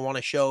different one I want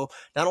to show,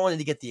 not only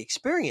to get the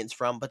experience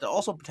from, but to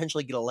also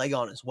potentially get a leg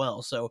on as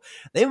well. So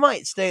they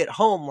might stay at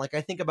home. Like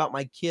I think about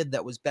my kid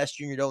that was best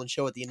junior doe and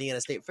show at the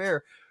Indiana State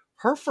Fair.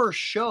 Her first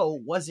show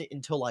wasn't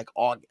until like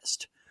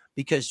August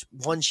because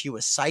one, she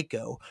was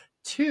psycho.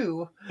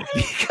 Two,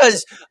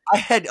 because I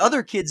had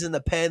other kids in the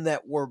pen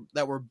that were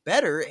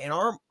better in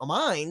our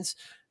minds,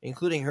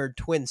 including her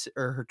twins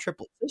or her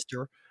triplet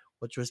sister,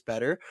 which was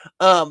better.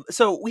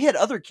 So we had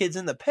other kids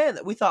in the pen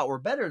that we thought were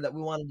better that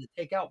we wanted to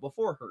take out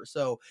before her.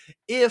 So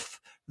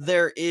if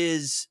there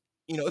is,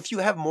 if you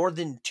have more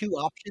than 2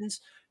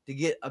 options to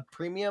get a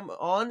premium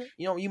on,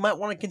 you might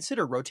want to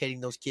consider rotating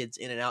those kids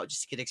in and out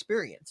just to get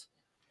experience.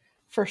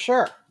 For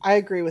sure. I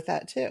agree with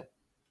that too.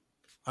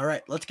 All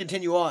right, let's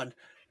continue on.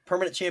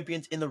 Permanent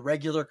champions in the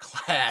regular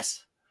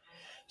class.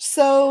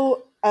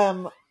 So,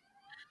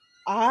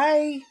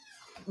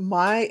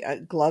 my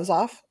gloves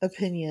off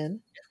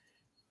opinion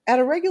at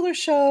a regular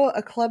show,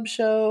 a club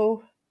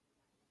show,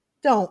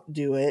 don't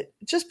do it.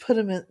 Just put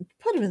them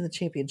in the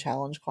champion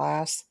challenge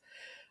class.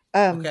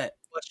 Um, Okay,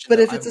 question but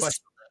though. if I have it's a a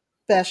question.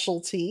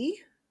 specialty,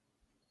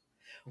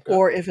 Okay.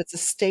 or if it's a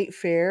state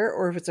fair,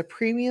 or if it's a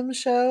premium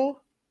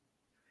show,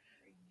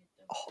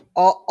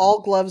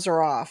 all gloves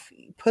are off.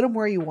 Put them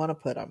where you want to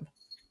put them.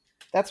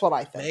 That's what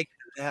I think.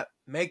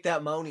 Make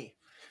that money.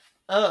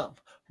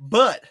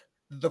 But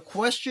the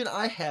question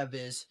I have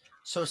is,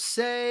 so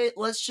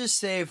let's just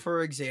say,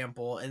 for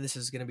example, and this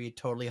is going to be a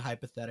totally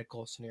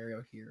hypothetical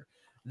scenario here,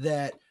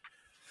 that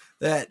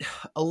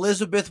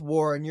Elizabeth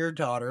Warren, your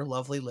daughter,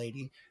 lovely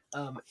lady,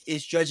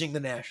 is judging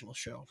the national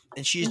show,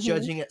 and she's Hmm.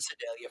 judging at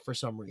Sedalia for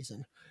some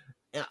reason.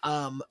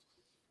 Um,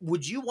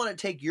 would you want to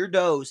take your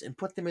does and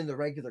put them in the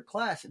regular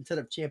class instead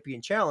of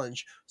champion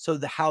challenge so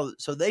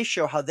they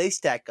show how they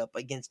stack up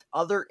against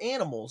other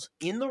animals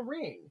in the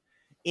ring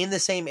in the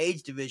same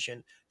age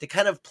division to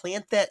kind of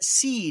plant that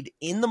seed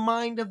in the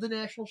mind of the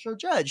national show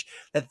judge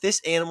that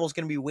this animal is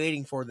going to be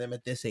waiting for them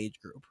at this age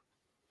group?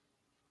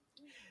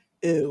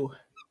 Ooh,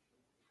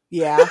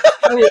 yeah.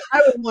 I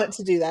would want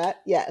to do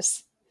that.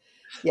 Yes,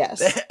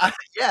 yes.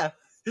 Yeah,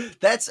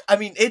 I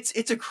mean,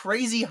 it's a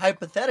crazy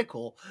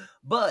hypothetical,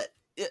 but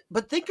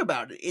but think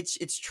about it.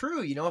 It's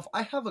true. If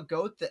I have a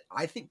goat that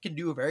I think can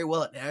do very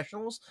well at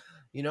nationals,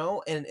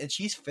 and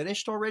she's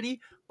finished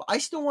already, but I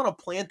still want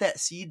to plant that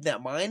seed in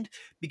that mind,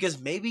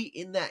 because maybe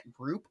in that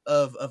group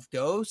of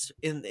does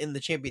in the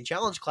champion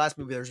challenge class,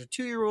 maybe there's a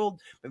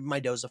 2-year-old, maybe my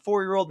doe's a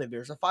 4-year-old, maybe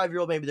there's a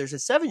 5-year-old, maybe there's a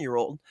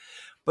 7-year-old.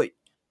 But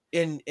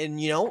and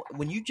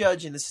when you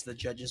judge, and this is the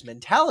judge's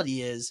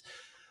mentality, is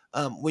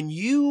when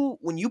you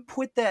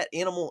put that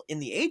animal in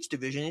the age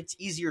division, it's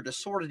easier to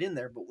sort it in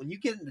there. But when you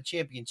get into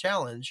champion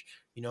challenge,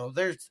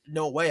 there's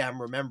no way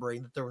I'm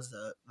remembering that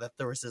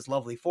there was this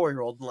lovely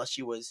 4-year-old unless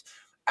she was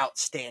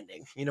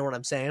outstanding. You know what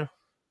I'm saying?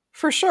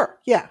 For sure.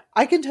 Yeah,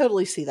 I can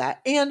totally see that.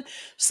 And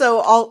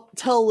so I'll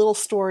tell a little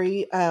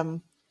story.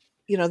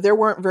 There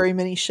weren't very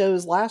many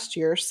shows last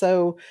year,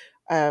 so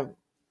um,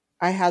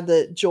 I had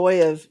the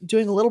joy of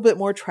doing a little bit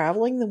more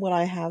traveling than what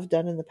I have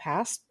done in the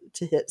past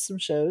to hit some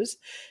shows.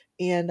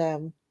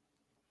 And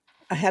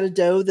I had a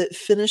doe that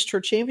finished her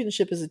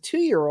championship as a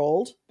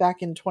 2-year-old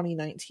back in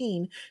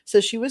 2019. So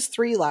she was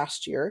 3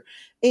 last year,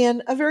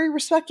 and a very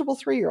respectable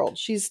 3-year-old.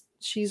 She's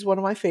one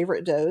of my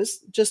favorite does.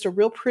 Just a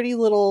real pretty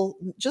little,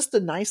 just a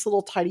nice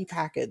little tidy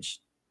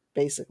package,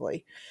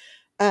 basically.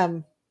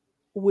 Um,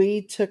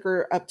 we took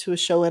her up to a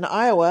show in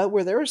Iowa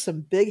where there were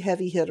some big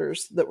heavy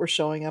hitters that were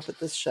showing up at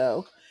this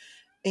show,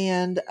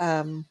 and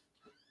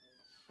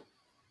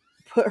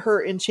put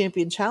her in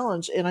champion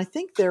challenge. And I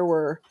think there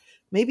were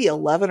maybe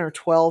 11 or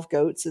 12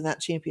 goats in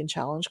that champion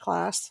challenge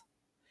class.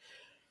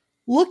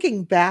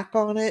 Looking back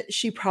on it,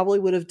 she probably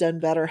would have done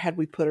better had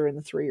we put her in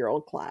the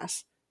 3-year-old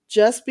class.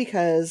 Just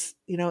because,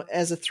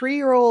 as a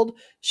 3-year-old,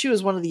 she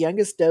was one of the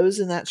youngest does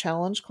in that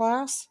challenge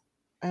class.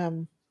 Yeah,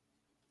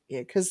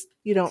 because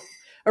you don't,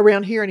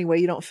 around here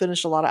anyway, you don't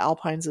finish a lot of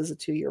alpines as a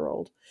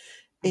 2-year-old.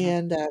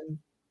 Mm-hmm.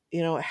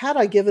 And, had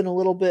I given a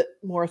little bit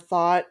more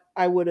thought,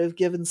 I would have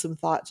given some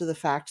thought to the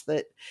fact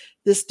that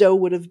this doe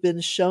would have been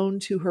shown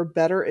to her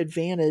better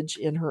advantage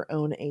in her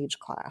own age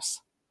class.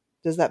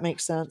 Does that make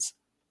sense?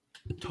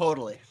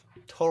 Totally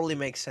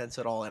makes sense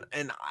at all.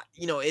 And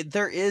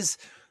there is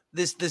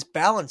this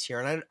balance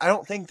here, and I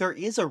don't think there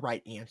is a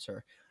right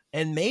answer.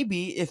 And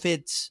maybe if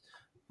it's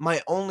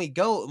my only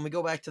goat, and we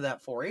go back to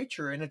that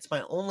 4-H'er, and it's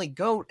my only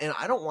goat, and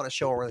I don't want to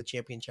show her the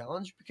champion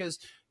challenge, because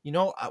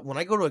when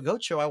I go to a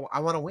goat show, I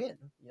want to win.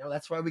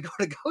 That's why we go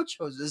to goat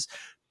shows, is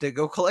to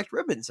go collect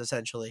ribbons,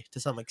 essentially, to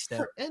some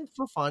extent, and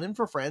for fun and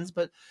for friends,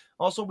 but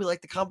also we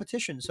like the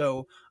competition.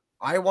 So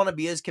I want to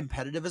be as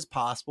competitive as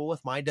possible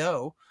with my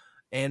doe,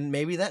 and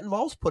maybe that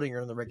involves putting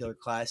her in the regular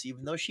class,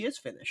 even though she is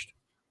finished.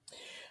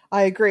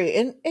 I agree.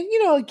 And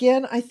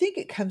again, I think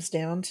it comes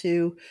down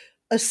to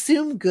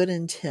assume good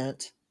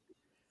intent.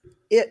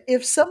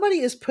 If somebody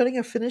is putting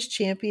a finished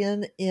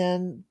champion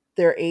in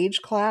their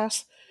age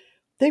class,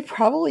 they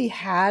probably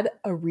had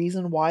a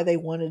reason why they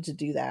wanted to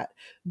do that.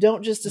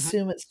 Don't just Mm-hmm.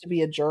 assume it's to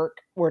be a jerk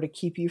or to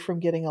keep you from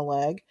getting a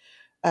leg.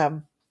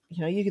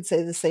 You could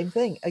say the same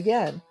thing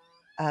again.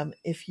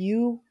 If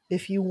you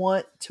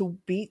want to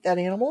beat that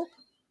animal,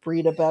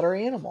 breed a better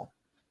animal.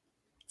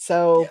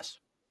 So Yes.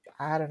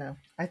 I don't know.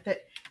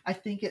 I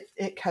think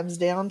it comes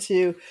down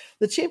to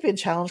the champion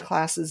challenge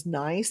class is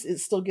nice. It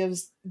still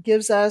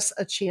gives us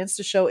a chance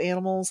to show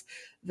animals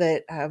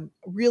that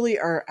really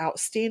are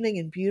outstanding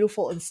and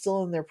beautiful and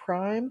still in their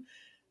prime,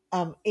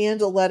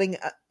 and letting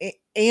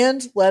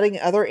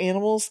other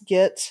animals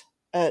get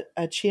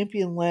a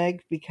champion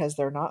leg because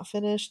they're not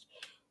finished.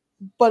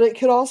 But it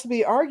could also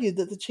be argued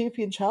that the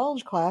champion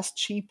challenge class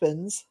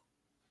cheapens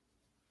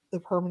the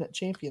permanent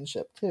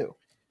championship too.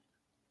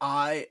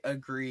 I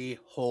agree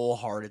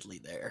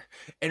wholeheartedly there.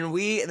 And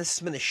this has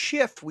been a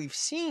shift we've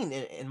seen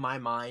in my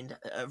mind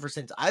ever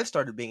since I've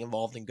started being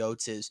involved in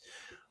goats, is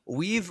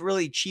we've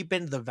really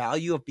cheapened the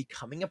value of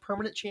becoming a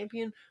permanent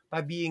champion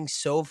by being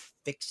so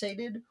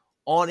fixated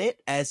on it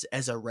as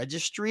a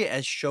registry,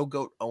 as show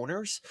goat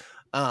owners.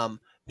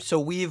 So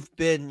we've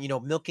been,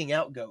 milking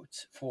out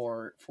goats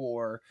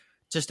for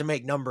just to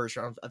make numbers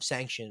of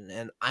sanction,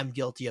 and I'm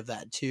guilty of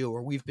that too.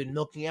 Or we've been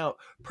milking out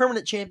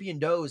permanent champion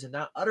does and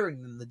not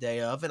uttering them the day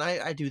of, and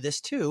I do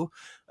this too.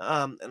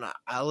 And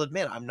I'll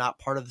admit I'm not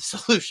part of the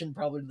solution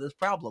probably to this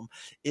problem,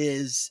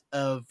 is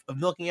of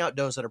milking out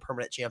does that are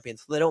permanent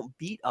champions so they don't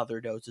beat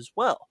other does as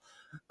well.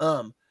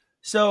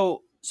 So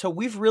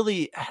we've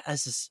really, and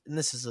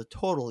this is a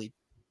totally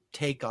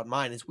take on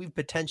mine, is we've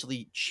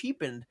potentially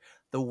cheapened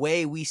the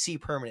way we see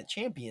permanent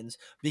champions,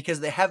 because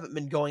they haven't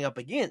been going up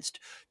against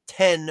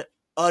 10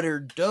 utter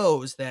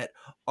does that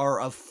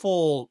are a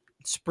full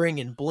spring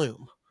and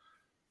bloom.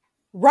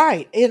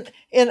 Right. And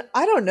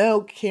I don't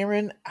know,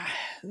 Cameron,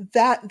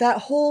 that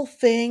whole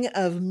thing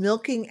of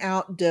milking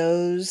out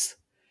does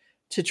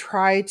to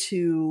try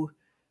to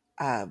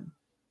um,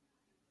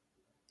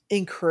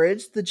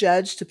 encourage the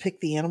judge to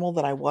pick the animal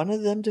that I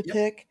wanted them to Yep.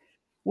 pick.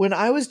 When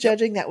I was Yep.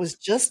 judging, that was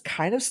just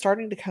kind of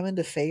starting to come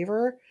into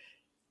favor.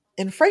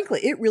 And frankly,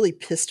 it really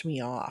pissed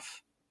me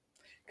off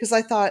because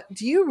I thought,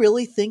 do you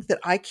really think that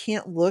I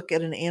can't look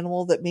at an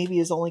animal that maybe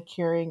is only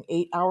carrying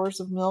 8 hours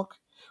of milk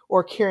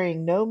or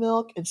carrying no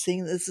milk and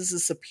seeing this is a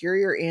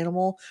superior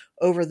animal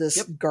over this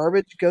Yep.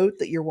 garbage goat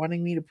that you're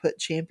wanting me to put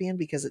champion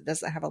because it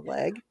doesn't have a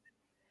leg.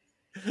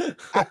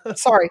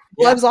 Sorry,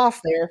 Yeah. gloves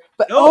off there.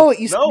 But No, it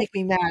used to no. make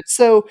me mad.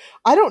 So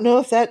I don't know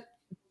if that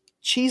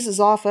cheeses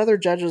off other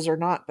judges or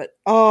not, but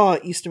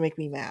it used to make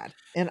me mad.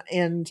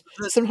 And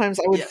sometimes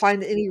I would Yes.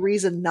 find any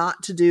reason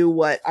not to do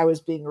what I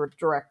was being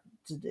directed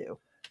to do.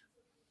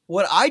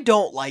 What I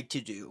don't like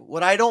to do,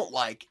 what I don't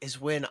like is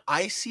when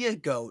I see a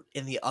goat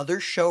in the other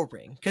show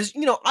ring, because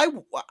you're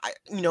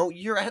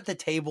at the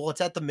table, it's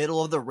at the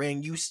middle of the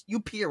ring, you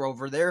peer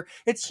over there,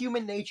 it's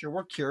human nature,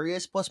 we're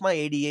curious. Plus, my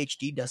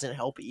ADHD doesn't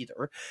help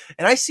either,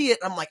 and I see it,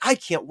 and I'm like, I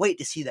can't wait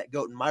to see that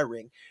goat in my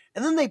ring,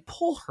 and then they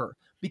pull her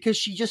because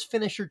she just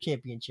finished her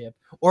championship,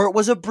 or it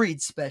was a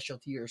breed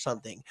specialty or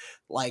something,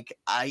 like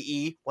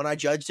i.e. when I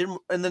judged in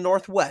the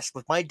Northwest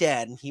with my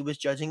dad, and he was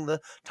judging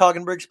the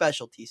Toggenburg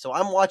specialty, so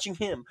I'm watching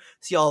him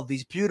see all of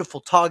these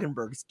beautiful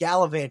Toggenburgs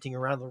gallivanting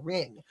around the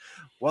ring.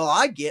 Well,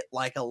 I get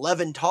like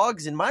 11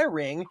 Togs in my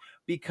ring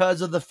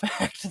because of the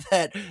fact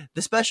that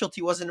the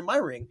specialty wasn't in my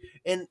ring.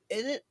 And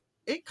it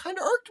kind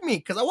of irked me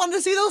because I wanted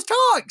to see those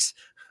Togs.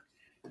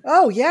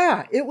 Oh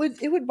yeah, it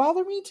would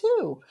bother me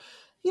too.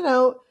 You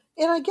know,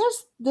 and I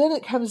guess then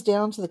it comes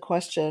down to the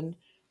question,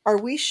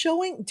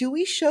 do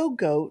we show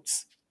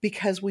goats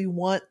because we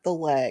want the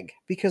leg,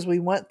 because we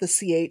want the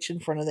CH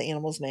in front of the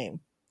animal's name?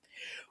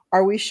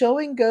 Are we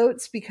showing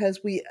goats because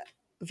we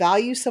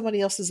value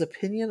somebody else's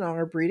opinion on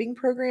our breeding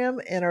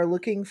program and are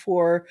looking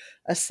for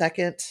a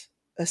second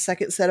a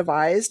second set of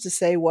eyes to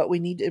say what we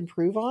need to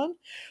improve on?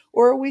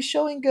 Or are we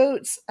showing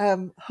goats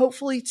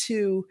hopefully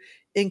to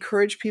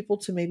encourage people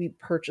to maybe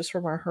purchase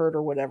from our herd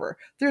or whatever?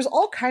 There's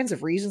all kinds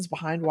of reasons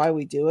behind why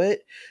we do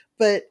it,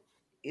 but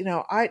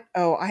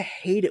I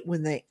hate it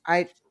when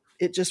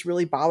it just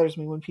really bothers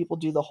me when people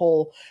do the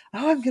whole,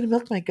 I'm going to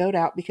milk my goat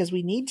out because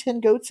we need 10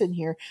 goats in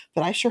here,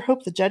 but I sure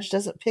hope the judge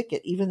doesn't pick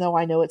it, even though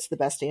I know it's the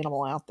best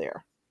animal out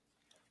there.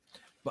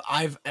 But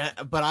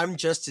I'm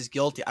just as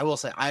guilty. I will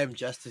say I am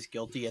just as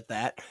guilty at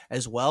that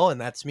as well, and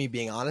that's me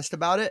being honest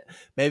about it.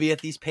 Maybe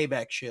at these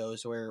payback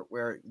shows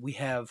where we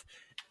have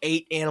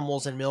 8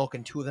 animals in milk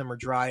and 2 of them are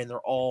dry and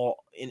they're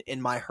all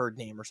in my herd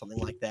name or something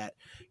like that.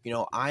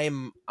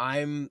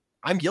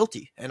 I'm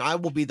guilty, and I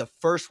will be the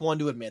first one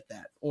to admit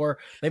that. Or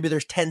maybe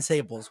there's 10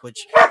 sables,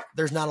 which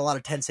there's not a lot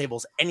of 10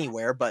 sables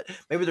anywhere, but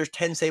maybe there's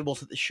 10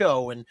 sables at the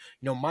show, and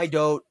my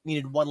goat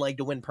needed 1 leg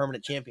to win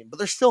permanent champion, but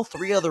there's still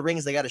 3 other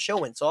rings they got to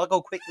show in, so I'll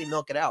go quickly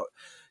milk it out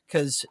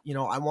because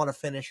I want to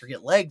finish or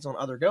get legs on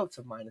other goats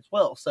of mine as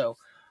well. So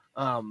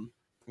and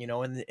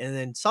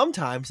then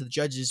sometimes the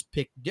judges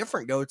pick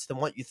different goats than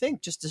what you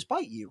think, just to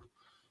spite you.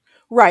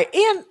 Right.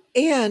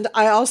 And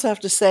I also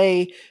have to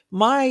say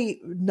my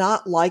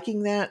not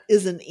liking that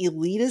is an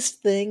elitist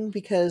thing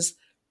because,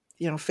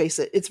 face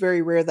it, it's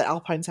very rare that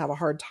alpines have a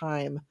hard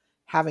time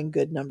having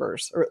good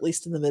numbers, or at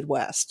least in the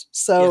Midwest. Yes.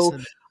 So,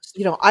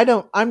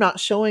 I'm not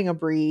showing a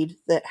breed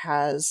that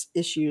has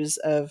issues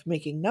of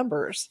making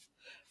numbers.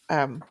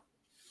 Um,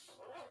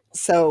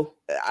 so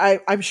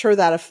I'm sure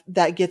that if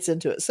that gets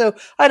into it. So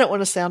I don't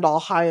want to sound all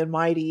high and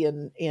mighty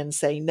and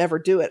say never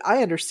do it.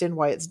 I understand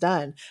why it's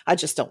done. I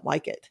just don't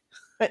like it.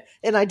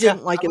 And I Yeah,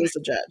 didn't like it as a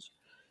judge.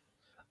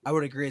 I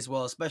would agree as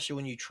well, especially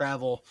when you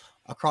travel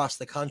across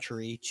the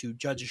country to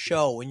judge a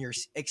show when you're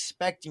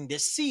expecting to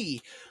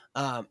see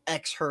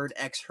X herd,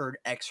 X herd,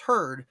 X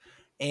herd,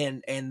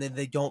 and then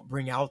they don't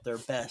bring out their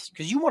best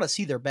because you want to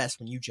see their best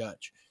when you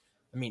judge.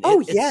 I mean,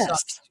 it Yes.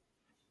 sucks.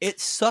 It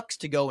sucks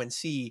to go and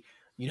see,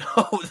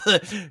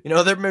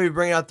 they're maybe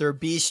bringing out their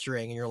B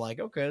string, and you're like,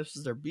 okay, this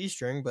is their B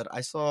string, but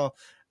I saw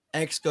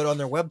X goat on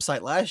their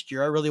website last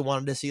year. I really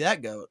wanted to see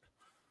that goat.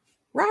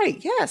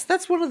 Right. Yes.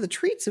 That's one of the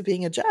treats of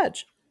being a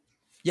judge.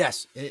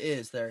 Yes, it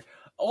is there.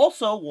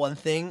 Also, one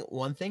thing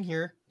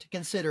here to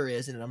consider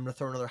is, and I'm going to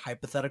throw another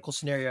hypothetical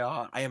scenario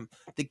out. I am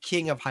the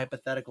king of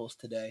hypotheticals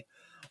today.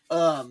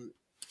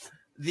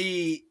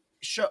 The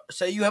show,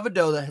 say you have a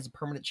doe that has a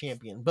permanent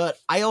champion, but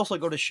I also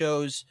go to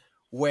shows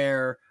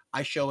where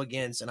I show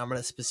against, and I'm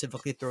going to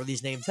specifically throw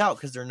these names out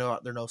because they're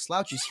no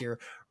slouches here.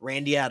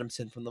 Randy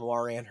Adamson from the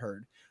Moran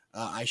herd.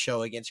 I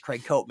show against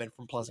Craig Copeman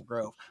from Pleasant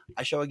Grove.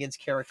 I show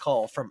against Kara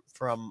Call from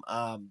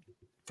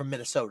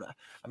Minnesota.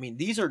 I mean,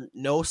 these are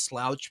no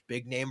slouch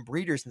big name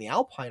breeders in the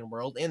alpine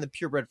world and the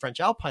purebred French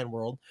alpine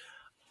world.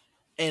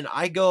 And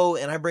I go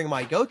and I bring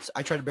my goats.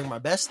 I try to bring my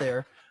best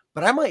there,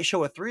 but I might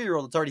show a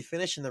 3-year-old that's already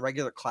finished in the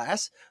regular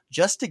class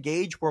just to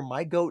gauge where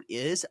my goat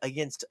is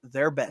against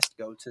their best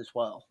goats as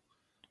well.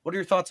 What are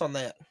your thoughts on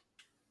that?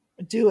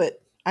 Do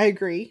it. I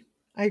agree.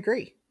 I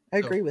agree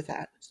with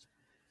that.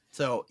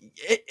 So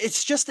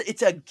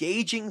it's a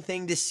gauging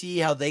thing to see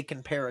how they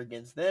compare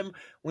against them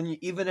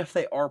even if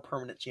they are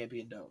permanent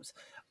champion does.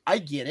 I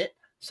get it.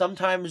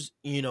 Sometimes,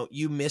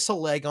 you miss a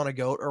leg on a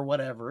goat or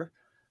whatever.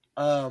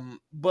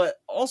 But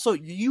also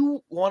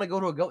you want to go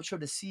to a goat show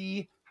to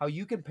see how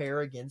you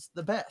compare against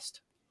the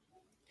best.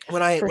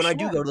 When I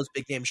do go to those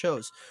big name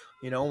shows,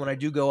 When I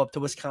do go up to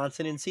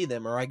Wisconsin and see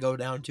them, or I go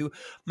down to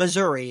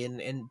Missouri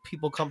and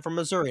people come from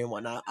Missouri and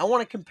whatnot, I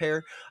want to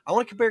compare. I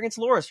want to compare against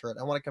Laura's herd.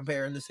 I want to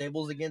compare in the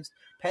stables against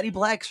Patty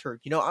Black's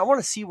herd. I want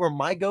to see where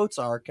my goats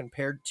are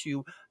compared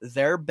to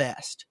their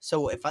best.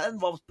 So if that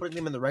involves putting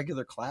them in the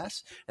regular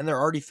class and they're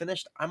already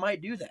finished, I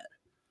might do that.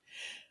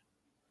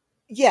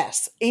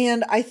 Yes.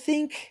 And I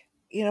think,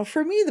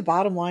 for me, the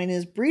bottom line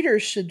is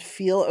breeders should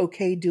feel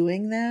okay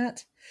doing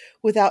that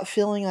without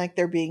feeling like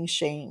they're being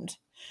shamed.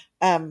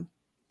 Um,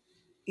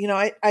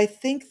 I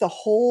think the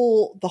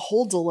whole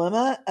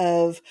dilemma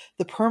of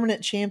the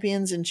permanent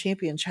champions and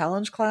champion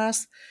challenge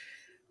class,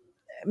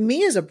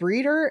 me as a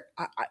breeder,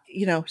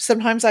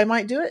 sometimes I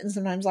might do it and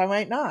sometimes I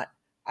might not.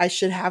 I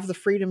should have the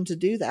freedom to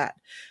do that.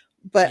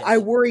 But I Yes.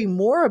 worry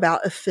more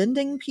about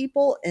offending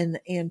people and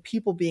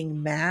people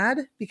being mad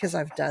because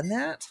I've done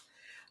that.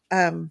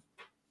 Um,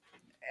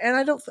 and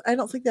I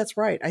don't think that's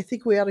right. I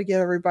think we ought to give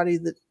everybody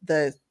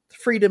the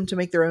freedom to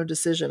make their own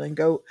decision and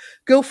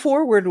go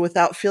forward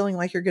without feeling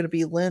like you're going to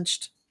be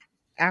lynched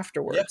Yeah.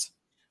 afterwards.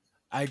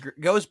 I agree.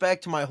 Goes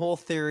back to my whole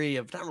theory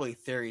of, not really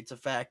theory, it's a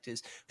fact,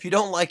 is if you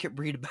don't like it,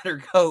 breed a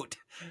better goat.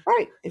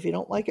 Right. If you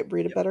don't like it,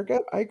 breed a Yep. better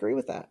goat. I agree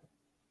with that.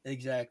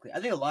 Exactly. I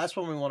think the last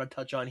one we want to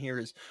touch on here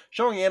is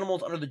showing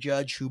animals under the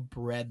judge who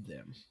bred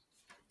them.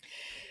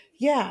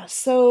 Yeah.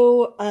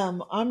 So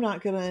I'm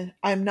not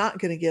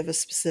gonna give a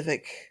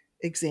specific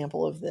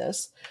example of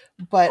this,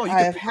 but Oh, you I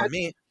could have pick had on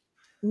me.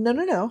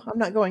 no, I'm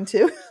not going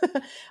to.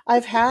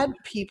 I've had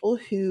people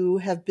who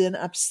have been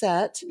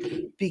upset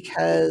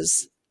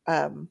because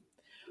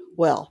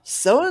well,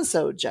 so and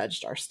so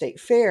judged our state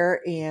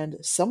fair and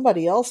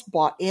somebody else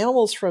bought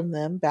animals from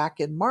them back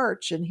in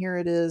March, and here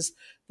it is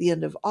the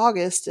end of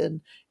August,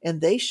 and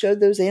they showed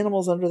those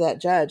animals under that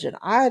judge, and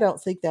I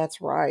don't think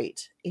that's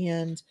right.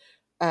 And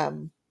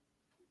um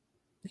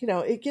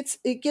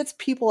it gets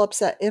people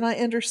upset, and I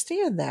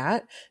understand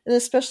that, and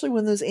especially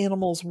when those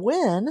animals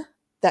win,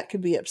 that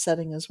could be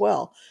upsetting as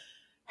well.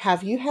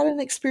 Have you had an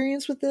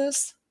experience with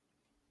this?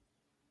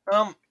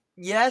 Um,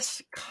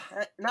 yes,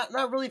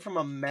 not really from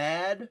a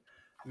mad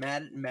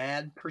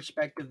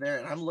perspective there.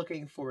 And I'm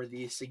looking for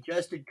the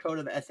suggested code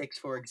of ethics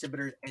for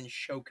exhibitors and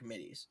show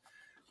committees.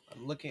 I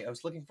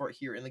was looking for it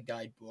here in the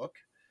guidebook.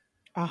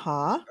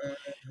 Uh-huh. Uh,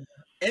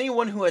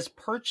 Anyone who has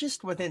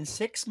purchased within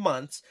 6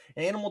 months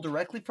an animal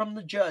directly from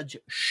the judge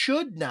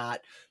should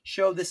not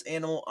show this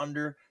animal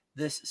under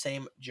this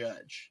same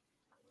judge.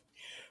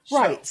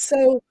 Right. So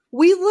So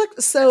we looked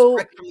that's so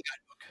correct from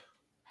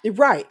the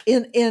right.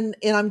 And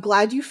I'm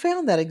glad you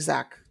found that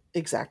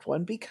exact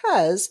one,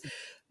 because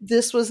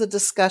this was a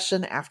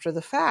discussion after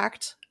the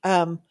fact.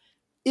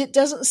 It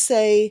doesn't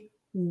say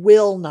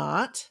will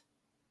not.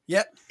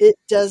 Yep. It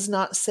does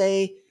not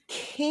say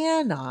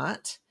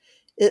cannot.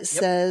 It Yep.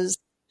 says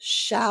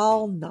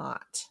shall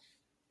not.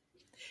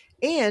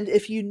 And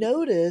if you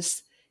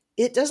notice,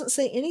 it doesn't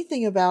say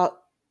anything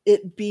about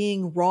it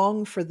being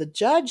wrong for the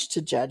judge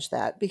to judge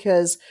that,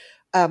 because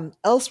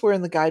elsewhere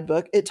in the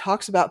guidebook, it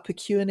talks about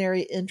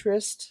pecuniary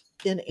interest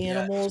in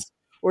Yes. animals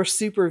or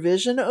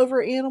supervision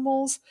over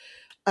animals.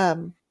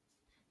 Um,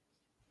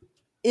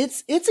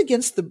 it's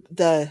against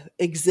the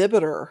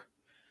exhibitor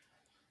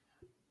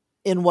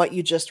in what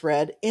you just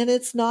read, and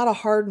it's not a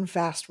hard and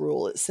fast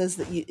rule. It says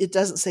that it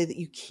doesn't say that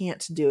you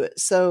can't do it.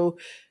 So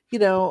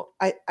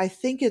I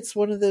think it's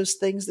one of those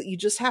things that you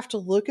just have to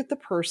look at the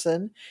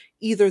person.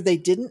 Either they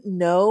didn't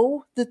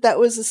know that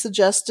was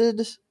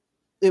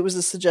it was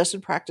a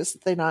suggested practice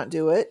that they not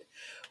do it,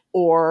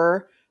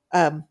 or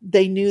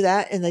they knew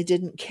that and they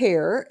didn't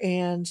care,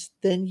 and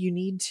then you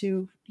need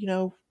to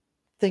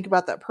think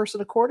about that person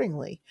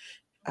accordingly.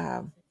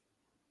 um,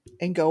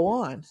 and go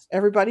on.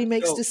 Everybody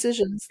makes So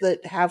decisions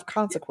that have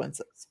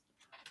consequences.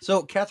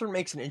 So Catherine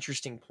makes an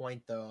interesting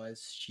point, though,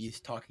 as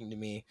she's talking to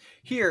me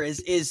here.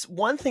 Is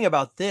one thing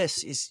about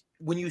this is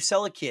when you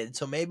sell a kid.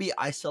 So maybe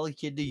I sell a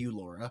kid to you,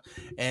 Laura,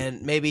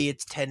 and maybe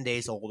it's 10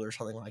 days old or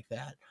something like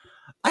that.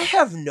 I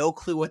have no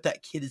clue what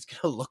that kid is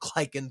going to look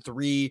like in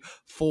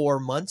 3-4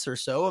 months or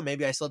so. And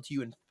maybe I sell it to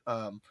you in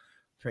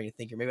trying to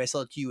think here. Maybe I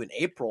sell it to you in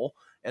April,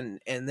 and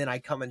then I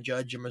come and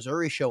judge a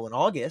Missouri show in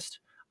August.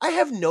 I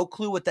have no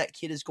clue what that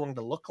kid is going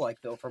to look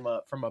like, though, from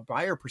a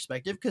buyer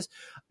perspective, because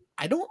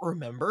I don't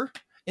remember.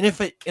 And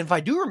if I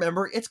do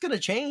remember, it's going to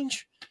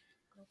change.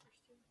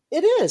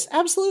 It is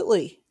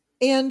absolutely,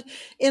 and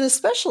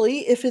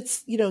especially if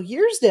it's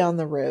years down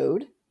the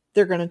road,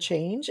 they're going to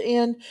change.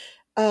 And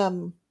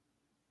um,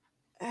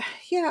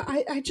 yeah,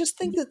 I just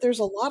think that there's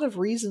a lot of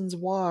reasons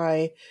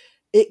why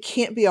it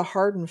can't be a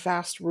hard and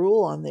fast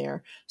rule on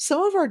there.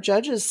 Some of our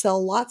judges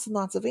sell lots and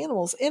lots of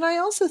animals. And I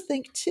also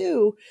think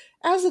too,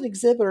 as an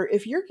exhibitor,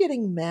 if you're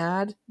getting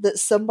mad that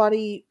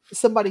somebody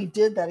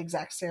did that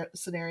exact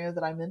scenario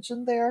that I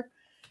mentioned there,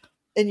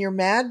 and you're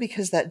mad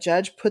because that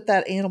judge put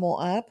that animal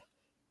up,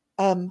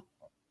 um,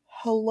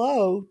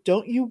 hello,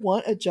 don't you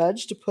want a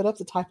judge to put up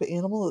the type of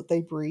animal that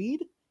they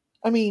breed?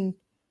 I mean,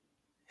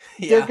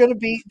 Yeah.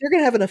 they're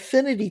gonna have an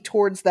affinity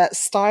towards that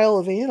style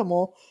of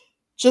animal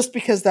just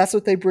because that's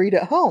what they breed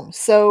at home.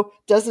 So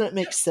doesn't it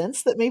make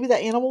sense that maybe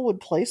that animal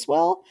would place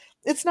well?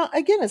 It's not,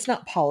 again, it's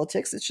not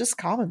politics. It's just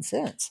common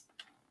sense.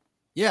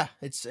 Yeah,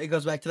 it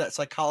goes back to that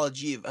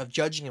psychology of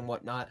judging and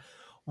whatnot.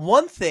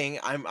 One thing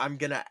I'm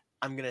gonna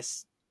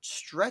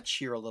stretch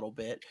here a little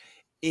bit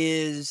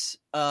is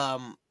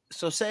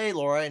so say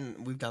Laura,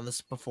 and we've done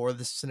this before,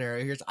 this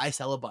scenario here's I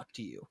sell a buck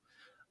to you.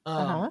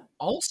 Uh-huh.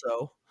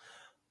 Also,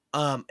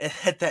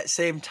 at that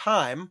same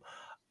time,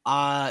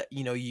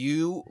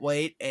 you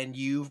wait and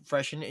you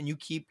freshen and you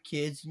keep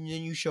kids and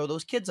then you show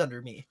those kids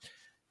under me.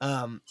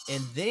 And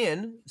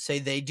then say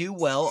they do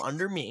well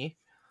under me,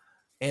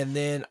 and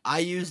then I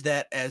use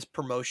that as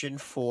promotion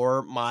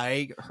for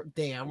my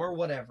dam or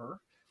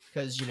whatever,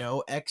 because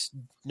X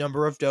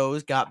number of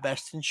does got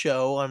best in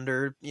show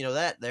under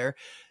that there.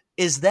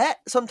 Is that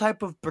some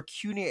type of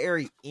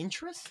pecuniary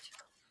interest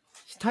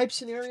type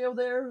scenario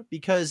there?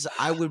 Because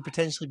I would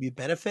potentially be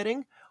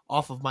benefiting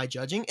off of my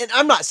judging, and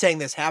I'm not saying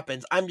this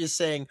happens. I'm just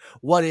saying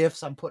what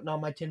ifs. I'm putting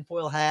on my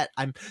tinfoil hat.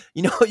 I'm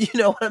you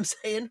know what I'm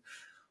saying.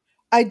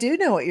 I do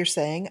know what you're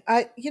saying.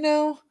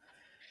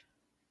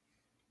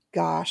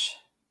 Gosh,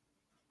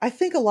 I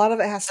think a lot of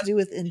it has to do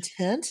with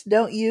intent,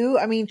 don't you?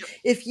 I mean, Yep.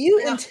 if you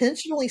Yeah.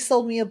 intentionally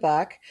sold me a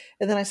buck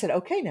and then I said,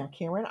 okay, now,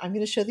 Cameron, I'm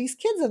going to show these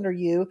kids under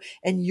you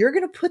and you're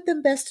going to put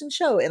them best in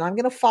show and I'm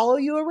going to follow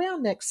you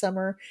around next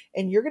summer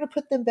and you're going to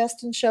put them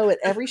best in show at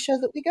every show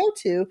that we go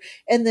to.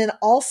 And then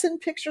I'll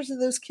send pictures of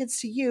those kids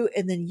to you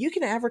and then you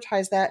can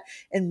advertise that.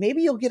 And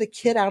maybe you'll get a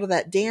kid out of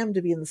that dam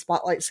to be in the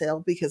spotlight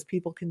sale because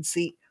people can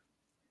see.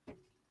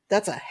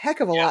 That's a heck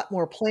of a lot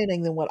more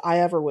planning than what I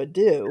ever would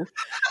do.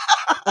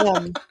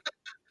 Um,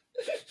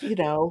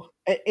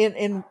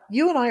 and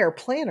you and I are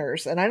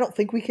planners, and I don't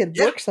think we could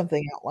Yeah. work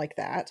something out like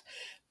that.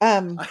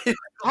 Um, I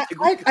don't I,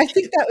 think we I, could I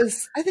think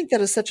I think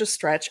that is such a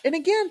stretch. And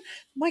again,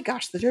 my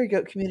gosh, the dairy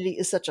goat community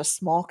is such a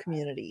small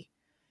community.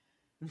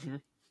 hmm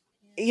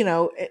You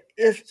know,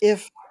 if Yes.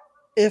 if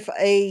if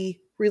a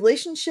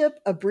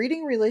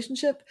breeding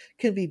relationship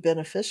can be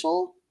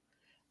beneficial,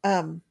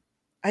 um,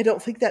 I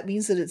don't think that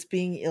means that it's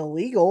being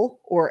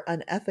illegal or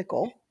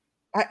unethical.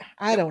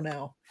 I Yep. don't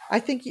know. I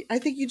think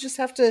you just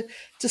have to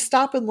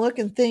stop and look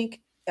and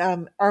think,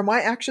 are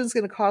my actions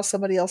going to cause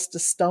somebody else to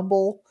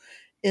stumble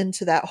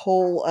into that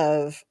hole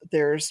of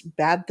there's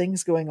bad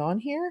things going on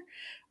here?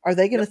 Are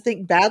they going to Yep.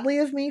 think badly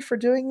of me for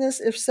doing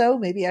this? If so,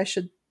 maybe I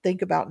should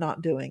think about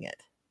not doing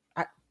it.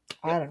 I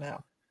I Yep. don't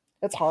know.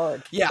 That's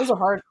hard. Yeah. Those are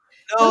hard.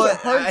 No, Those are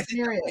hard I think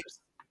scenarios.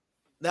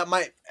 that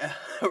might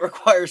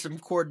require some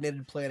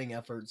coordinated planning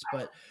efforts.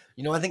 But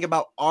I think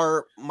about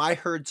my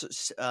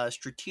herd's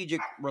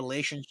strategic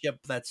relationship.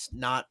 That's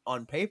not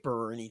on paper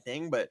or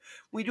anything, but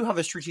we do have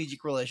a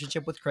strategic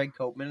relationship with Craig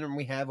Copeman, and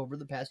we have over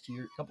the past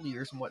couple of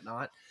years and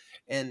whatnot,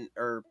 and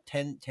or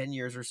 10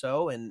 years or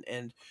so, and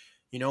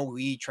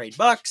we trade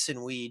bucks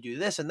and we do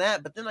this and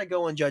that. But then I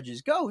go and judge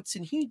his goats,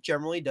 and he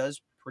generally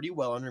does pretty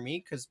well under me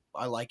because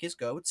I like his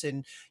goats,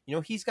 and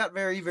he's got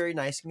very very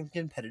nice and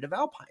competitive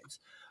alpines.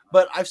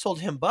 But I've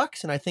sold him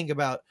bucks, and I think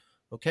about,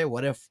 okay,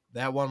 what if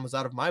that one was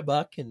out of my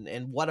buck, and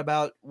what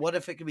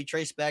if it could be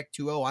traced back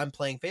to, oh, I'm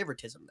playing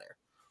favoritism there.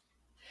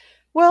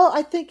 Well,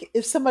 I think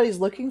if somebody's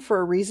looking for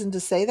a reason to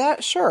say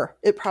that, sure,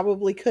 it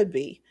probably could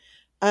be.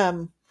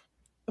 Um,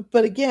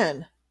 but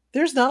again,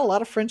 there's not a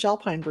lot of French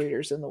Alpine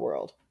breeders in the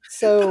world.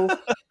 So,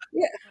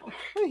 yeah,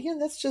 again,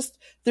 that's just,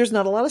 there's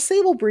not a lot of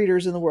sable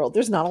breeders in the world.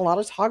 There's not a lot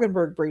of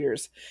Toggenburg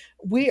breeders.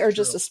 We It's are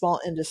just true. a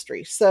small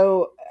industry.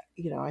 So,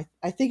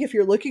 I think if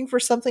you're looking for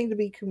something to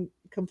be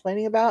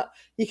complaining about,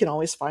 you can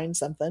always find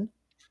something.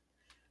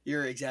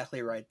 You're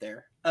exactly right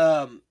there.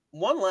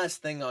 One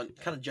last thing on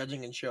kind of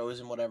judging in shows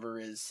and whatever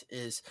is,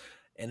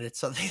 and it's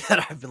something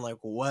that I've been like,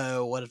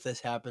 whoa, what if this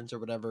happens or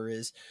whatever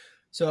is.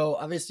 So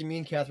obviously, me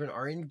and Catherine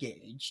are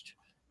engaged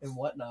and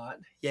whatnot.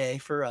 Yay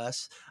for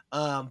us.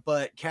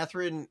 But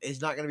Catherine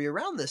is not going to be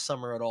around this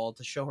summer at all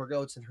to show her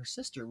goats, and her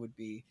sister would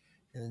be.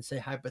 And then say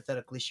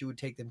hypothetically, she would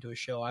take them to a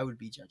show. I would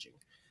be judging.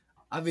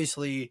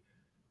 Obviously,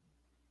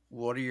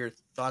 what are your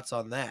thoughts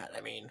on that?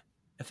 I mean,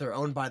 if they're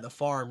owned by the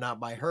farm, not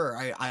by her,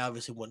 I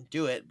obviously wouldn't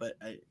do it, but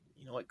it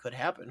could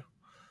happen.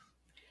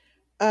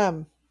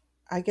 Um,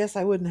 I guess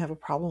I wouldn't have a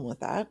problem with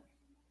that.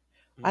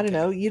 I don't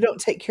know. Okay. You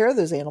don't take care of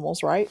those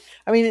animals, right?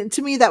 I mean,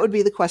 to me, that would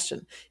be the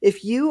question.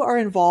 If you are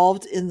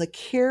involved in the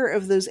care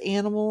of those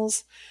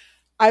animals,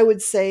 I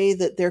would say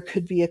that there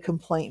could be a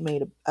complaint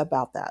made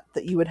about that,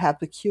 that you would have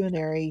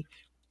pecuniary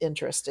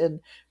interest.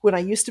 And when I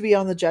used to be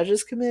on the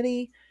judges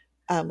committee,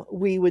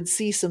 we would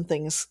see some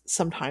things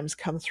sometimes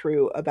come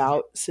through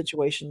about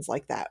situations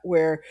like that,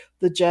 where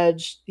the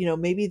judge,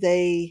 maybe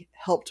they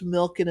helped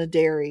milk in a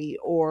dairy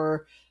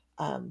or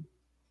um,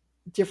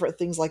 different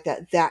things like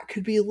that, that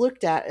could be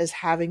looked at as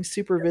having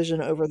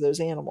supervision over those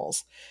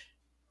animals.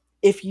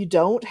 If you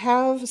don't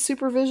have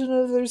supervision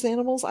of those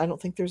animals, I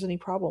don't think there's any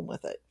problem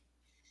with it.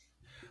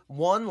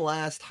 One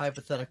last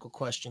hypothetical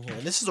question here,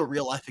 and this is a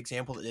real life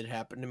example that did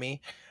happen to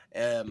me.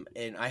 And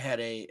I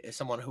had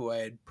someone who I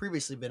had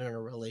previously been in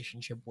a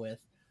relationship with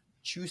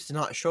choose to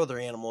not show their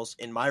animals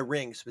in my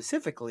ring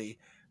specifically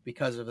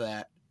because of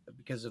that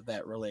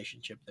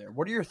relationship there.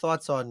 What are your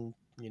thoughts on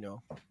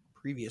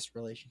previous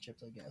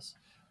relationships, I guess?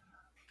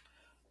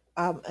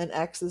 An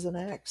X is an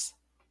X.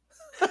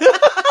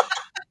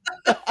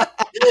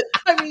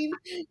 I mean,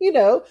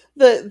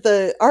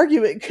 the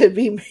argument could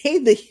be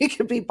made that you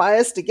could be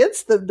biased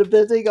against them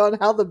depending on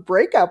how the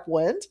breakup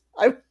went.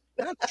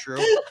 That's true.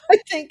 I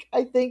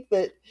think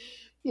that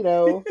you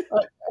know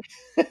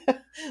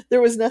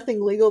there was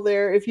nothing legal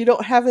there. If you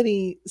don't have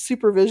any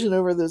supervision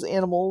over those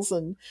animals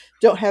and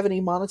don't have any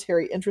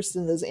monetary interest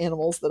in those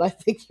animals, then I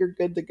think you're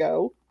good to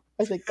go.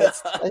 I think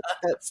that's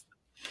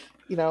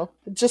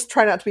just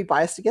try not to be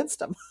biased against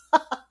them.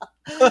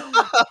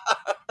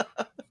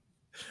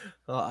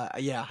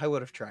 Yeah, I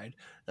would have tried.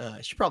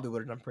 She probably would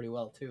have done pretty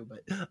well too,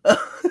 but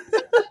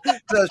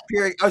so I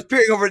was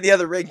peering over the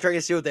other ring trying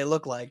to see what they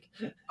look like.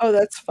 Oh,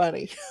 that's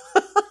funny.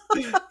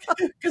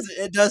 Because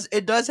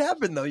it does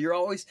happen though. You're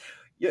always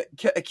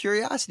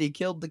curiosity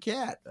killed the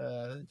cat.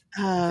 Didn't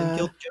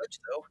kill the judge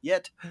though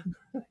yet.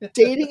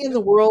 Dating in the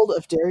world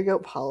of dairy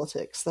goat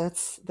politics.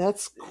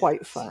 That's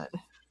quite fun.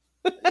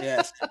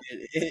 Yes,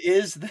 it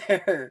is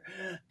there.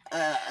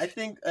 I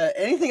think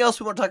anything else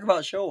we want to talk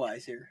about show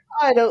wise here?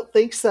 I don't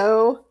think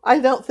so. I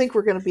don't think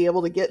we're going to be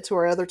able to get to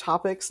our other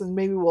topics, and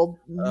maybe we'll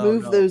Oh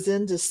move no. those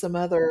into some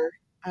other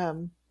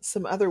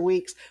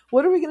weeks.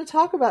 What are we going to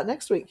talk about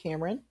next week,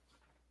 Cameron?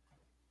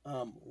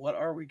 What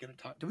are we going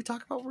to talk? Do we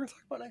talk about what we're going to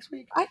talk about next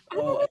week? I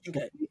don't Oh,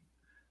 know.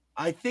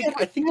 I think We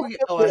have we. a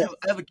Oh, good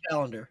I have a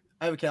calendar.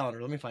 I have a calendar.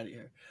 Let me find it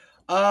here.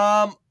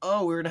 Oh,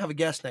 we're gonna have a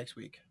guest next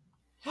week.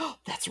 list.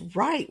 That's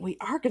right. We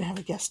are going to have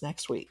a guest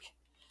next week.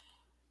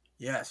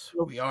 Yes,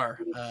 we are.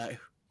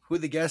 Who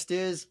the guest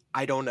is,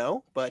 I don't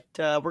know, but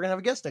we're gonna have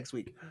a guest next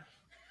week.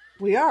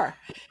 We are.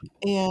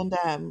 And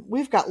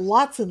we've got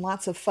lots and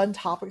lots of fun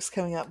topics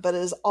coming up. But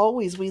as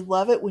always, we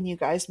love it when you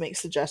guys make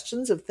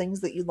suggestions of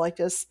things that you'd like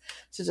us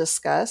to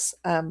discuss.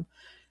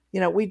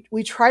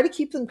 We try to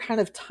keep them kind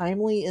of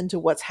timely into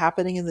what's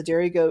happening in the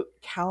Dairy Goat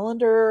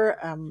calendar,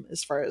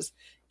 as far as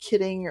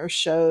kidding or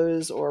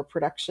shows or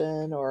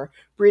production or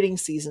breeding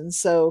season.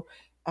 So,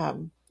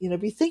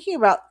 be thinking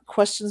about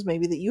questions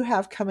maybe that you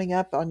have coming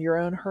up on your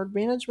own herd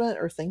management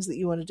or things that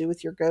you want to do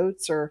with your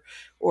goats or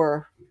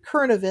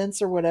current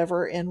events or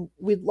whatever. And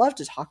we'd love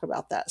to talk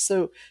about that.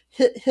 So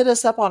hit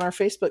us up on our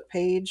Facebook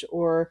page,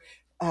 or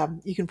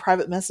you can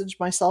private message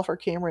myself or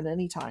Cameron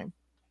anytime.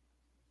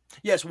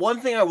 Yes,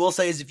 one thing I will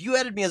say is if you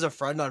added me as a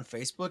friend on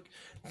Facebook,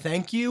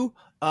 thank you.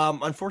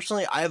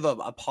 Unfortunately, I have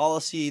a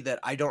policy that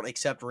I don't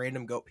accept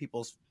random goat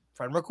people's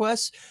friend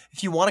requests.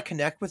 If you want to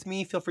connect with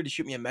me, feel free to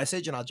shoot me a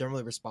message and I'll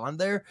generally respond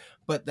there.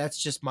 But that's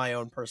just my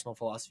own personal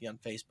philosophy on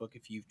Facebook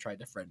if you've tried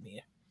to friend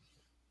me.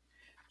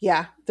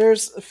 Yeah,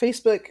 there's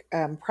Facebook.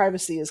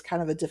 Privacy is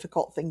kind of a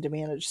difficult thing to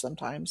manage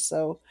sometimes.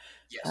 So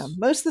Yes.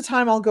 most of the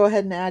time, I'll go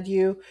ahead and add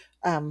you,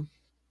 um,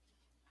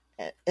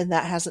 and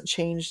that hasn't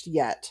changed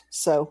yet.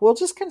 So we'll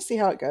just kind of see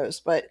how it goes.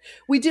 But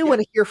we do Yeah.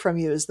 want to hear from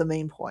you, is the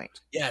main point.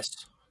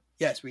 Yes.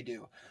 Yes, we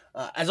do.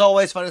 As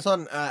always, find us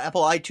on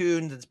Apple,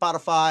 iTunes, and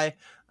Spotify,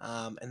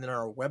 and then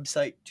our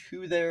website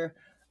too there.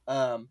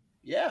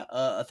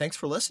 Yeah. Thanks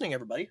for listening,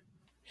 everybody.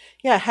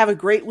 Yeah, have a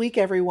great week,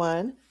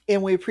 everyone.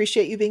 And we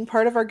appreciate you being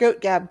part of our Goat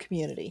Gab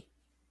community.